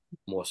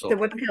more so. So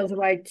what feels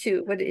right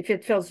too? What if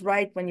it feels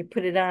right when you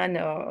put it on,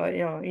 or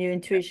you know, your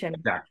intuition?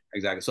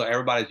 Exactly. So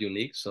everybody's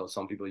unique. So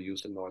some people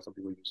use the north, some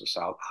people use the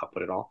south. I'll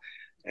put it on.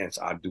 And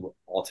so I do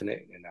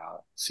alternate and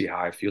I'll see how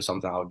I feel.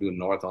 Sometimes I'll do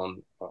north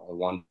on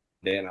one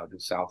day and I'll do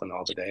south on the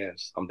other day. And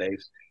some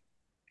days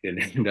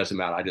it doesn't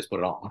matter. I just put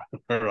it on,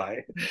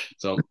 right?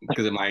 So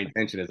because my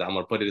intention is I'm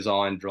going to put this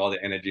on, draw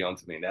the energy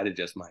onto me. And that is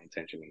just my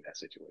intention in that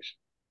situation.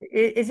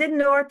 Is it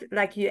north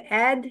like you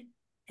add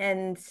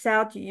and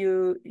south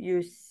you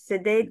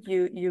sedate,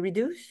 you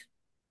reduce?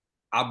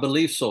 I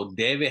believe so.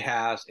 David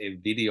has a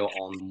video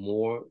on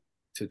more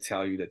to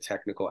tell you the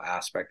technical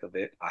aspect of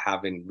it. I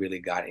haven't really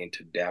got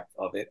into depth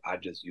of it. I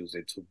just use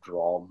it to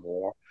draw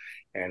more.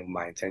 And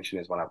my intention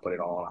is when I put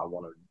it on, I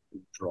want to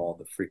draw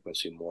the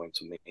frequency more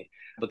into me.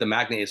 But the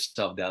magnet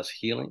itself does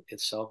healing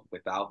itself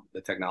without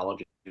the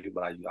technology,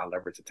 but I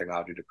leverage the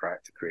technology to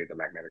create the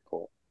magnetic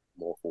pole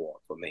more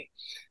for me.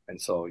 And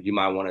so you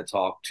might want to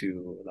talk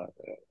to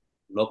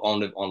look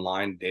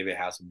online. David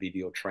has a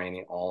video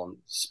training on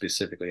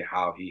specifically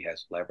how he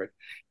has leveraged.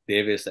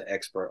 David is the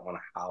expert on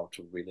how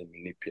to really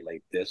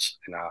manipulate this,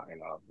 and I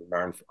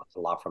learned a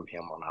lot from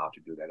him on how to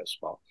do that as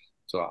well.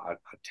 So I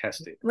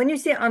test it. When you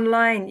say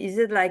online, is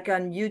it like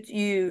on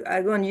YouTube?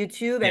 I go on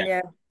YouTube and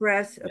you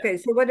press. Okay,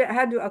 so what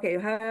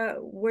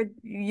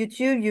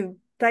YouTube? You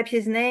type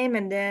his name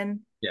and then.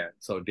 Yeah,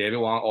 so David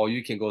Wong, or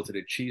you can go to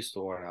the Qi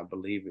store, and I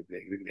believe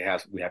we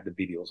have the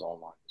videos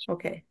online.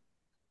 Okay,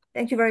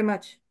 thank you very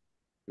much.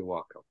 You're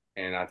welcome.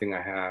 And I think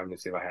let me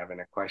see if I have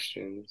any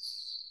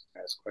questions.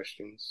 Ask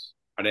questions.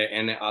 Are there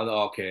any other?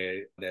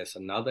 Okay, there's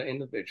another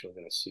individual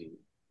in the see.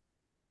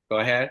 Go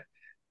ahead.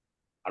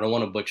 I don't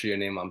want to butcher your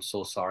name. I'm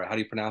so sorry. How do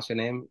you pronounce your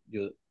name?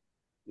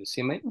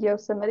 Yosemite?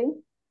 Yosemite.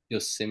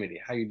 Yosemite.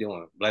 How you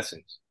doing?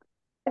 Blessings.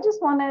 I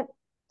just wanted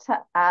to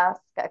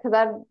ask because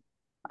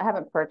I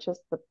haven't purchased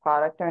the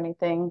product or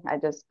anything. I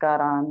just got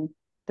on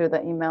through the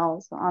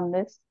emails on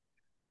this.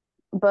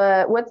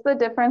 But what's the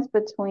difference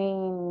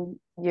between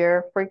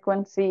your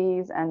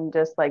frequencies and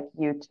just like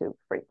YouTube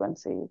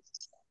frequencies?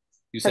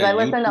 Because I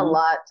listen a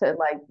lot to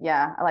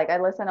I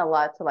listen a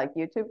lot to like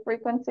YouTube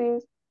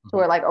frequencies to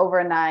where like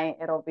overnight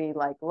it'll be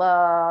like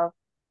love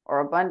or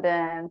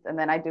abundance, and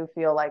then I do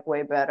feel like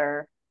way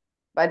better.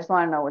 But I just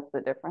want to know what's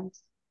the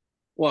difference.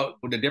 Well,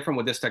 the difference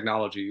with this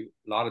technology,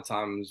 a lot of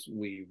times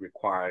we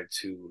require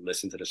to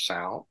listen to the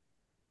sound,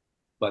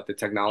 but the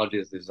technology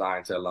is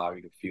designed to allow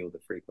you to feel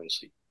the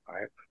frequency,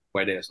 right?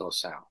 Where there's no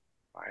sound,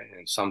 right?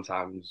 And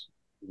sometimes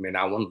you may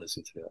not want to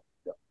listen to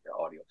the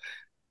audio.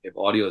 If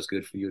audio is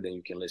good for you, then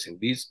you can listen.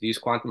 These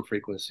quantum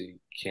frequency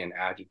can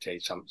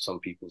agitate some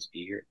people's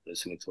ear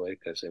listening to it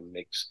because it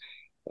makes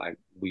like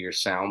weird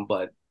sound.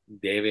 But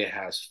David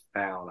has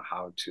found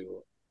how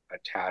to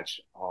attach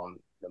on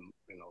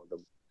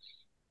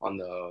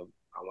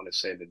I want to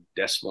say the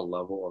decimal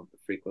level of the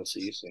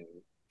frequencies and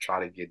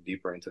try to get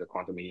deeper into the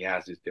quantum. He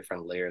has these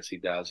different layers he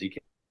does. He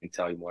can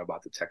tell you more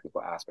about the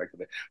technical aspect of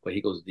it, but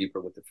he goes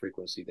deeper with the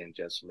frequency than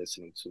just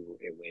listening to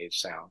a wave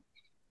sound.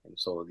 And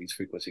so these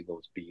frequency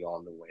goes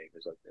beyond the wave.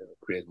 It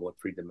creates more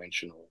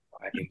three-dimensional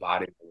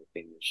embodiment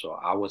within you. So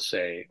I would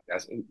say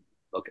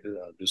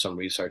do some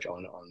research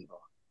on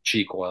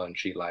Qi Coil and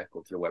Qi Life,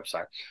 go to the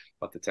website.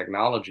 But the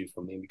technology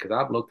for me, because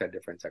I've looked at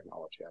different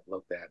technology. I've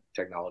looked at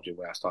technology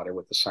where I started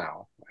with the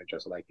sound, right,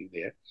 just like you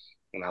did.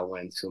 And I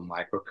went to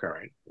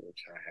microcurrent,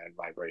 which I had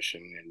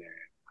vibration, and then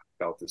I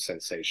felt the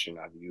sensation.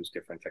 I've used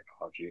different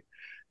technology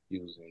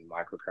using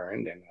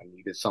microcurrent, and I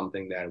needed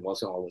something that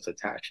wasn't always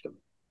attached to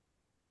me.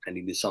 I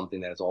needed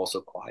something that's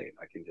also quiet.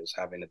 I can just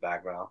have in the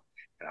background,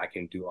 and I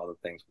can do other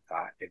things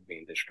without it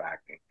being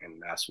distracting. And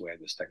that's where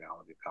this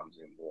technology comes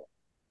in more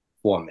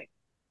for me.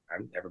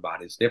 Right?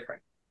 Everybody's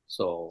different.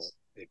 So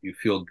if you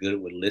feel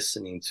good with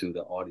listening to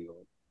the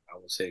audio, I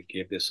would say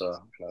give this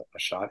a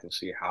shot and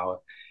see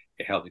how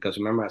it helps. Because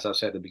remember, as I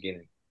said at the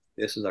beginning,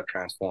 this is a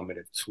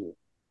transformative tool.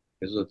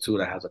 This is a tool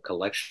that has a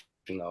collection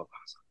of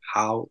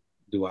how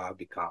do I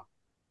become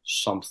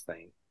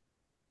something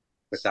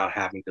without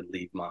having to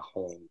leave my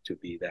home to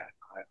be that.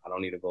 I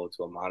don't need to go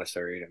to a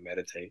monastery to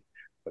meditate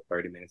for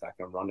 30 minutes. I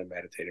can run the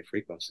meditative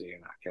frequency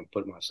and I can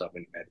put myself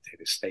in a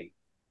meditative state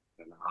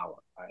in an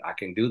hour. I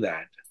can do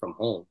that from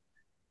home.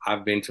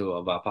 I've been to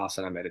a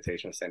Vipassana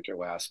meditation center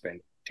where I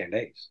spent 10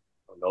 days.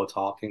 No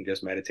talking,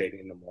 just meditating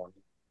in the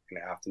morning, in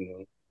the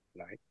afternoon,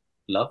 night.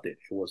 Loved it.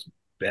 It was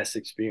best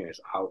experience.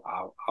 It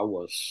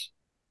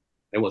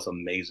was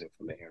amazing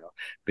for me,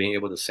 being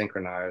able to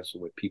synchronize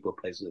with people,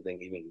 places, I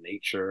think even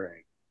nature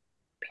and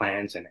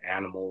plants and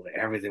animals,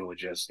 everything was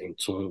just in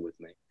tune with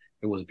me.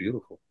 It was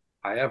beautiful.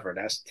 However,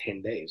 that's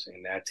 10 days.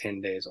 And that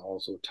 10 days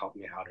also taught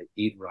me how to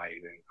eat right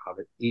and how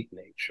to eat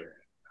nature,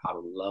 how to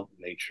love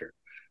nature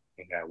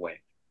in that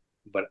way.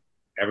 But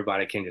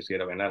everybody can just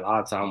get up. And a lot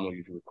of time when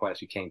you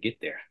request, you can't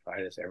get there,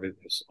 right?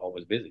 Everything's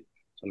always busy.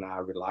 So now I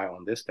rely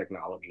on this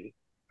technology.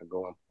 I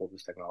go and pull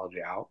this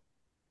technology out,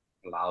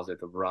 allows it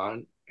to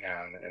run,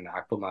 and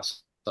I put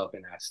myself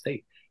in that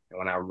state. And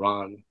when I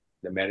run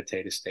the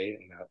meditative state,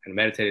 and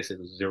meditative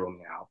state is zero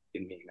me out,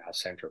 in me in that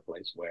central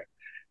place where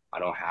I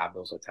don't have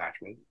those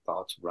attachment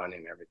thoughts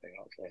running everything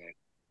else. And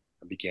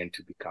I begin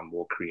to become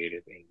more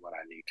creative in what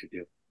I need to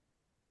do.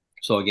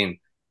 So again,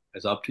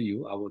 it's up to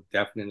you. I would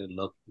definitely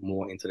look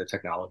more into the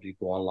technology,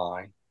 go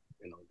online,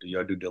 do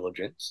your due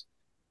diligence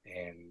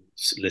and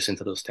listen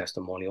to those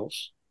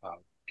testimonials.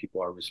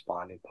 People are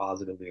responding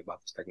positively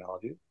about this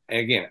technology. And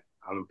again,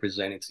 I'm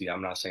presenting to you.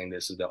 I'm not saying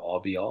this is the all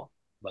be all,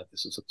 but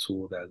this is a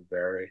tool that's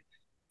very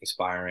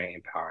inspiring,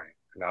 empowering.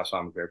 And that's why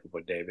I'm grateful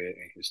for David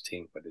and his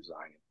team for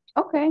designing.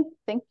 Okay,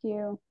 thank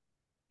you.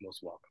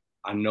 Most welcome.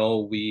 I know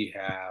we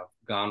have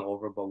gone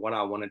over, but what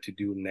I wanted to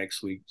do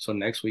next week. So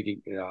next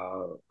week,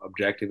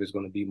 objective is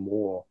going to be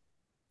more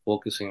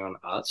focusing on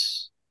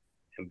us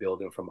and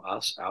building from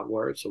us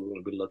outward. So we're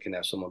going to be looking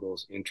at some of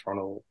those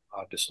internal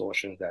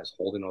distortions that's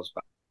holding us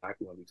back.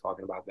 We're going to be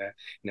talking about that.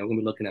 And then we're going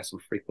to be looking at some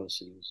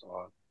frequencies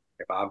on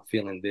if I'm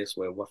feeling this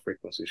way, what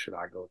frequency should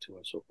I go to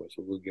and so forth.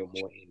 So we'll get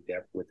more in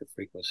depth with the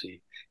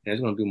frequency. And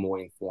it's going to be more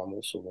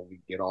informal. So when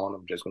we get on,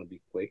 I'm just going to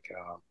be quick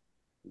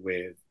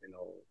with,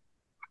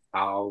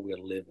 how we're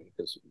living.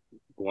 Because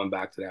going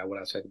back to that, what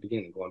I said at the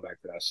beginning, going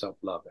back to that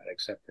self-love, that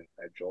acceptance,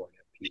 that joy,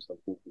 that peace of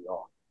who we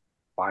are,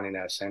 finding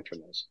that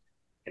centeredness.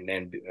 and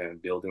then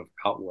building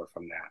outward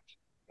from that.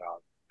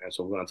 And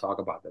so we're going to talk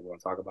about that. We're going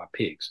to talk about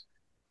pigs: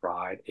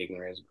 pride,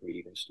 ignorance,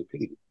 greed, and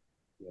stupidity.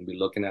 We're going to be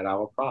looking at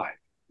our pride.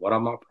 What are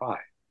my pride?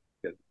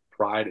 Because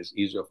pride is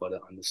easier for the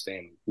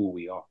understanding who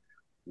we are.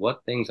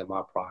 What things am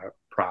I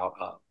proud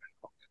of?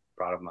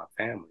 Proud of my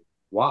family.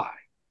 Why?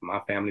 My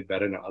family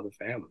better than other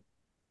families.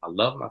 I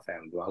love my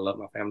family. Do I love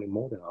my family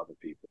more than other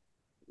people?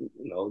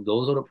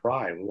 Those are the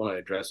pride. We want to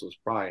address those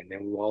pride. And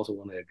then we also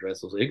want to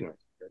address those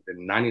ignorance. The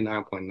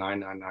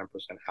 99.999%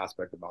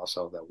 aspect of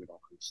ourselves that we don't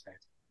understand.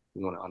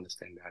 We want to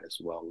understand that as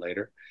well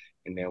later.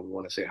 And then we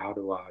want to say, how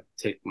do I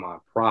take my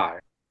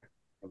pride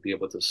and be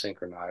able to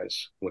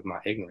synchronize with my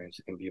ignorance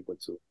and be able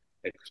to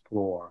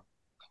explore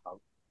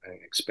and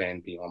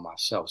expand beyond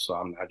myself. So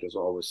I'm not just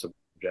always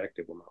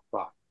subjective with my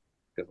pride.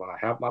 Because when I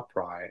have my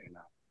pride and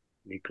I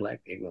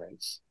neglect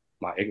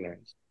my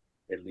ignorance,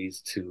 it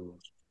leads to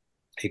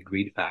a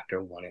greed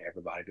factor, wanting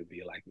everybody to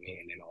be like me,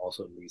 and then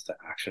also leads to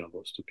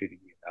actionable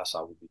stupidity. That's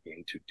how we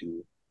begin to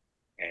do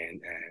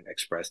and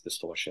express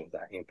distortions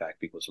that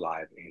impact people's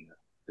lives in a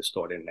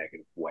distorted,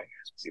 negative way,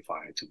 as we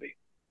define it to be.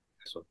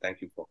 So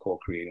thank you for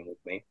co-creating with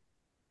me.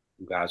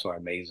 You guys are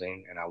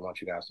amazing, and I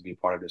want you guys to be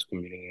part of this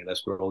community, and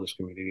let's grow this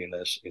community and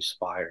let's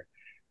inspire.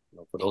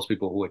 For those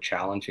people who are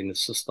challenging the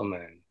system,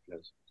 and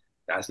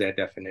that's their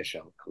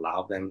definition.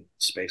 Allow them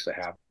space to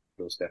have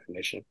those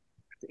definitions.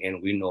 At the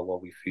end, we know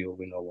what we feel,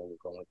 we know what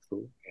we're going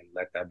through, and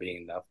let that be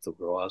enough to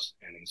grow us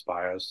and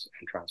inspire us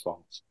and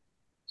transform us.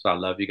 So I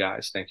love you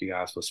guys. Thank you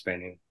guys for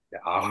spending the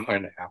hour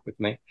and a half with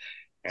me,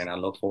 and I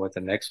look forward to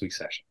next week's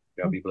session.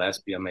 Y'all be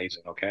blessed, be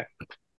amazing, okay?